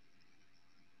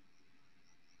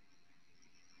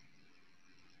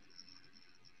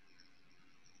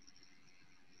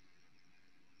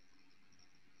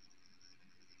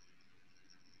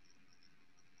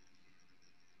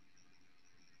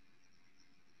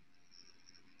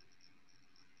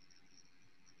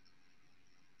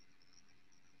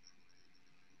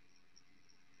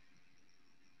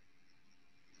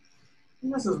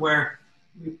 And this is where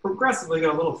you progressively get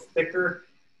a little thicker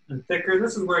and thicker.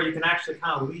 This is where you can actually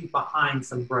kind of leave behind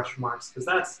some brush marks, because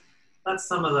that's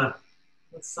some of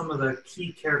the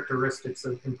key characteristics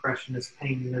of impressionist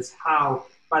painting, is how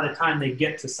by the time they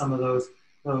get to some of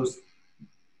those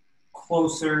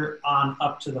closer on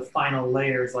up to the final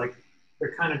layers, like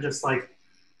they're kind of just like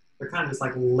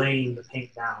laying the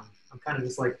paint down. I'm kind of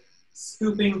just like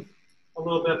scooping a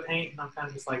little bit of paint, and I'm kind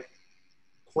of just like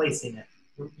placing it.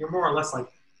 You're more or less like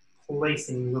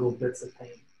placing little bits of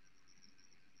paint.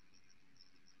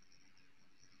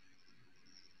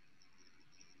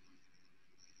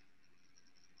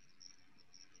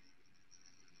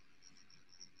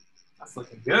 That's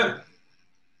looking good.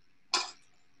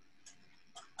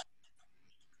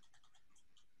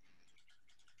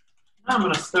 Now I'm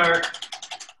going to start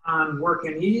on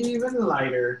working even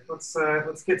lighter.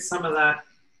 Let's get some of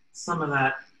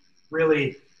that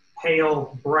really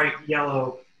pale, bright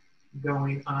yellow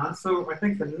going on. So I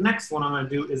think the next one I'm going to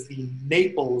do is the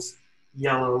Naples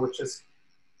yellow, which is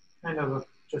kind of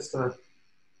just a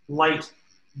light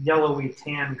yellowy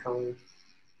tan color.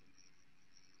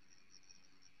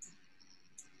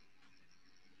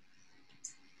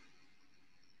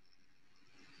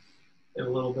 Get a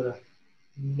little bit of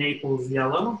Naples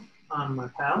yellow on my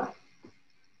palette.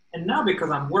 And now,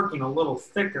 because I'm working a little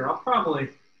thicker, I'll probably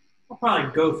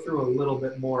go through a little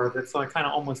bit more of it. So I kind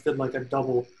of almost did like a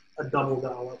double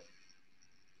dollop.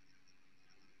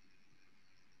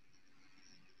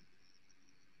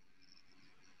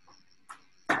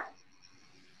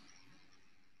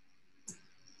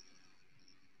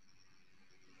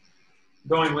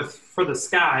 For the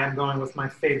sky, I'm going with my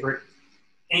favorite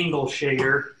angle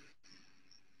shader.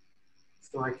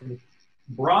 So I can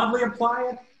broadly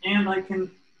apply it, and I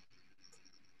can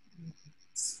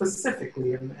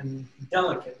specifically and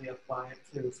delicately apply it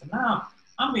too. So now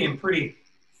I'm being pretty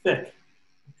thick.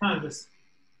 I'm kind of just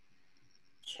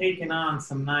caking on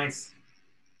some nice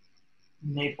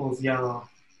Naples yellow.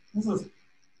 This is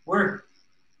where,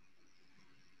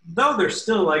 though there's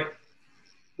still like,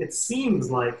 it seems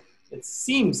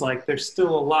like there's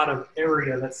still a lot of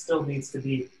area that still needs to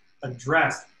be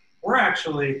addressed. We're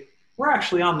actually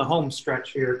on the home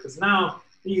stretch here, because now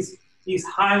these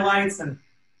highlights and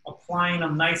applying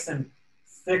them nice and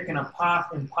thick and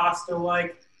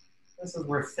impasto-like, this is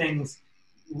where things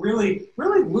really,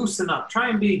 really loosen up. Try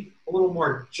and be a little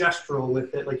more gestural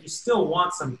with it. Like you still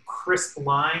want some crisp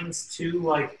lines to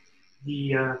like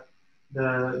the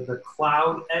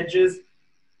cloud edges,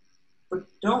 but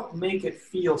don't make it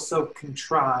feel so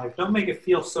contrived. Don't make it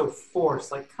feel so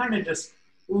forced. Like kind of just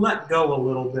let go a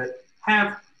little bit.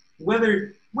 Have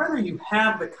whether you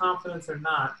have the confidence or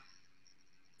not,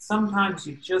 sometimes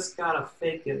you just gotta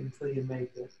fake it until you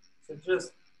make it. So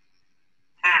just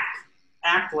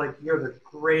act like you're the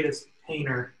greatest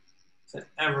painter to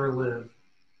ever live.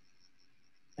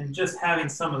 And just having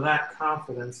some of that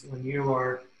confidence when you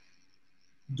are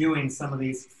doing some of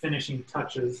these finishing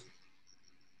touches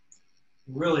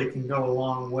really can go a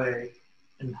long way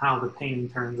in how the painting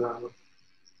turns out.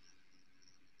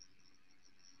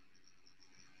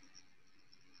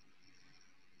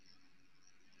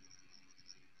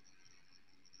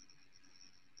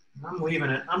 I'm leaving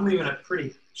it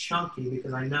pretty chunky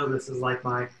because I know this is like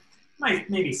my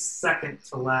maybe second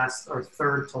to last or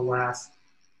third to last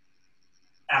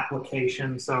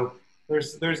application. So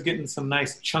there's getting some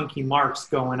nice chunky marks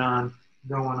going on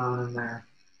in there.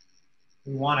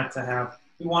 We want it to have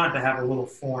a little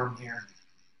form here.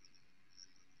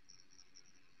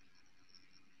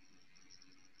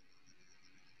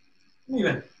 I'm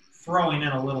even throwing in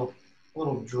a little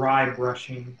dry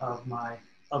brushing of my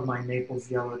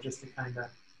Naples yellow just to kind of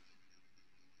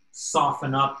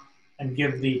soften up and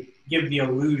give the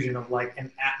illusion of like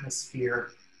an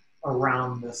atmosphere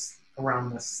around this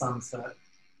sunset.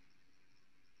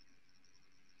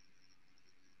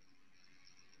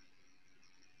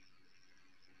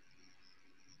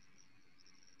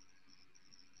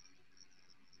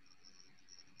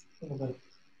 A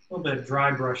little bit of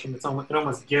dry brushing. It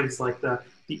almost gives like the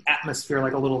atmosphere,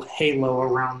 like a little halo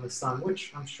around the sun,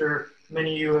 which I'm sure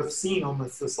many of you have seen,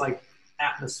 almost this like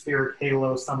atmospheric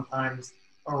halo sometimes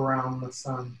around the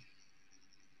sun.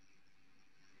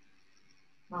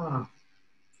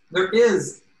 There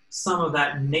is some of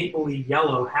that mapley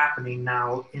yellow happening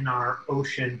now in our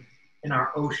ocean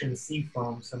sea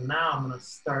foam. So now I'm going to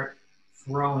start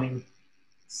throwing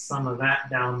some of that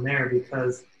down there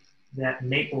because that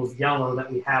Naples yellow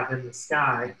that we have in the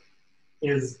sky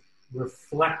is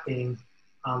reflecting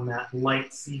on that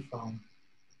light sea foam.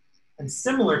 And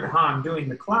similar to how I'm doing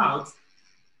the clouds,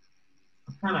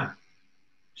 I'm kind of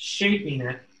shaping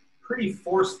it pretty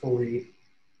forcefully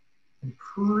and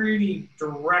pretty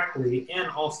directly, and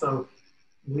also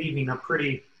leaving a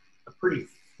pretty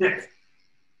thick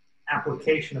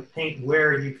application of paint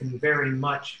where you can very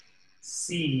much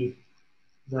see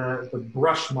the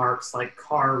brush marks like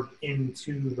carved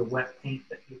into the wet paint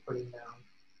that you're putting down.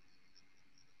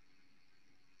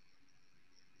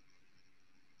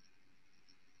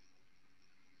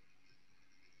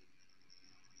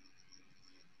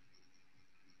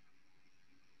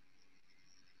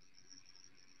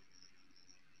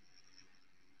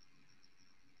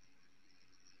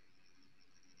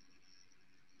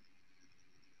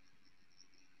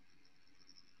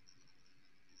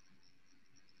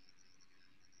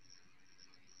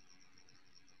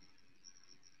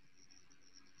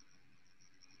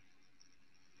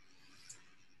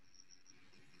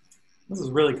 This is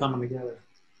really coming together.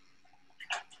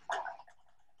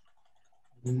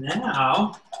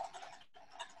 Now,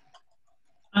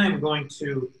 I am going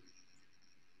to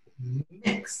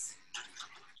mix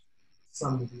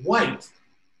some white,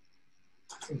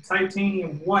 some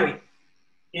titanium white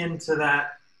into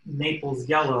that Naples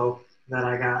yellow that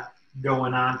I got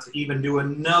going on to even do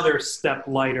another step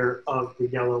lighter of the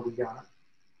yellow we got.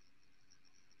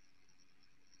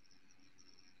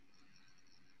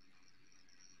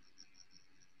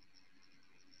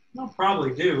 I'll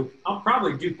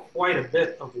probably do quite a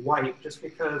bit of white just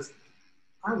because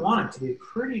I want it to be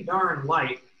pretty darn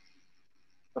light,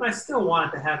 but I still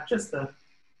want it to have just a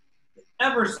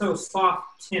ever so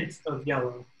soft tint of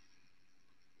yellow.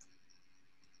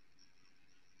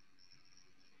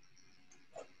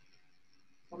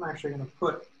 I'm actually going to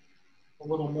put a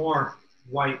little more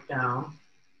white down.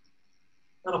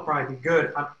 That'll probably be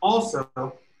good. I'm also,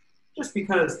 just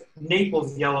because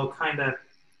Naples yellow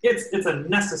it's a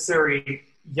necessary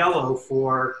yellow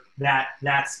for that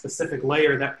specific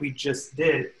layer that we just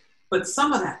did. But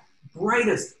some of that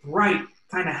brightest bright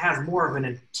kind of has more of an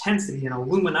intensity and a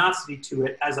luminosity to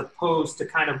it as opposed to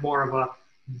kind of more of a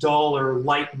dull or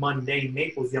light mundane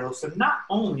Naples yellow. So not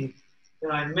only did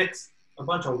I mix a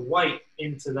bunch of white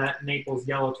into that Naples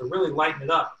yellow to really lighten it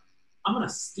up, I'm going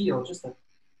to steal just a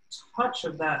touch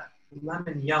of that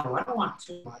lemon yellow. I don't want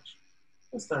too much,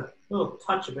 just a little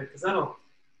touch of it, because that'll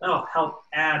help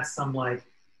add some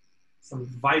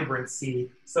vibrancy,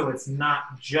 so it's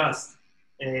not just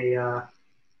a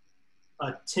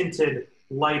a tinted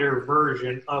lighter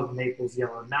version of Naples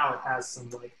yellow. Now it has some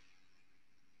like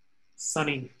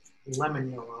sunny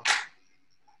lemon yellow.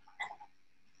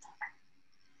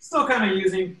 Still kind of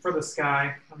using for the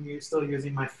sky. I'm still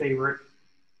using my favorite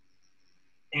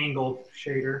angled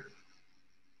shader.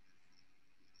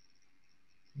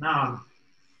 Now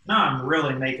I'm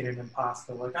really making it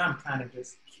impasto. Like I'm kind of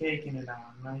just caking it on.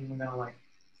 I'm not even gonna like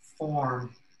form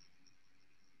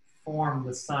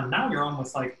the sun. Now you're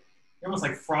almost like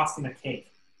frosting a cake.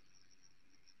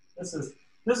 This is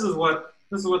what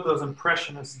those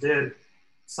impressionists did.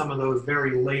 Some of those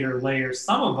very later layers.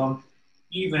 Some of them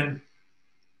even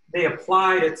they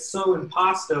applied it so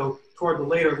impasto toward the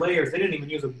later layers. They didn't even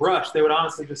use a brush. They would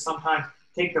honestly just sometimes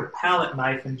take their palette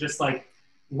knife and just like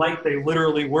they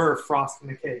literally were frosting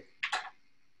the cake.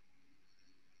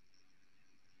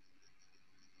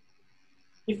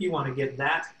 If you want to get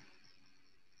that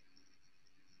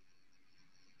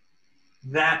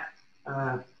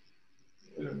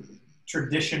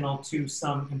traditional to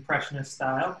some impressionist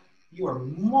style, you are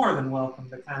more than welcome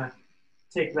to kind of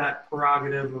take that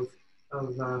prerogative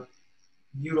of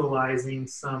utilizing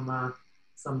some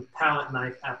palette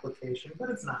knife application, but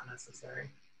it's not necessary.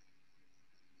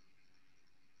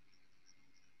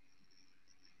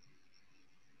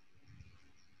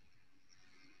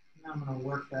 Now I'm going to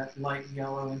work that light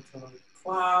yellow into the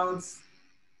clouds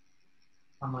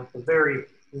on like the very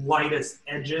lightest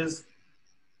edges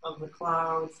of the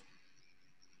clouds.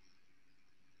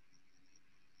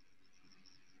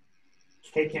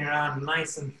 Caking it on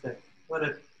nice and thick.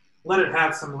 Let it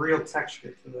have some real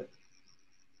texture to it.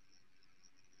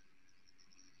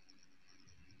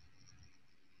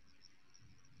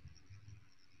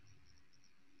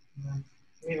 I'm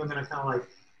even going to kind of like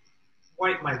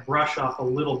wipe my brush off a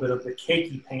little bit of the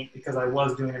cakey paint because I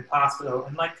was doing impasto,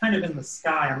 and like kind of in the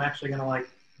sky, I'm actually going to like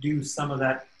do some of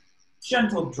that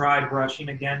gentle dry brushing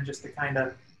again, just to kind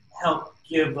of help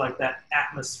give like that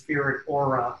atmospheric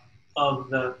aura of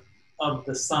the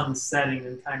sun setting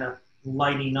and kind of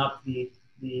lighting up the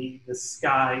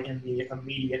sky in the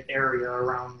immediate area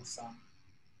around the sun.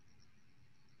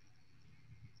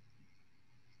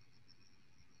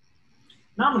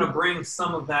 Now I'm going to bring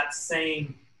some of that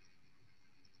same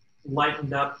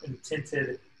lightened up and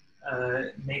tinted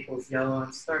Naples yellow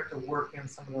and start to work in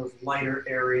some of those lighter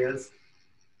areas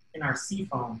in our sea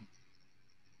foam.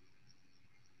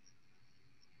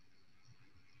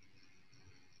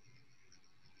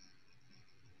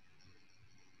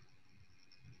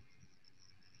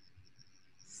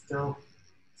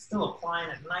 Still applying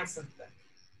it nice and thick.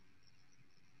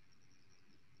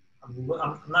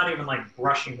 I'm not even like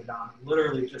brushing it on. I'm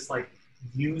literally just like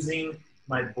using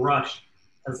my brush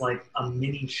as like a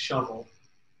mini shovel.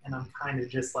 And I'm kind of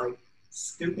just like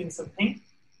scooping some paint,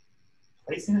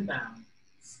 placing it down.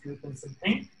 Scooping some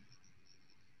paint,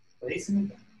 placing it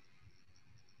down.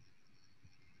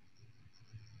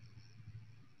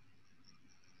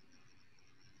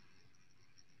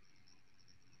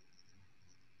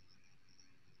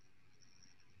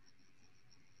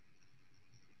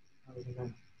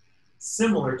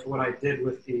 Similar to what I did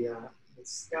with the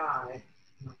sky,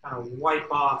 I'm kind of wipe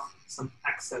off some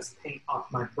excess paint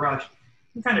off my brush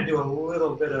and kind of do a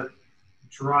little bit of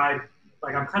dry,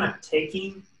 like I'm kind of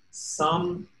taking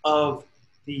some of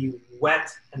the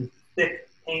wet and thick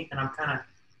paint and I'm kind of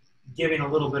giving a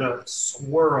little bit of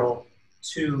swirl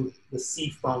to the sea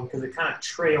foam because it kind of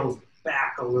trails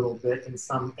back a little bit in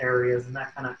some areas, and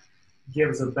that kind of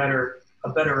gives a better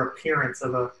appearance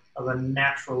of a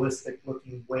naturalistic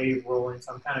looking wave rolling.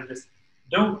 So I'm kind of just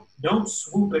don't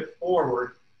swoop it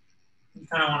forward. You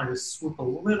kind of want to just swoop a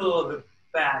little of it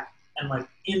back and like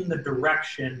in the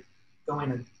direction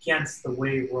going against the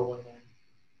wave rolling in.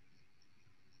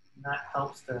 And that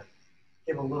helps to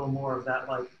give a little more of that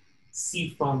like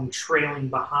sea foam trailing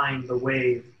behind the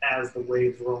wave as the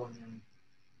wave's rolling in.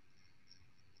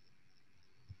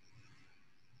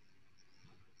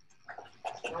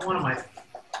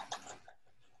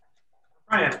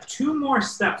 I have two more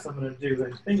steps I'm going to do,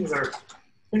 and things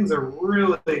are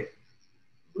really,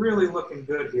 really looking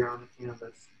good here on the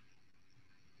canvas.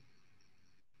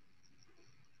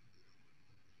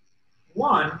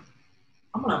 One,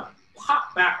 I'm going to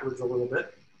pop backwards a little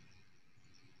bit,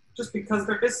 just because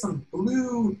there is some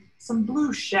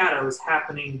blue shadows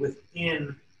happening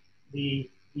within the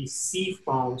sea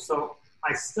foam. So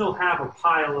I still have a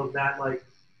pile of that like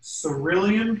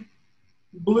cerulean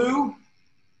blue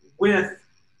with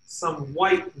some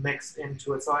white mixed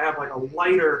into it. So I have like a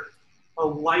lighter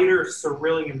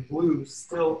cerulean blue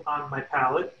still on my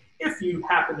palette. If you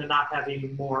happen to not have any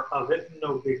more of it,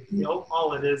 no big deal.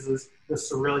 All it is the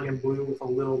cerulean blue with a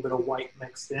little bit of white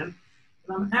mixed in.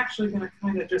 And I'm actually going to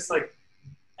kind of just like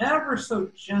ever so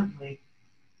gently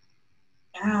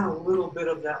add a little bit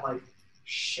of that like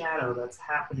shadow that's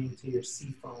happening to your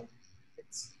sea foam.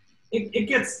 It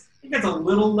gets a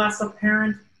little less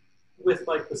apparent with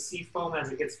like the sea foam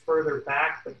as it gets further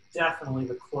back, but definitely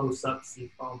the close-up sea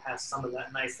foam has some of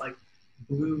that nice like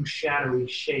blue shadowy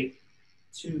shape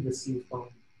to the sea foam.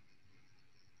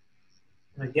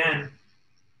 And again,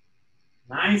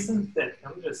 nice and thick.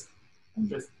 I'm just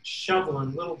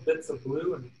shoveling little bits of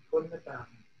blue and putting it down.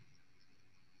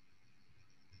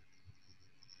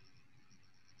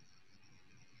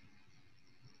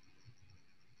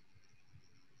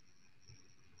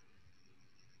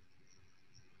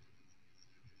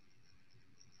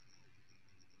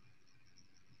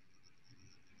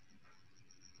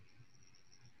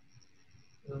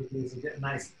 Really gives you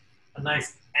a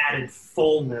nice added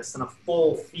fullness and a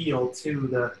full feel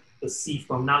to the sea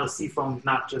foam. Now the sea foam's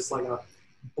not just like a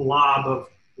blob of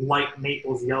light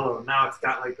Naples yellow. Now it's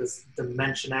got like this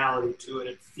dimensionality to it.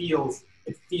 It feels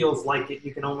like it.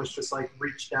 You can almost just like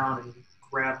reach down and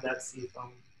grab that sea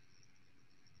foam.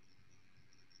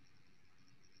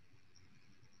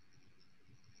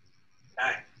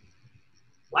 Okay.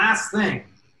 Last thing,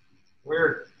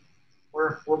 we're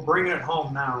bringing it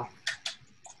home now.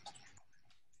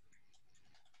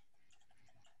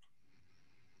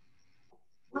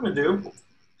 We're gonna do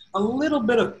a little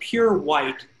bit of pure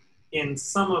white in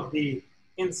some of the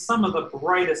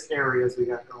brightest areas we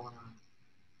got going on.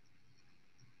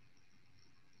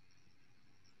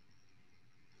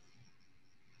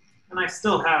 And I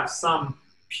still have some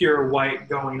pure white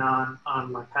going on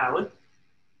my palette.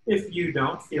 If you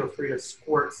don't, feel free to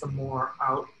squirt some more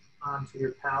out onto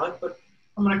your palette. But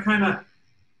I'm gonna kind of,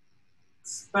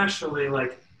 especially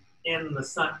like in the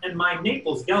sun, and my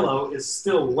Naples yellow is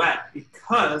still wet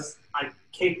because I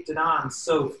caked it on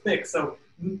so thick. So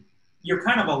you're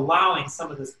kind of allowing some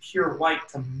of this pure white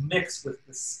to mix with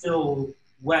the still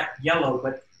wet yellow,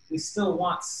 but we still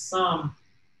want some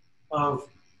of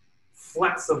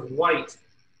flecks of white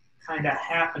kind of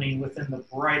happening within the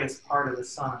brightest part of the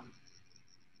sun.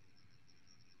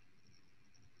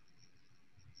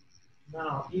 Then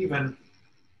I'll even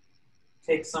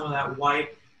take some of that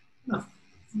white in a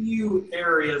few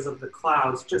areas of the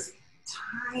clouds, just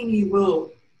tiny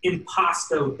little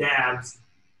impasto dabs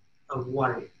of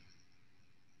white.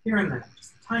 Here and there,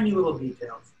 just tiny little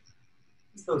details.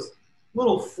 Just those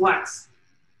little flecks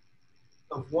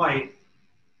of white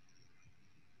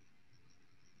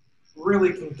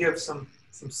really can give some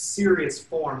serious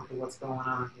form to what's going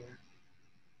on here.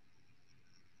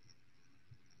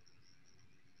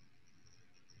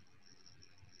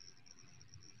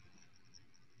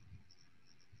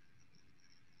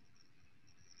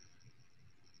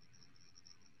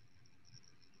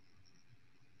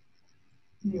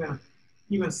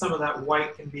 Even some of that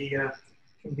white can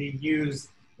be used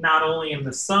not only in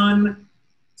the sun,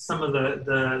 some of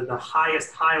the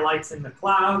highest highlights in the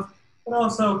clouds, but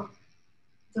also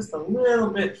just a little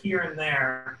bit here and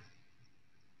there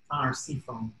on our sea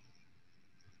foam.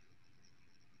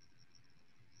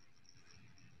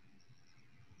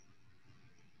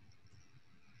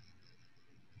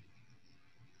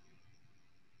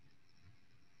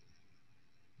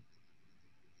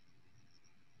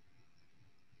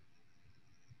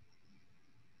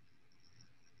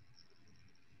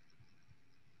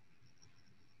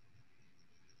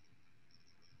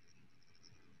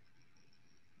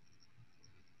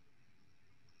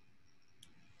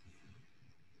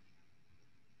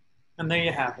 And there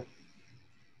you have it.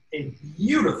 A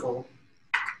beautiful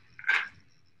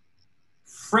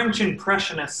French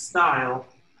Impressionist style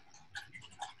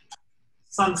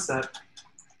sunset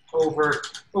over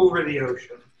the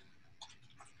ocean.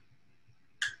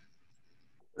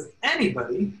 Does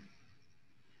anybody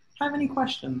have any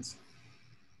questions?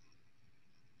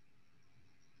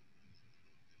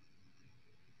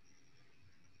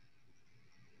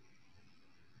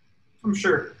 I'm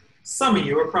sure some of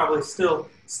you are probably still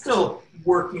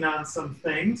working on some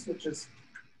things, which is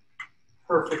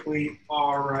perfectly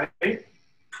all right.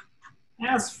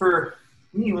 As for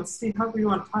me, let's see how we do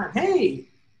on time. Hey,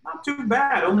 not too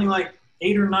bad. Only like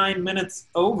 8 or 9 minutes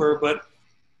over, but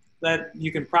that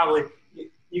you can probably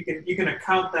you can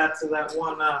account that to that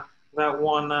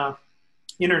one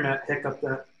internet hiccup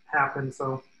that happened.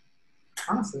 So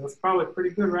honestly, that's probably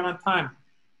pretty good right on time.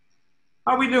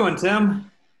 How we doing,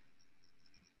 Tim?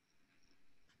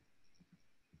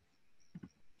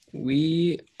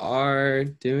 We are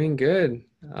doing good.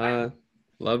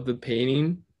 Love the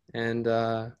painting. And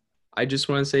I just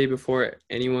want to say before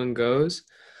anyone goes,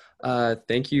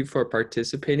 thank you for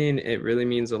participating. It really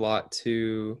means a lot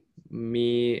to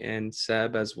me and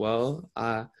Seb as well.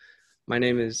 My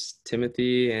name is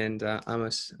Timothy, and I'm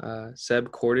a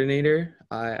Seb coordinator.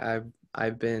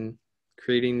 I've been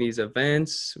creating these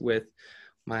events with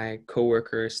my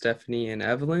coworker Stephanie and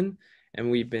Evelyn,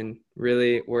 and we've been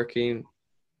really working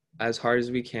as hard as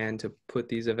we can to put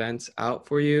these events out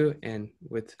for you. And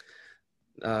with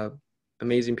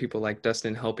amazing people like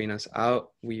Dustin helping us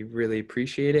out, we really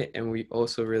appreciate it, and we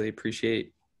also really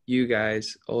appreciate you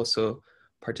guys also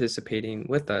participating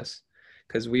with us,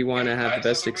 because we want to have the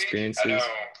best experiences.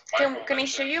 Can I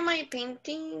show you my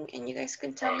painting and you guys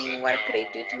can tell me what could I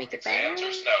do to make it better?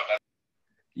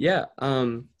 Yeah,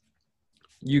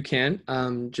 you can.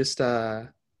 I'm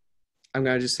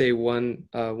gonna just say one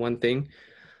thing,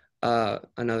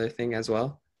 another thing as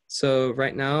well. So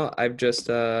right now I've just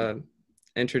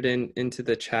entered into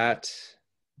the chat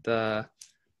the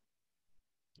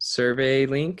survey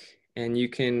link, and you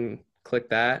can click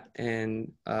that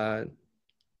and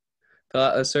fill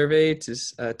out a survey to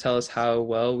tell us how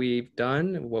well we've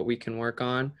done, what we can work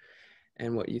on,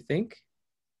 and what you think.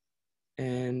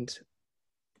 And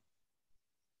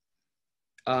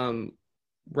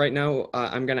right now,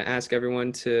 I'm going to ask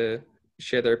everyone to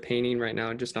share their painting right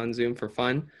now just on Zoom for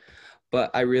fun.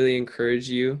 But I really encourage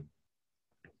you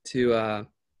to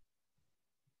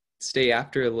stay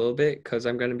after a little bit, because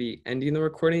I'm going to be ending the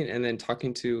recording and then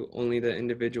talking to only the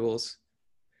individuals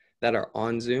that are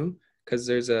on Zoom, because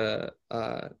there's a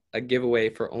giveaway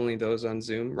for only those on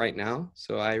Zoom right now.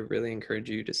 So I really encourage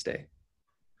you to stay.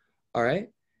 All right.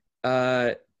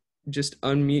 Just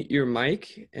unmute your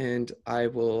mic and I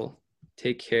will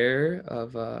take care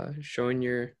of showing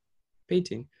your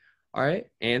painting. All right,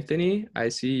 Anthony, I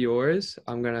see yours.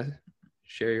 I'm going to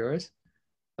share yours.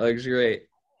 That looks great.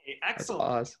 Excellent.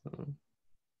 That's awesome.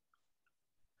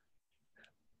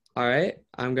 All right,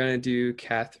 I'm going to do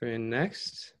Catherine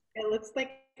next. It looks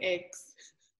like eggs.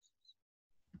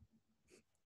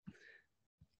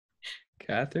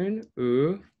 Catherine,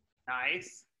 ooh.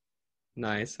 Nice.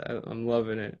 Nice. I'm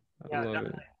loving it. Yeah,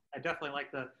 definitely. I definitely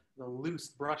like the loose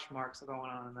brush marks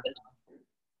going on in that.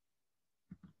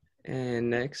 And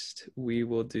next we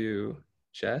will do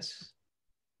Jess.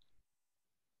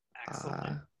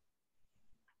 Excellent.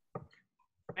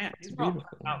 Man, these are all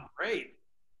out great.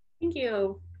 Thank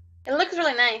you. It looks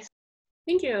really nice.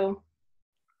 Thank you.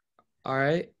 All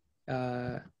right.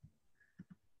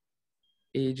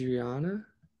 Adriana,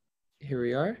 here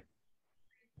we are.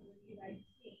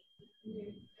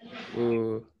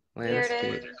 Ooh,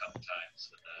 landscape.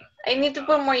 I need to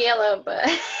put more yellow, but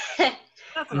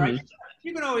That's all right.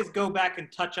 You can always go back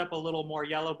and touch up a little more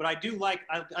yellow, but I do like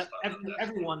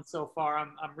everyone so far.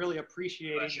 I'm really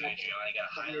appreciating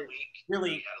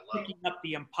really picking up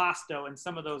the impasto and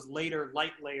some of those later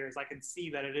light layers. I can see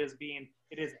that it is being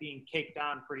caked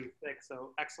on pretty thick.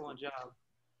 So excellent job.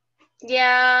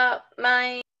 yeah,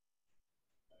 my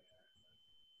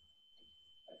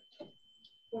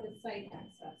What is site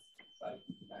access?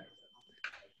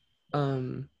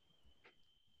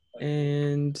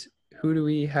 And who do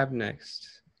we have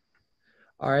next?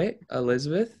 All right,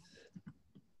 Elizabeth.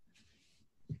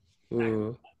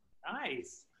 Ooh.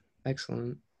 Nice.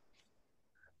 Excellent.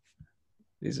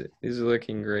 These are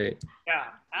looking great. Yeah,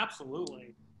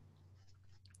 absolutely.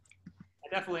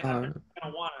 I'm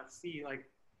gonna want to see, like,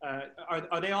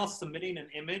 are they all submitting an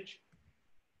image?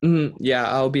 Yeah,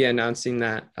 I'll be announcing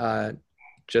that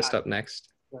just up next.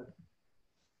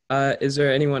 Is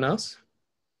there anyone else?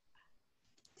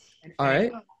 All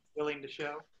right. Willing to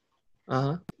show?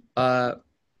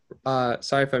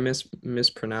 Sorry if I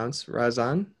mispronounced.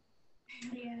 Razan?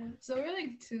 Yeah. So we're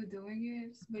like two doing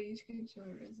it, but each can show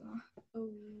Razan. Oh.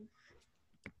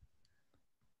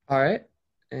 All right.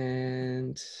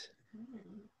 And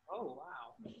oh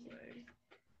wow.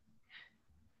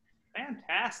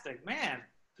 Fantastic, man.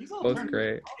 These all both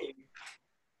great.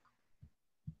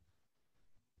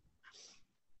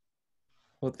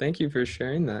 Well, thank you for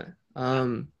sharing that.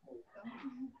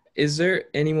 Is there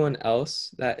anyone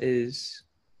else that is?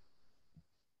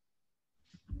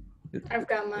 I've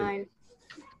got mine.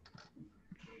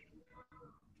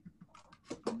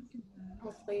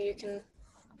 Hopefully you can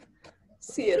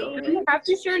see it over Do you have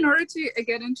to share in order to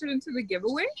get entered into the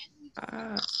giveaway?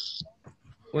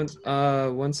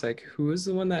 One sec. Who is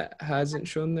the one that hasn't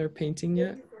shown their painting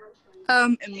yet?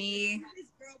 Me.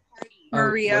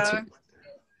 Maria.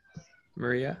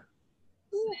 Maria?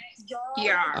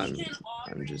 Yeah. I'm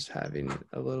just having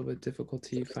a little bit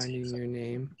difficulty finding your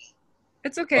name.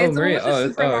 It's okay. Oh, it's Maria.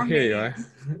 Oh, here name. you are.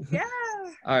 Yeah.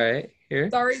 All right, here.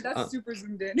 Sorry, that's super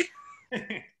zoomed in.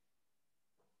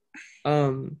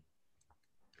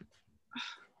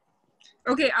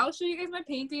 Okay, I'll show you guys my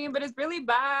painting, but it's really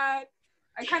bad.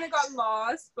 I kind of got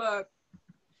lost, but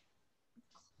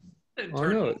Oh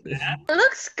no. It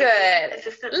looks good.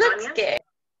 It looks good.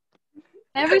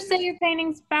 Never say your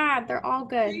painting's bad. They're all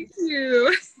good. thank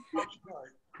you.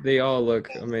 They all look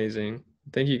amazing.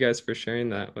 Thank you guys for sharing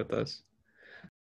that with us.